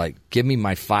 James is like, give me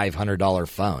my $500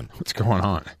 phone. What's going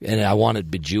on? And I want it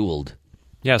bejeweled.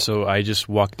 Yeah, so I just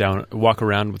walk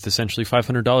around with essentially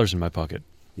 $500 in my pocket.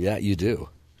 Yeah, you do.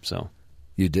 So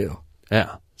you do.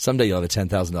 Yeah. Someday you'll have a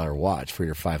 $10,000 watch for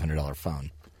your $500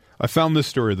 phone. I found this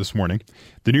story this morning.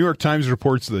 The New York Times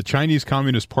reports that the Chinese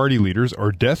Communist Party leaders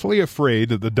are deathly afraid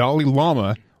that the Dalai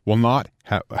Lama will not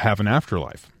have an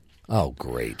afterlife. Oh,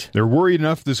 great. They're worried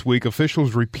enough this week,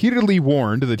 officials repeatedly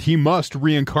warned that he must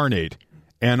reincarnate,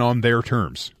 and on their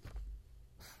terms.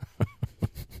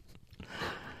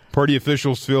 Party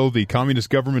officials feel the communist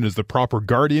government is the proper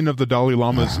guardian of the Dalai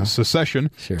Lama's secession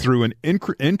through an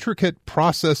intricate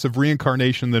process of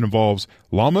reincarnation that involves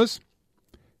lamas,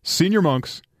 senior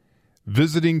monks,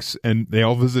 and they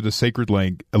all visit a sacred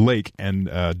lake and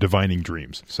divining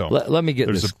dreams. So let me get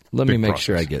this. Let me make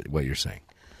sure I get what you're saying.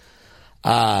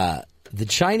 The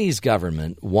Chinese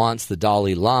government wants the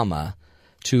Dalai Lama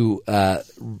to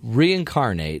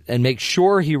reincarnate and make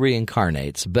sure he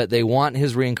reincarnates, but they want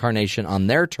his reincarnation on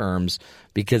their terms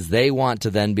because they want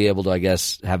to then be able to, I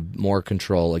guess, have more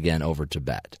control again over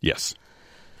Tibet. Yes.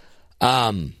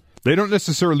 They don't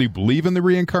necessarily believe in the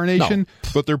reincarnation,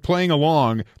 but they're playing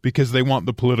along because they want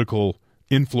the political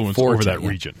influence over that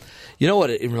region. You know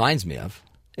what it reminds me of?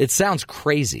 It sounds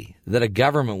crazy that a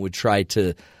government would try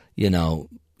to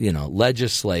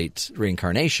legislate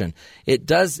reincarnation.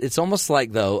 It's almost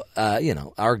like, though,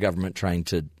 our government trying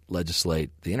to legislate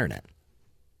the internet.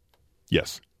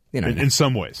 Yes. In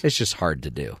some ways. It's just hard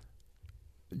to do.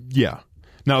 Yeah.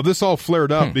 Now, this all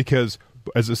flared up because,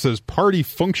 as it says, party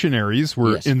functionaries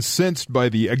were incensed by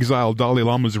the exiled Dalai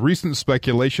Lama's recent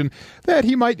speculation that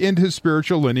he might end his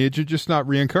spiritual lineage and just not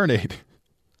reincarnate.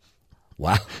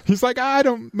 Wow. He's like,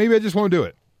 maybe I just won't do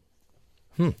it.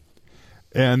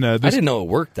 And I didn't know it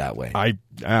worked that way.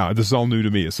 This is all new to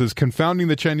me. It says, confounding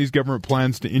the Chinese government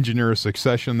plans to engineer a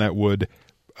succession that would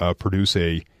produce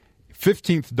a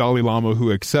 15th Dalai Lama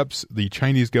who accepts the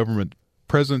Chinese government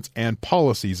presence and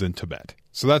policies in Tibet.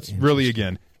 So that's really,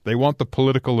 again, they want the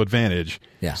political advantage.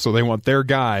 Yeah. So they want their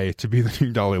guy to be the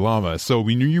new Dalai Lama. So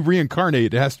when you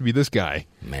reincarnate, it has to be this guy.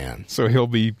 Man. So he'll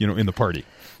be, in the party.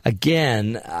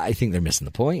 Again, I think they're missing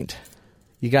the point.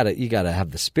 You gotta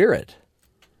have the spirit.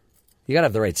 You gotta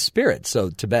have the right spirit.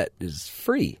 So Tibet is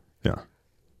free. Yeah.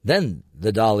 Then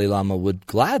the Dalai Lama would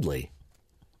gladly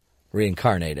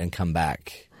reincarnate and come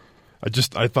back.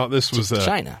 I thought this was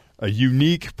China. A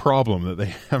unique problem that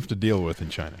they have to deal with in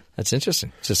China. That's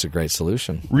interesting. It's just a great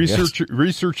solution.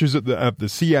 Researchers at the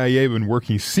CIA have been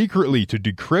working secretly to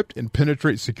decrypt and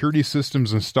penetrate security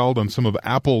systems installed on some of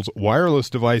Apple's wireless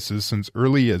devices since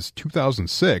early as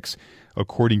 2006,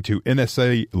 according to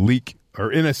NSA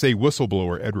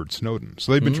whistleblower Edward Snowden.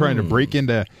 So they've been trying to break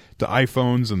into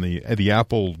iPhones and the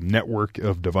Apple network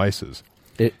of devices.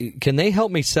 Can they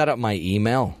help me set up my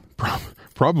email?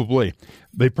 Probably.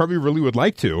 They probably really would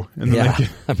like to. And then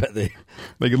I bet they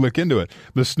could look into it.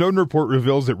 The Snowden report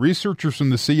reveals that researchers from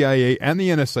the CIA and the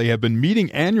NSA have been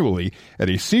meeting annually at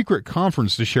a secret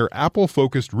conference to share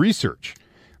Apple-focused research,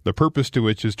 the purpose to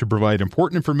which is to provide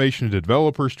important information to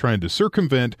developers trying to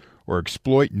circumvent or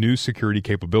exploit new security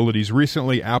capabilities.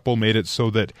 Recently, Apple made it so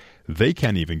that they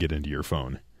can't even get into your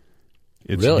phone.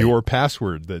 It's really? Your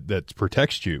password that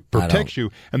protects you.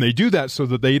 And they do that so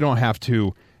that they don't have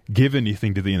to give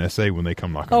anything to the NSA when they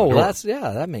come knock on the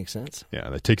door. That makes sense. Yeah,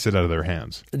 that takes it out of their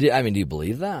hands. Do you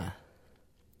believe that?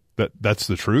 That's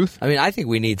the truth? I think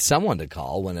we need someone to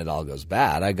call when it all goes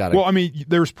bad.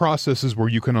 There's processes where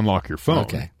you can unlock your phone.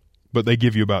 Okay. But they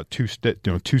give you about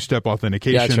two-step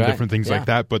authentication, right. different things like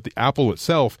that. But the Apple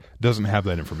itself doesn't have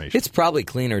that information. It's probably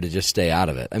cleaner to just stay out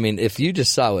of it. if you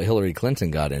just saw what Hillary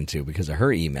Clinton got into because of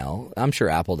her email, I'm sure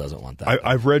Apple doesn't want that.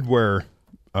 I've read where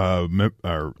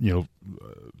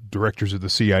directors of the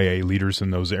CIA, leaders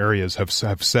in those areas have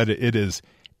said it is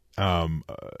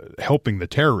helping the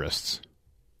terrorists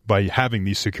by having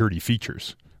these security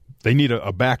features. They need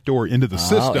a backdoor into the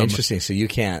system. Oh, interesting. So you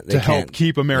can't help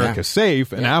keep America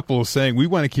safe. And Apple is saying we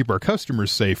want to keep our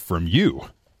customers safe from you.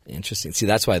 Interesting. See,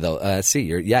 that's why though.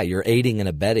 You're aiding and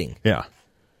abetting. Yeah.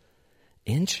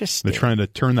 Interesting. They're trying to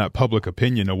turn that public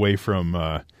opinion away from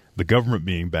the government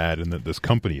being bad and that this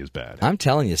company is bad. I'm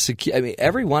telling you,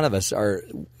 every one of us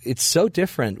it's so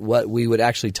different what we would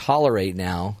actually tolerate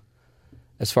now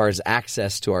as far as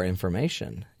access to our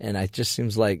information. And it just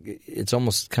seems like it's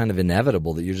almost kind of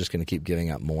inevitable that you're just going to keep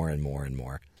giving up more and more and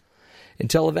more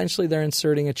until eventually they're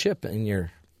inserting a chip in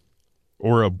your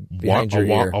or a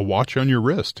watch on your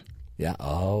wrist. Yeah.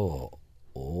 Oh.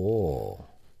 Or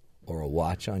a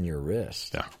watch on your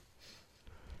wrist. Yeah.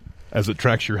 As it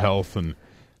tracks your health and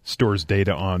stores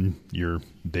data on your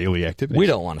daily activities. We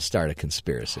don't want to start a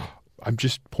conspiracy. I'm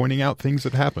just pointing out things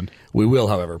that happened. We will,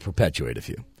 however, perpetuate a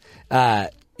few.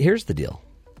 Here's the deal.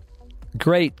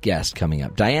 Great guest coming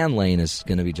up. Diane Lane is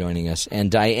going to be joining us, and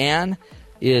Diane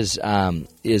is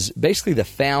basically the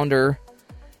founder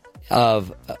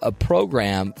of a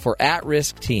program for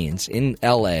at-risk teens in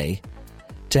L.A.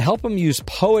 to help them use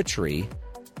poetry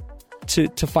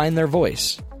to find their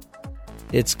voice.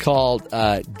 It's called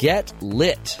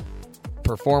GetLit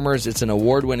Performers. It's an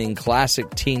award-winning classic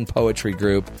teen poetry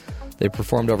group. They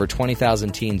performed over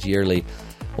 20,000 teens yearly.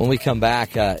 When we come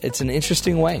back, it's an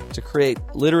interesting way to create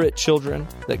literate children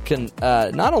that can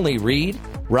not only read,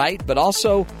 write, but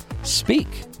also speak.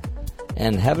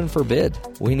 And heaven forbid,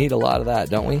 we need a lot of that,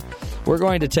 don't we? We're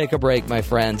going to take a break, my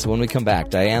friends. When we come back,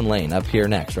 Diane Lane up here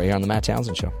next, right here on The Matt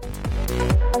Townsend Show.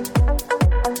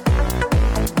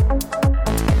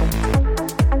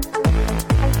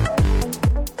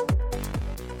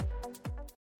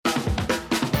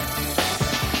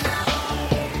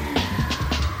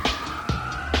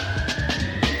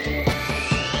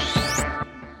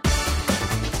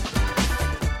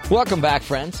 Welcome back,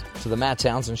 friends, to the Matt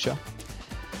Townsend Show.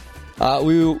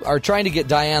 We are trying to get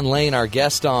Diane Lane, our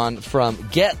guest, on from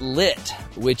GetLit,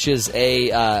 which is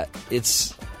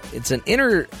it's an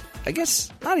inner, I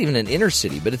guess not even an inner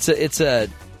city, but it's a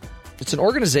It's an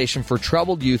organization for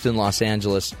troubled youth in Los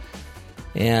Angeles,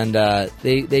 and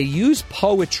they use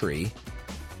poetry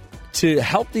to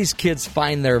help these kids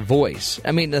find their voice.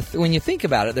 I mean, when you think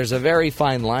about it, there's a very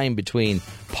fine line between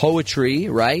poetry,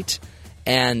 right,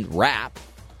 and rap,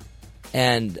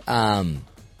 and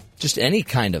just any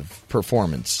kind of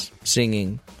performance,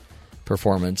 singing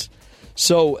performance.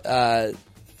 So,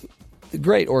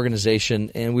 great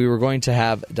organization, and we were going to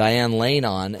have Diane Lane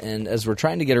on, and as we're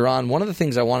trying to get her on, one of the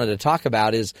things I wanted to talk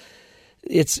about is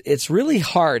it's really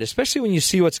hard, especially when you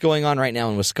see what's going on right now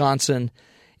in Wisconsin,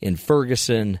 in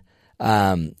Ferguson,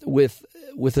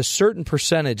 with a certain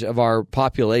percentage of our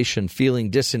population feeling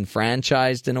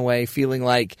disenfranchised in a way, feeling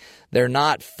like they're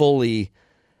not fully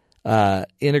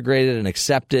integrated and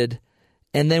accepted,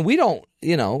 and then we don't,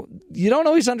 you don't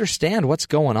always understand what's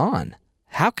going on.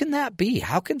 How can that be?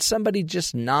 How can somebody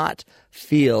just not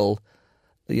feel,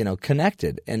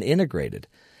 connected and integrated?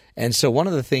 And so one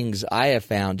of the things I have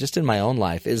found just in my own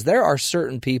life is there are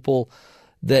certain people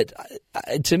that,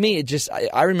 to me,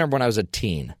 I remember when I was a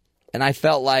teen and I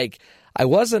felt like I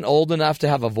wasn't old enough to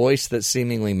have a voice that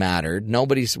seemingly mattered.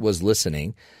 Nobody was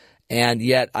listening. And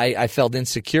yet I felt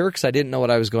insecure because I didn't know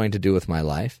what I was going to do with my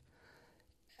life.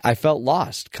 I felt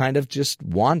lost, kind of just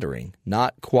wandering,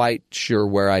 not quite sure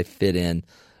where I fit in,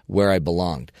 where I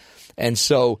belonged. And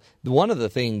so one of the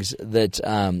things that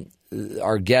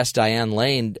our guest Diane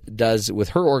Lane does with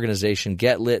her organization,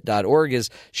 GetLit.org, is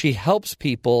she helps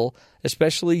people,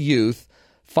 especially youth,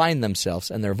 find themselves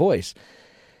and their voice.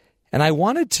 And I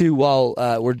wanted to, while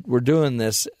we're doing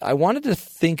this, I wanted to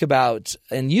think about,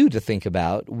 and you to think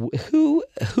about, who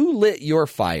lit your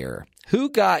fire? Who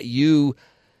got you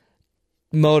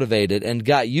motivated and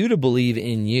got you to believe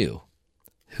in you?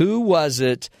 Who was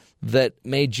it that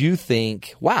made you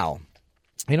think, wow,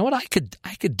 you know what, I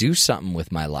could do something with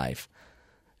my life?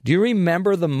 Do you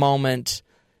remember the moment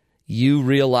you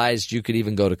realized you could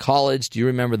even go to college? Do you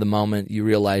remember the moment you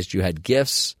realized you had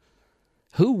gifts?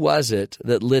 Who was it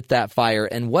that lit that fire,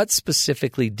 and what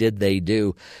specifically did they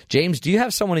do? James, do you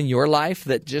have someone in your life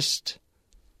that just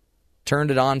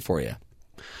turned it on for you?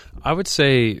 I would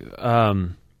say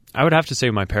I would have to say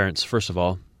my parents, first of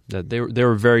all, that they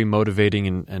were very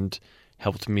motivating and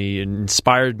helped me and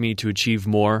inspired me to achieve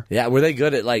more. Yeah, were they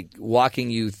good at walking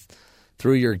you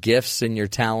through your gifts and your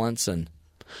talents? And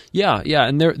yeah,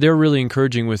 and they're really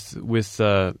encouraging with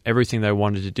everything that I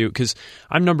wanted to do, because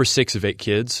I'm number 6 of 8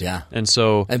 kids. Yeah, and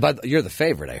you're the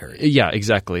favorite, I heard. Yeah,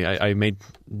 exactly. I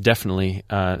definitely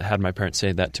had my parents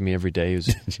say that to me every day.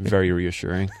 It was very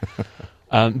reassuring.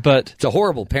 But it's a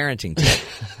horrible parenting tip.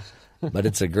 But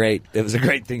it was a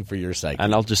great thing for your psyche.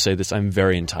 And I'll just say this, I'm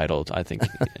very entitled, I think.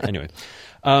 Anyway.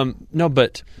 No,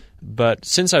 but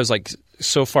since I was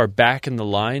so far back in the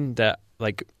line that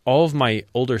all of my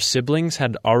older siblings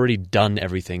had already done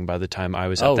everything by the time I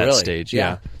was at that stage.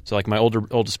 Yeah. So my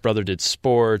oldest brother did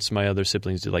sports, my other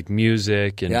siblings did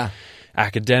music and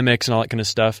academics and all that kind of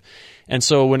stuff. And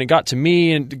so when it got to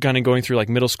me and kind of going through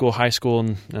middle school, high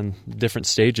school and different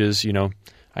stages,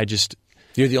 I just...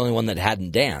 You're the only one that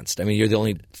hadn't danced. I mean, you're the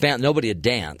only nobody had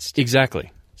danced.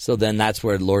 Exactly. So then that's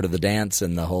where Lord of the Dance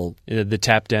and the whole the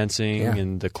tap dancing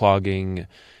and the clogging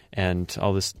and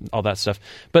all that stuff.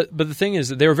 But the thing is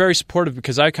that they were very supportive,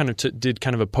 because I kind of did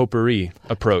kind of a potpourri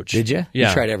approach. Did you? Yeah.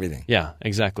 You tried everything. Yeah,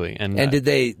 exactly. And did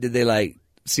they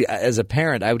see, as a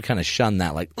parent, I would kind of shun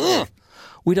that, ugh,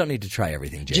 we don't need to try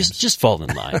everything, James. Just fall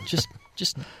in line.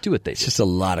 Just do what they do. It's just a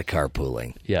lot of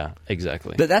carpooling. Yeah,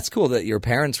 exactly. But that's cool that your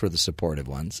parents were the supportive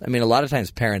ones. I mean, a lot of times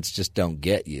parents just don't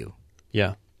get you.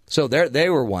 Yeah. So they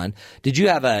were one. Did you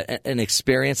have an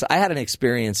experience? I had an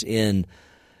experience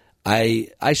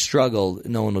I struggled,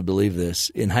 no one would believe this,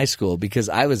 in high school, because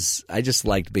I just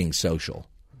liked being social.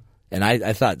 And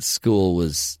I thought school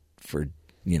was for,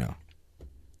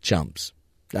 chumps.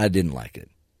 I didn't like it.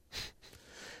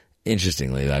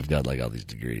 Interestingly, I've got all these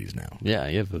degrees now. Yeah,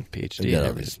 you have a Ph.D. and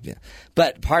everything. Yeah.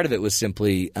 But part of it was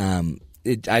simply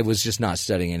I was just not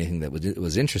studying anything that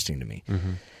was interesting to me.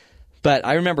 Mm-hmm. But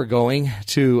I remember going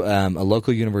to a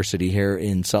local university here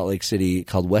in Salt Lake City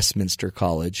called Westminster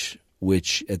College,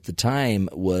 which at the time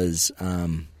was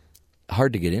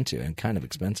hard to get into and kind of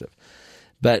expensive.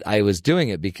 But I was doing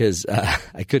it because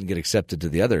I couldn't get accepted to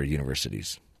the other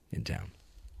universities in town,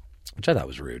 which I thought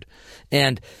was rude.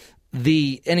 And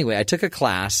anyway, I took a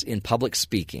class in public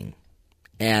speaking,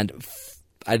 and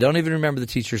I don't even remember the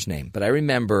teacher's name, but I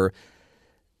remember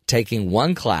taking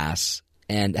one class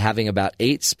and having about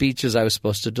 8 speeches I was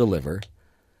supposed to deliver.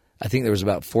 I think there was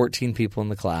about 14 people in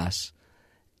the class,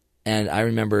 and I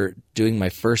remember doing my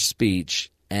first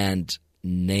speech and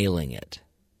nailing it.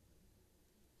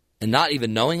 And not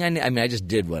even knowing I just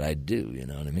did what I do, you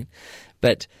know what I mean?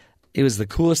 But it was the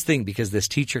coolest thing because this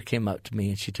teacher came up to me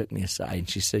and she took me aside and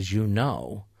she says, you're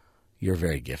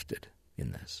very gifted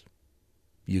in this.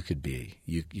 You're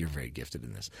very gifted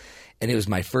in this. And it was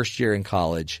my first year in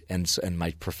college, and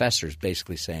my professors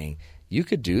basically saying, you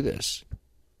could do this.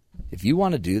 If you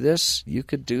want to do this, you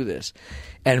could do this.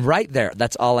 And right there,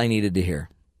 that's all I needed to hear.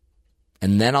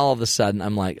 And then all of a sudden,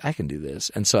 I'm like, I can do this.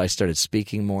 And so I started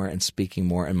speaking more,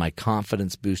 and my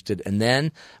confidence boosted. And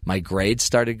then my grades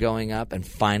started going up, and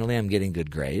finally I'm getting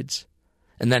good grades.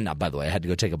 And then, by the way, I had to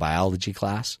go take a biology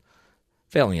class,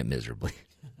 failing it miserably.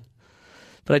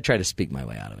 But I tried to speak my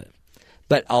way out of it.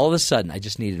 But all of a sudden, I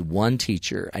just needed one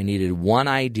teacher. I needed one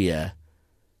idea.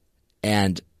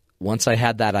 And once I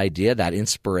had that idea, that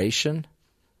inspiration,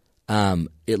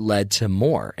 it led to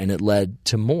more, and it led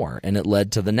to more, and it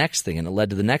led to the next thing, and it led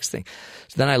to the next thing.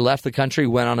 So then I left the country,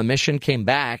 went on a mission, came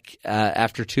back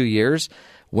after 2 years,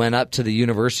 went up to the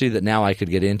university that now I could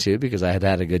get into because I had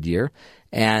had a good year.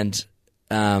 And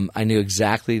I knew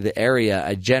exactly the area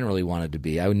I generally wanted to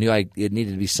be. I knew it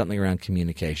needed to be something around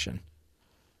communication.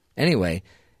 Anyway,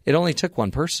 it only took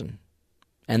one person,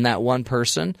 and that one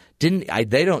person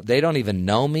They don't even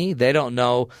know me. They don't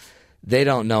know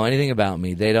anything about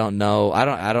me. They don't know.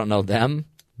 I don't know them,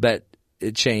 but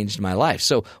it changed my life.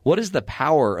 So, what is the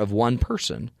power of one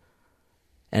person,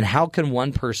 and how can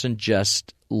one person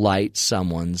just light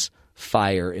someone's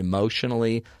fire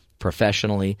emotionally,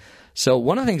 professionally? So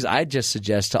one of the things I'd just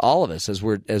suggest to all of us as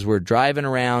we're driving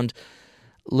around,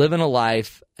 living a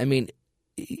life, I mean,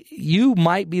 you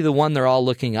might be the one they're all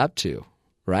looking up to,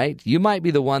 right? You might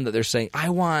be the one that they're saying, I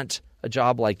want a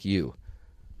job like you.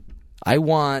 I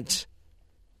want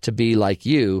to be like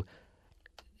you.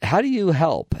 How do you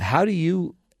help? How do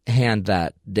you hand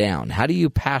that down? How do you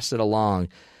pass it along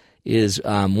is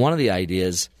one of the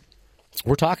ideas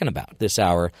we're talking about this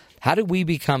hour. How do we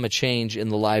become a change in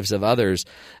the lives of others?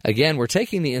 Again, we're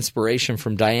taking the inspiration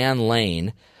from Diane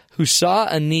Lane, who saw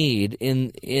a need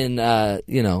in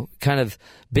kind of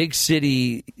big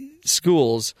city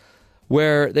schools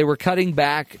where they were cutting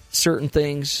back certain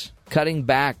things, cutting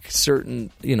back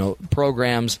certain,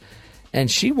 programs, and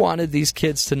she wanted these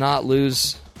kids to not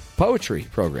lose poetry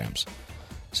programs.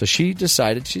 So she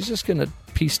decided she's just going to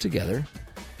piece together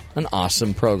an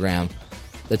awesome program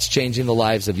that's changing the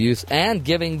lives of youth and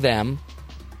giving them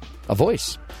a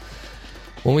voice.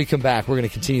 When we come back, we're going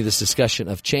to continue this discussion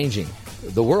of changing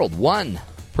the world one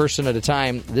person at a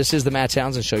time. This is the Matt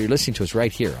Townsend Show. You're listening to us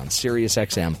right here on Sirius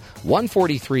XM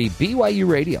 143 BYU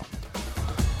Radio.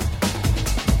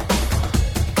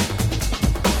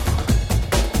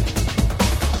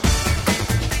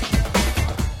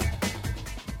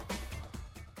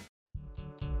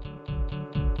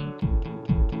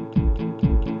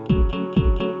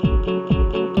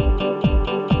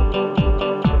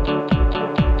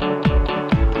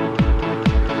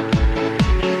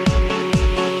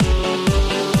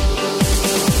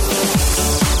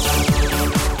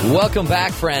 Welcome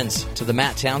back, friends, to the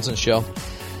Matt Townsend Show.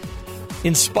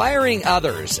 Inspiring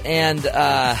others, and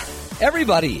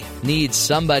everybody needs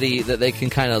somebody that they can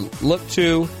kind of look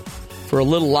to for a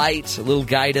little light, a little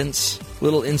guidance, a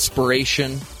little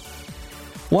inspiration.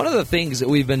 One of the things that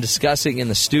we've been discussing in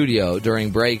the studio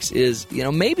during breaks is,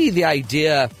 maybe the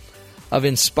idea of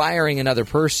inspiring another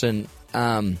person,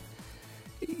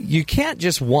 you can't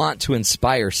just want to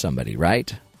inspire somebody,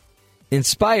 right?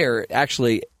 Inspire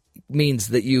actually means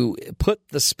that you put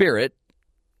the spirit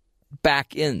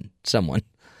back in someone.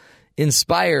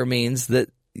 Inspire means that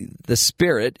the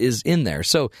spirit is in there.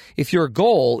 So if your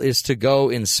goal is to go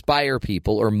inspire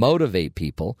people or motivate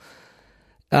people,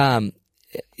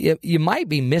 you might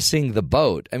be missing the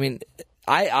boat. I mean,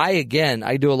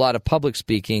 I do a lot of public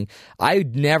speaking. I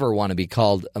never want to be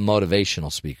called a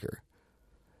motivational speaker.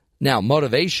 Now,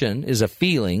 motivation is a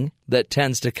feeling that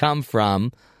tends to come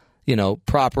from,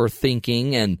 proper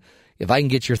thinking, and if I can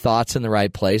get your thoughts in the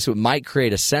right place, it might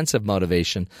create a sense of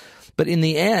motivation. But in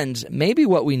the end, maybe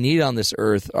what we need on this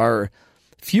earth are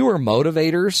fewer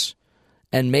motivators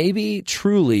and maybe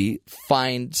truly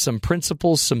find some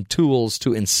principles, some tools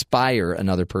to inspire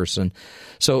another person.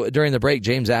 So during the break,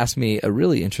 James asked me a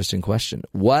really interesting question.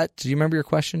 Do you remember your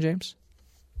question, James?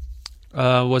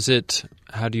 Was it,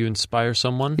 how do you inspire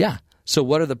someone? Yeah. So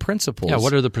what are the principles? Yeah,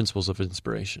 what are the principles of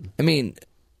inspiration?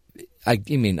 I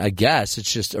guess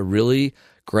it's just a really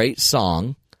great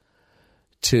song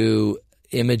to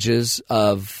images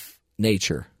of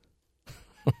nature.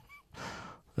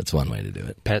 That's one way to do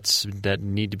it. Pets that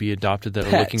need to be adopted that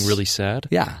are looking really sad?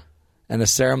 Yeah. And a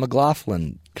Sarah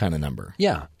McLachlan kind of number.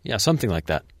 Yeah, something like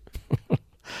that.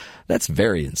 That's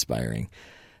very inspiring.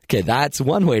 Okay, that's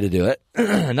one way to do it.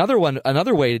 Another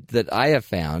way that I have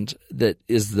found that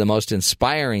is the most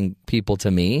inspiring people to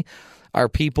me are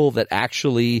people that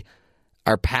actually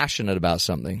are passionate about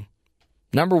something.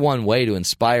 Number one way to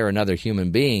inspire another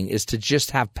human being is to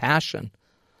just have passion.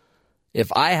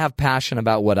 If I have passion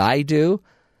about what I do,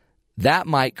 that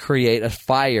might create a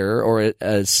fire or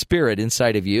a spirit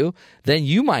inside of you. Then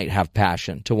you might have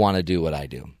passion to want to do what I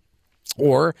do,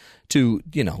 or to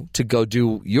go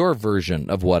do your version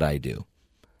of what I do.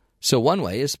 So one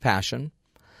way is passion.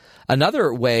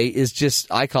 Another way is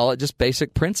I call it just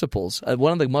basic principles.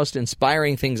 One of the most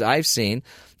inspiring things I've seen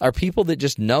are people that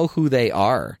just know who they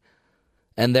are.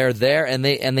 And they're there, and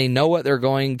they know what they're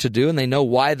going to do, and they know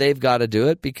why they've got to do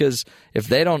it, because if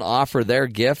they don't offer their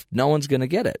gift, no one's going to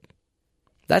get it.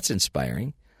 That's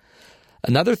inspiring.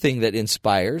 Another thing that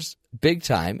inspires big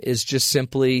time is just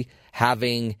simply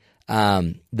having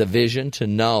the vision to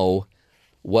know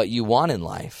what you want in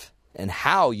life and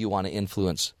how you want to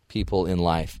influence people in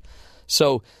life.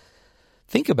 So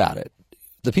think about it.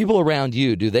 The people around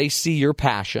you, do they see your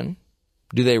passion?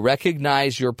 Do they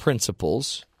recognize your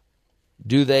principles?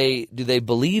 Do they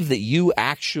believe that you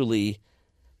actually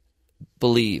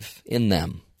believe in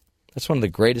them? That's one of the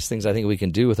greatest things I think we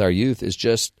can do with our youth, is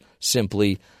just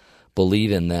simply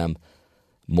believe in them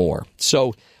more.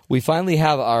 So we finally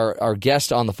have our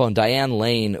guest on the phone, Diane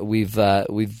Lane. We've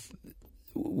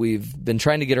been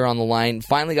trying to get her on the line.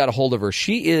 Finally got a hold of her.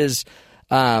 She is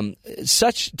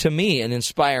such, to me, an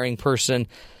inspiring person.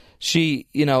 She,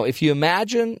 if you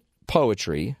imagine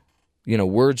poetry,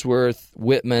 Wordsworth,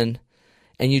 Whitman,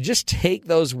 and you just take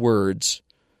those words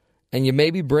and you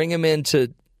maybe bring them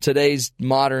into today's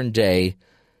modern day,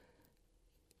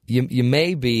 you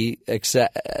may be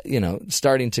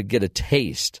starting to get a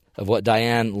taste of what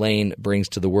Diane Lane brings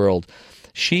to the world.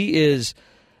 She is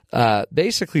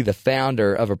basically the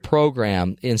founder of a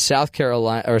program in Southern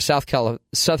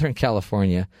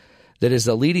California that is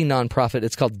a leading nonprofit.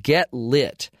 It's called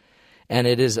GetLit. And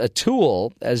it is a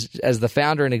tool, as the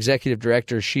founder and executive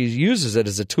director, she uses it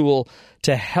as a tool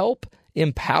to help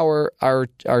empower our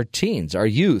teens, our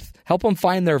youth, help them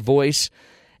find their voice,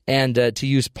 and to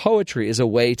use poetry as a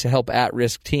way to help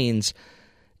at-risk teens.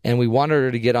 And we wanted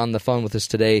her to get on the phone with us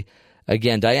today.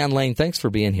 Again, Diane Lane, thanks for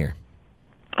being here.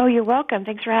 Oh, you're welcome.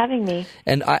 Thanks for having me.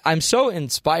 And I'm so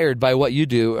inspired by what you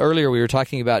do. Earlier we were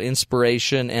talking about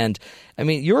inspiration, and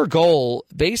your goal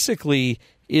basically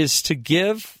is to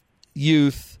give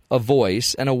youth a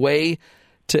voice and a way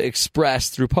to express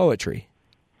through poetry.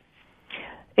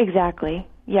 Exactly.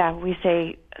 Yeah, we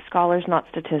say scholars, not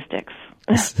statistics.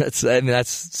 That's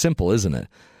simple, isn't it?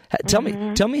 Tell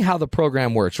me how the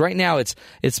program works. Right now,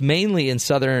 it's mainly in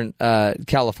Southern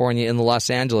California, in the Los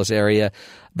Angeles area.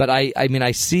 But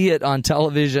I see it on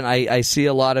television. I see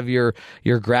a lot of your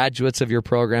graduates of your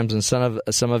programs and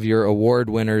some of your award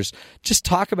winners. Just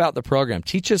talk about the program.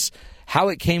 Teach us how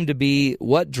it came to be.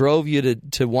 What drove you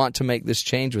to want to make this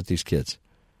change with these kids?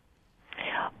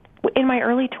 In my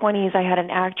early 20s, I had an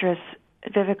actress,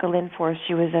 Vivica Lindforth.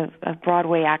 She was a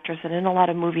Broadway actress and in a lot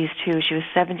of movies too. She was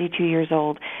 72 years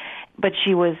old, but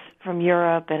she was from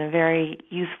Europe and a very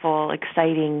youthful,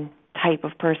 exciting type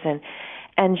of person.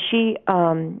 And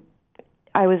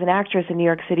I was an actress in New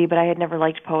York City, but I had never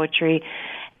liked poetry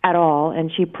at all.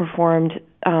 And she performed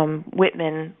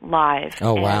Whitman live.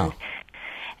 Oh, wow.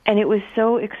 And it was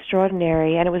so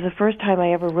extraordinary, and it was the first time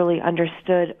I ever really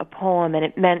understood a poem, and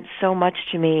it meant so much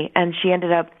to me. And she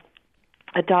ended up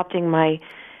adopting my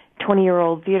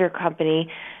 20-year-old theater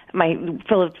company,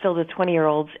 filled with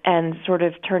 20-year-olds, and sort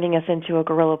of turning us into a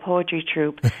guerrilla poetry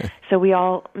troupe. So we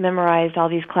all memorized all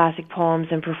these classic poems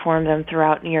and performed them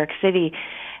throughout New York City.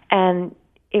 And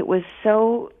it was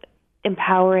so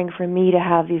empowering for me to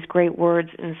have these great words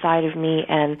inside of me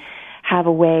and have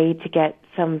a way to get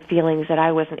some feelings that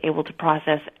I wasn't able to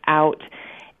process out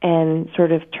and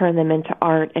sort of turn them into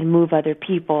art and move other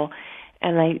people.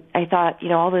 And I thought,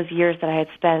 all those years that I had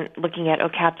spent looking at Oh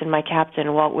Captain, My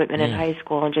Captain, Walt Whitman in high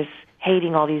school, and just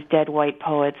hating all these dead white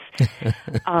poets,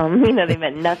 they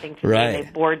meant nothing to me. They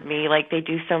bored me like they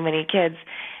do so many kids.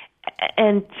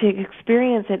 And to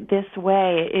experience it this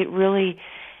way,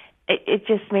 it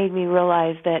just made me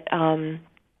realize that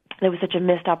there was such a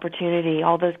missed opportunity.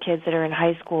 All those kids that are in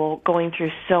high school going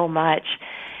through so much.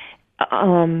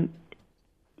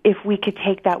 If we could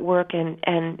take that work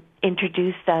and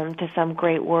introduce them to some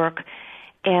great work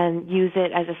and use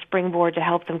it as a springboard to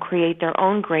help them create their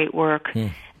own great work,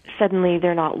 suddenly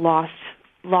they're not lost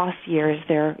lost years,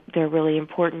 they're really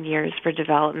important years for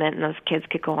development, and those kids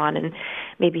could go on and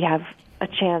maybe have a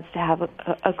chance to have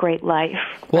a great life.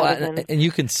 Well, and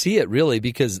you can see it really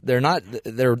because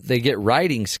they get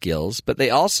writing skills, but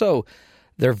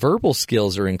their verbal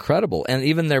skills are incredible, and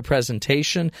even their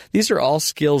presentation. These are all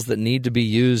skills that need to be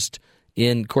used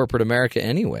in corporate America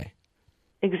anyway.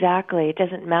 Exactly. It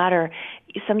doesn't matter.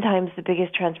 Sometimes the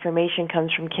biggest transformation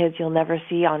comes from kids you'll never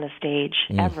see on a stage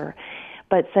ever,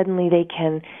 but suddenly they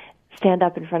can stand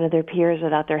up in front of their peers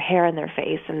without their hair in their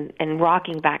face and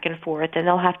rocking back and forth, and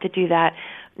they'll have to do that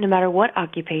no matter what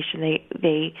occupation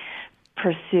they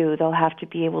pursue. They'll have to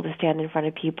be able to stand in front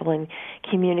of people and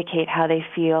communicate how they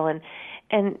feel, and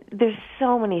there's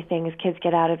so many things kids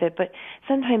get out of it, but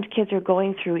sometimes kids are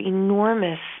going through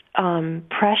enormous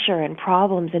pressure and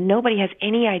problems, and nobody has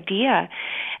any idea.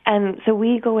 And so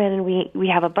we go in and we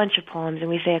have a bunch of poems, and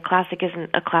we say a classic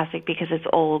isn't a classic because it's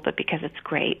old, but because it's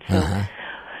great. So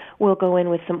we'll go in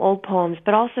with some old poems,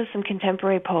 but also some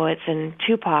contemporary poets and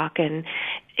Tupac, and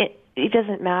it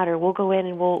doesn't matter. We'll go in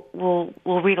and we'll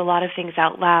read a lot of things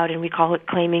out loud, and we call it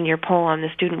claiming your poem. The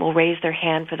student will raise their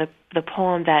hand for the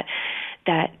poem that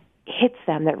hits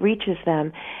them, that reaches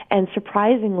them, and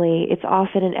surprisingly, it's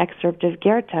often an excerpt of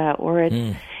Goethe, or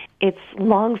it's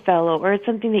Longfellow, or it's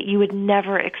something that you would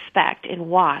never expect in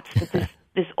Watts. That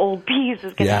this old piece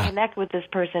is going to connect with this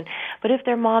person. But if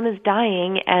their mom is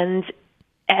dying and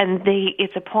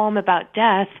it's a poem about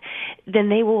death, then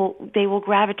they will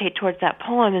gravitate towards that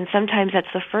poem, and sometimes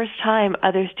that's the first time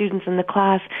other students in the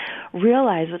class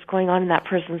realize what's going on in that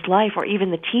person's life, or even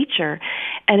the teacher,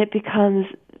 and it becomes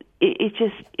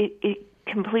it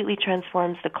completely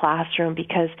transforms the classroom,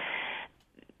 because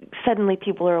suddenly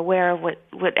people are aware of what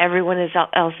everyone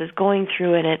else is going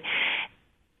through, and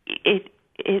it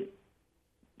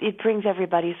brings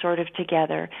everybody sort of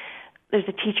together. There's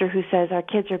a teacher who says our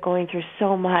kids are going through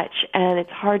so much, and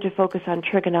it's hard to focus on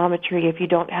trigonometry if you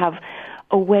don't have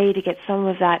a way to get some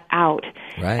of that out.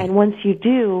 Right. And once you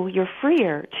do, you're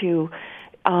freer to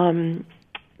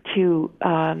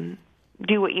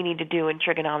do what you need to do in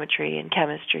trigonometry and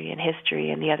chemistry and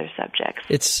history and the other subjects.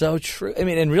 It's so true. I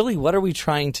mean, and really, what are we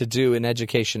trying to do in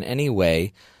education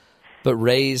anyway but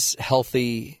raise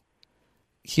healthy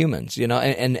humans,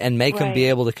 and make them be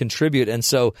able to contribute. And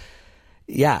so,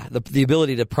 the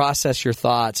ability to process your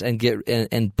thoughts and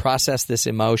and process this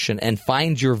emotion and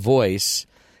find your voice,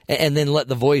 and then let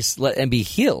the voice and be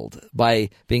healed by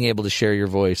being able to share your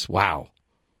voice. Wow.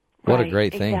 What a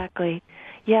great thing. Exactly.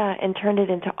 Yeah, and turn it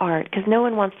into art, because no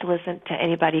one wants to listen to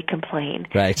anybody complain.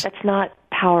 Right. That's not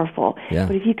powerful. Yeah.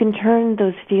 But if you can turn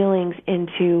those feelings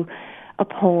into a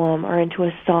poem or into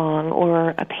a song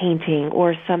or a painting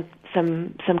or some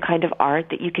kind of art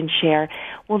that you can share,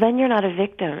 well, then you're not a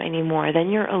victim anymore. Then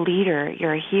you're a leader,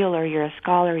 you're a healer, you're a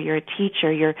scholar, you're a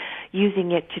teacher, you're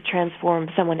using it to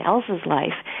transform someone else's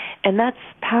life. And that's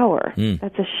power.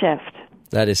 That's a shift.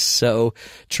 That is so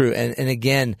true. And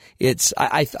again,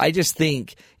 I just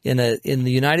think in the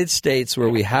United States, where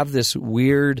we have this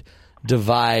weird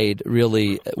divide,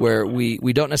 really, where we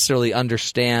don't necessarily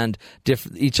understand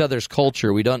each other's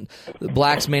culture.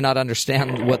 Blacks may not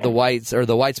understand what the whites, or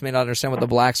the whites may not understand what the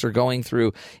blacks are going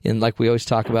through in, like we always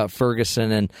talk about,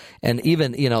 Ferguson and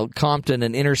even, Compton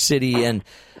and inner city. And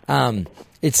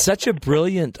it's such a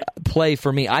brilliant play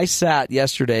for me. I sat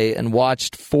yesterday and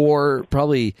watched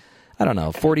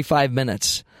 45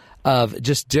 minutes of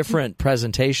just different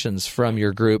presentations from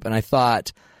your group, and I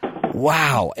thought,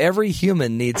 wow, every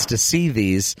human needs to see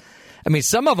these. I mean,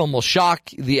 some of them will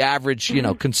shock the average,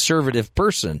 conservative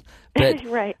person, but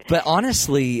right. But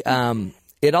honestly,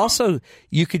 it also,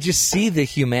 you could just see the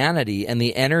humanity and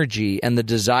the energy and the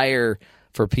desire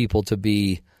for people to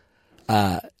be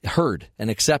heard and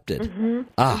accepted.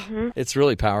 It's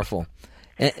really powerful.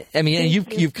 I mean,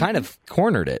 you've kind of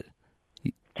cornered it.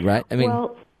 Right. I mean,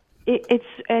 well,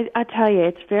 I tell you,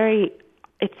 it's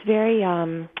very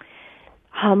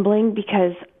humbling,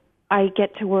 because I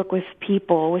get to work with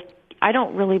people I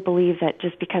don't really believe that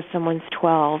just because someone's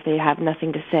 12, they have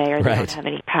nothing to say or they don't have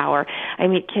any power. I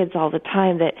meet kids all the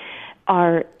time that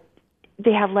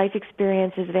they have life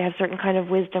experiences, they have certain kind of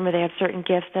wisdom, or they have certain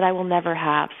gifts that I will never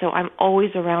have. So I'm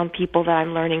always around people that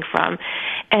I'm learning from.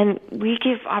 And we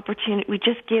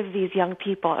just give these young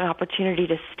people an opportunity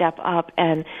to step up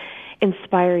and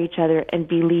inspire each other and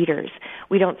be leaders.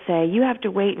 We don't say, you have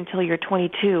to wait until you're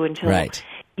 22 until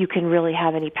you can really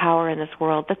have any power in this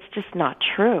world. That's just not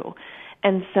true.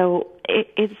 And so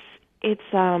it's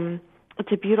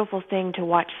a beautiful thing to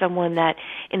watch someone that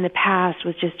in the past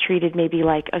was just treated maybe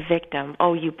like a victim.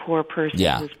 Oh, you poor person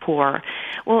who's poor.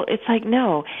 Well, it's like,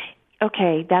 no,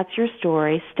 okay, that's your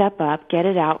story, step up, get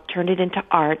it out, turn it into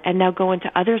art, and now go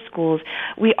into other schools.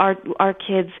 Our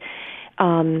kids,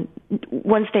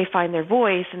 once they find their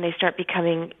voice and they start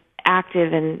becoming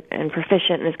active and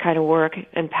proficient in this kind of work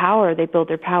and power, they build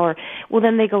their power, well,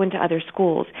 then they go into other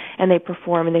schools and they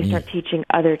perform and they start teaching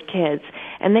other kids.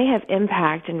 And they have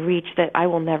impact and reach that I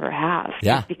will never have.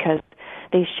 Yeah. Just because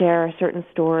they share certain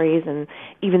stories and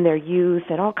even their youth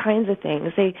and all kinds of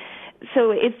things.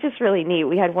 So it's just really neat.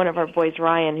 We had one of our boys,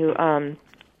 Ryan, who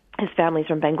his family's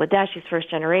from Bangladesh. He's first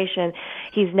generation.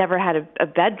 He's never had a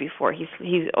bed before.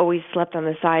 He's always slept on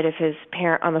the side of his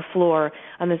on the floor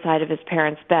on the side of his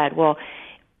parents' bed. Well,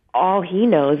 all he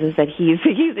knows is that he's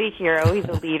a hero. He's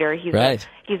a leader. He's right.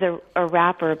 He's a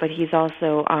rapper, but he's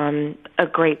also a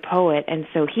great poet. And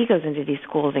so he goes into these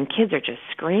schools, and kids are just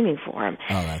screaming for him.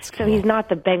 Oh, that's cool. So he's not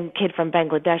the kid from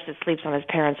Bangladesh that sleeps on his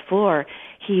parents' floor.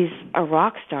 He's a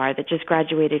rock star that just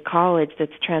graduated college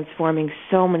that's transforming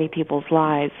so many people's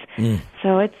lives.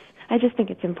 So I just think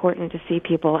it's important to see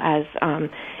people as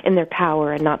in their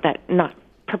power and not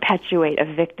perpetuate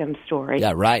a victim story.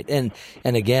 Yeah, right. And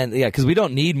again, because we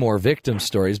don't need more victim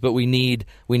stories, but we need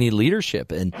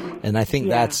leadership, and I think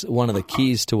that's one of the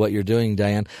keys to what you're doing,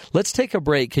 Diane. Let's take a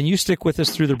break. Can you stick with us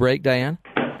through the break, Diane?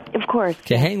 Of course.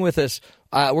 Okay, hang with us.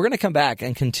 We're going to come back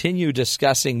and continue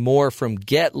discussing more from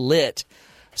GetLit,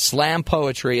 slam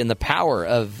poetry, and the power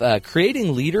of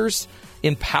creating leaders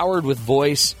empowered with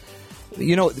voice.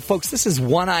 You know, folks, this is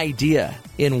one idea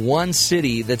in one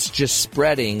city that's just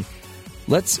spreading.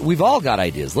 We've all got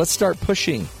ideas. Let's start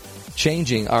pushing,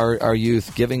 changing our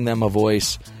youth, giving them a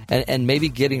voice, and maybe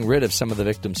getting rid of some of the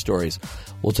victim stories.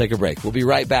 We'll take a break. We'll be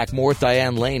right back. More with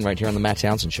Diane Lane right here on The Matt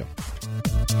Townsend Show.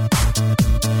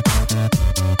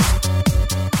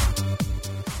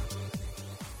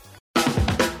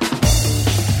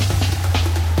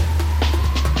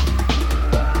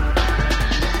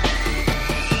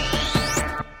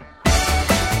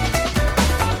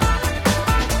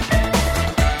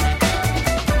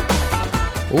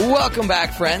 Welcome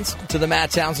back, friends, to the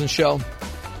Matt Townsend Show.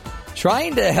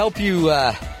 Trying to help you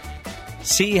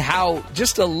see how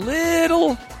just a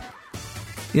little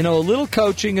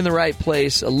coaching in the right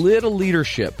place, a little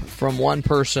leadership from one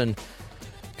person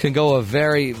can go a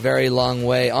very, very long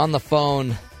way. On the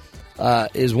phone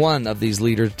is one of these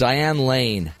leaders. Diane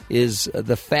Lane is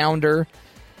the founder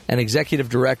and executive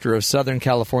director of Southern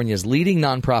California's leading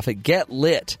nonprofit,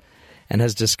 GetLit, and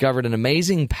has discovered an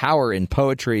amazing power in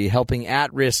poetry, helping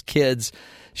at-risk kids.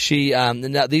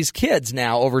 Now, these kids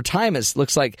now, over time, it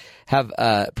looks like, have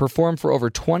performed for over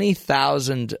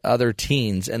 20,000 other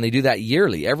teens, and they do that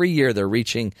yearly. Every year, they're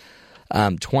reaching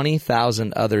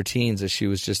 20,000 other teens, as she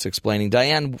was just explaining.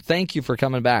 Diane, thank you for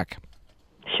coming back.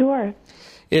 Sure.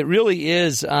 It really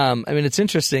is. It's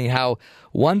interesting how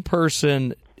one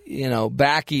person,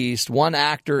 back east, one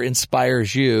actor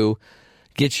inspires you,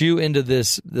 gets you into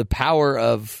the power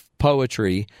of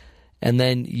poetry, and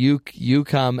then you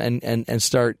come and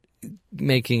start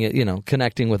making it,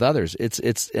 connecting with others.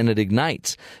 And it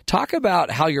ignites. Talk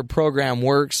about how your program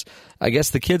works. I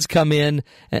guess the kids come in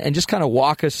and just kind of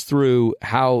walk us through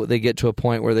how they get to a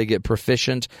point where they get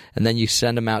proficient, and then you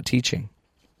send them out teaching.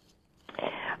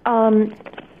 So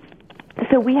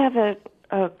we have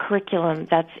a curriculum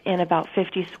that's in about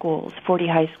 50 schools, 40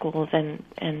 high schools, and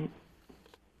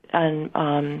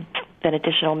then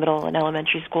additional middle and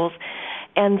elementary schools.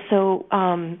 And so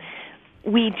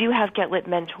we do have GetLit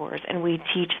mentors, and we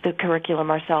teach the curriculum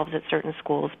ourselves at certain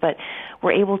schools, but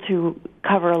we're able to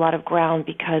cover a lot of ground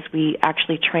because we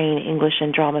actually train English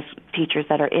and drama teachers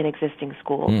that are in existing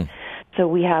schools. So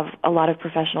we have a lot of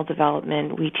professional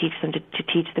development. We teach them to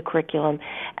teach the curriculum,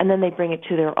 and then they bring it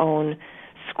to their own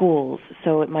schools.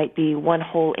 So it might be one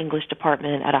whole English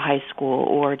department at a high school,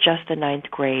 or just the 9th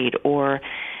grade, or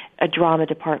a drama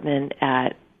department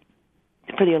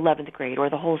for the 11th grade,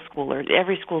 or the whole school, or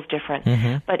every school's different.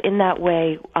 But in that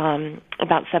way,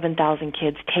 about 7,000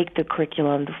 kids take the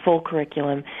curriculum, the full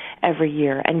curriculum, every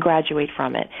year and graduate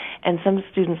from it. And some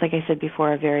students, like I said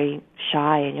before, are very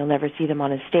shy, and you'll never see them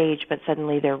on a stage, but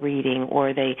suddenly they're reading,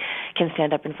 or they can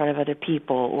stand up in front of other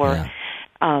people, or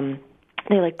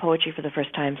they like poetry for the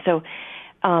first time. So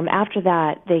after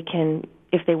that, they can,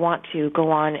 if they want to,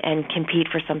 go on and compete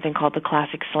for something called the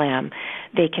Classic Slam.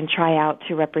 They can try out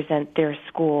to represent their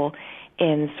school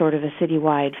in sort of a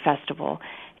citywide festival.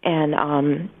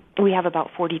 And we have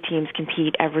about 40 teams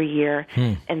compete every year,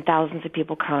 and thousands of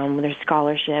people come. There's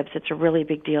scholarships. It's a really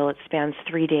big deal. It spans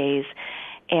 3 days.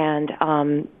 And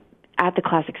at the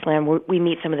Classic Slam, we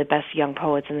meet some of the best young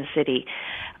poets in the city.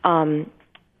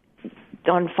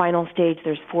 On final stage,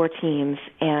 there's 4 teams,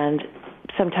 and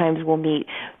sometimes we'll meet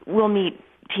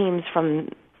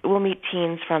we'll meet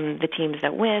teens from the teams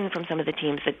that win, from some of the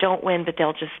teams that don't win, but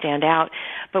they'll just stand out.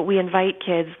 But we invite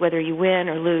kids, whether you win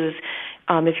or lose,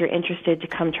 if you're interested, to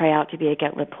come try out to be a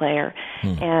GetLit player.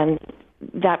 And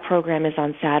that program is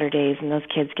on Saturdays, and those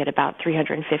kids get about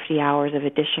 350 hours of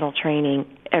additional training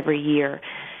every year.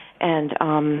 And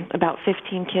about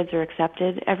 15 kids are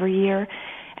accepted every year,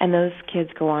 and those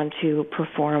kids go on to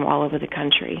perform all over the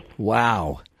country.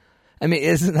 Wow. I mean,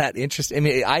 isn't that interesting? I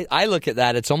mean, I look at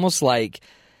that, it's almost like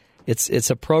it's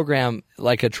a program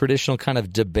like a traditional kind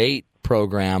of debate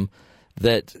program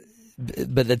but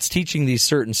that's teaching these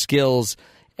certain skills.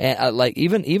 Like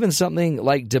even something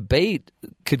like debate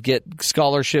could get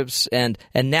scholarships, and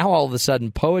now all of a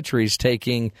sudden poetry's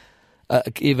taking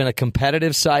even a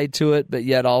competitive side to it, but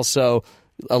yet also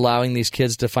allowing these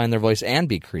kids to find their voice and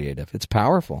be creative. It's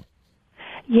powerful.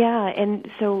 Yeah, and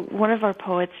so one of our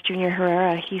poets, Junior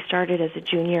Herrera, he started as a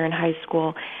junior in high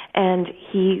school, and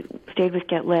he stayed with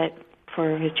GetLit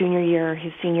for his junior year,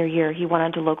 his senior year. He went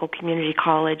on to local community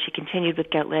college. He continued with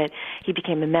GetLit. He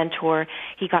became a mentor.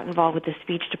 He got involved with the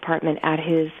speech department at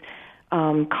his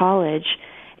college,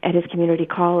 at his community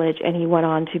college, and he went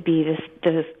on to be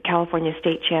the California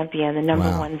state champion, the number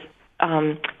one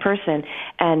person.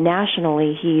 And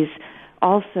nationally, he's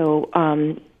also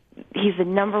he's the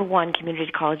number one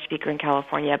community college speaker in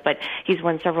California, but he's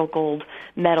won several gold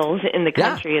medals in the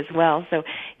country as well. So,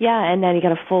 yeah, and then he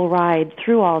got a full ride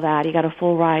through all that. He got a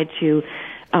full ride to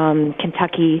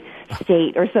Kentucky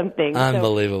State or something.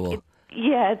 Unbelievable. So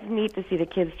it's neat to see the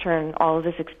kids turn all of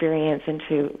this experience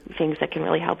into things that can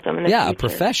really help them in the future. A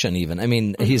profession even. I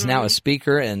mean, he's now a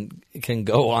speaker and can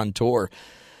go on tour.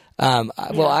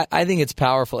 Well, I think it's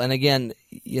powerful. And again,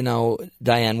 you know,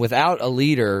 Diane, without a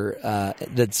leader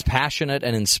that's passionate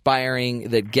and inspiring,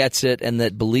 that gets it and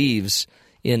that believes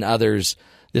in others,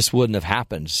 this wouldn't have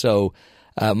happened. So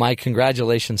my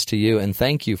congratulations to you, and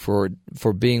thank you for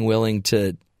being willing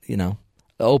to, you know,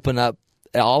 open up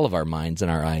all of our minds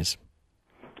and our eyes.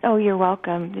 Oh, you're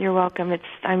welcome. You're welcome.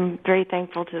 I'm very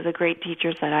thankful to the great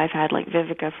teachers that I've had, like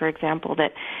Vivica, for example,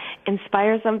 that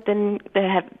inspire something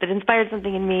that inspired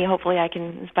something in me. Hopefully, I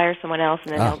can inspire someone else,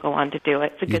 and then they'll go on to do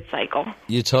it. It's a good cycle.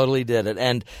 You totally did it,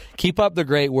 and keep up the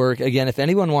great work. Again, if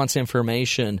anyone wants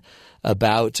information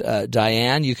about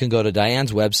Diane, you can go to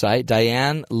Diane's website,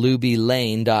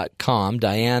 DianeLubyLane.com,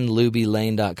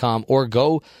 DianeLubyLane.com, or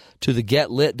go to the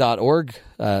GetLit.org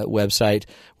website,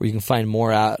 where you can find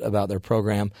more out about their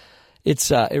program.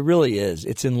 It really is.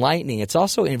 It's enlightening. It's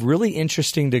also really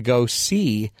interesting to go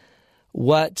see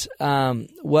what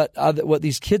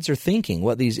these kids are thinking,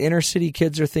 what these inner city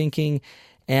kids are thinking,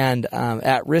 and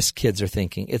at-risk kids are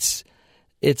thinking. It's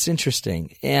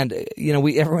interesting. And you know,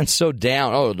 everyone's so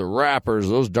down. Oh, the rappers,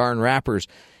 those darn rappers.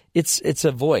 It's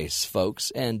a voice,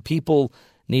 folks, and people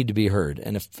need to be heard.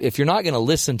 And if you're not going to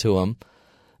listen to them,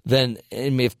 then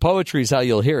if poetry is how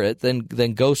you'll hear it, then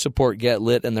go support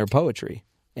GetLit and their poetry.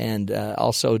 And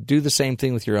also do the same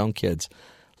thing with your own kids.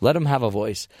 Let them have a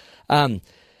voice.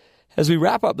 As we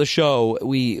wrap up the show,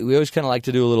 we always kind of like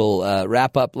to do a little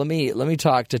wrap up. Let me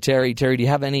talk to Terry. Terry, do you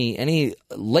have any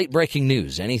late breaking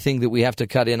news? Anything that we have to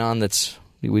cut in on that's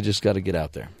we just got to get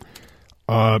out there?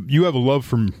 You have a love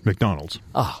for McDonald's.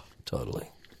 Oh, totally.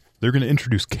 They're going to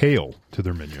introduce kale to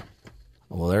their menu.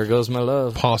 Well, there goes my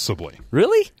love. Possibly.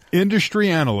 Really? Industry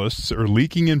analysts are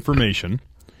leaking information.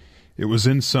 It was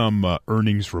in some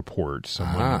earnings report.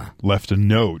 Someone left a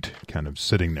note kind of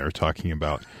sitting there talking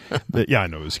about that. Yeah, I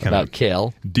know. It was kind of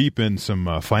kale. Deep in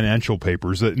some financial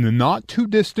papers that in the not too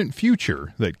distant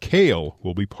future that kale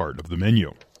will be part of the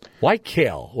menu. Why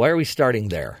kale? Why are we starting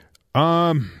there?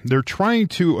 They're trying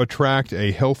to attract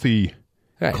a healthy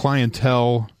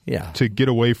clientele to get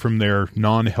away from their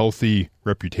non-healthy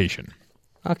reputation.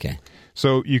 Okay.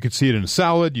 So you could see it in a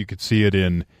salad. You could see it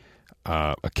in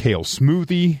a kale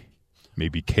smoothie,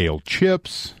 maybe kale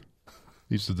chips.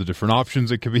 These are the different options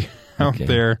that could be out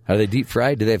there. Are they deep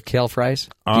fried? Do they have kale fries?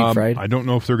 Deep fried? I don't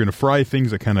know if they're going to fry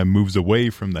things. That kind of moves away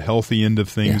from the healthy end of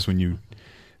things when you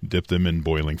dip them in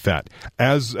boiling fat.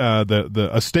 As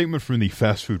a statement from the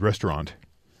fast food restaurant,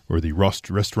 or the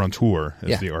restaurateur,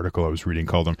 as the article I was reading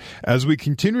called them. As we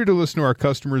continue to listen to our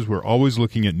customers, we're always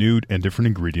looking at new and different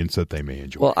ingredients that they may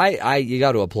enjoy. Well, you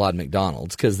got to applaud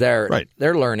McDonald's because they're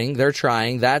learning, they're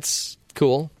trying. That's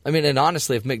cool. I mean, and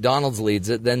honestly, if McDonald's leads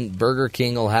it, then Burger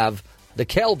King will have the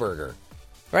kale burger,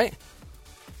 right?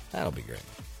 That'll be great.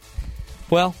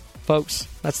 Well, folks,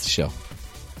 that's the show.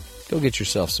 Go get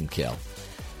yourself some kale.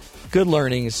 Good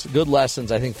learnings, good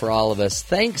lessons, I think, for all of us.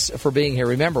 Thanks for being here.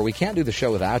 Remember, we can't do the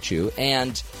show without you.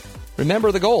 And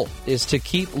remember, the goal is to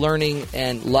keep learning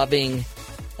and loving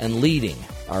and leading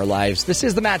our lives. This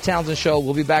is the Matt Townsend Show.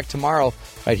 We'll be back tomorrow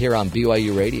right here on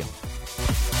BYU Radio.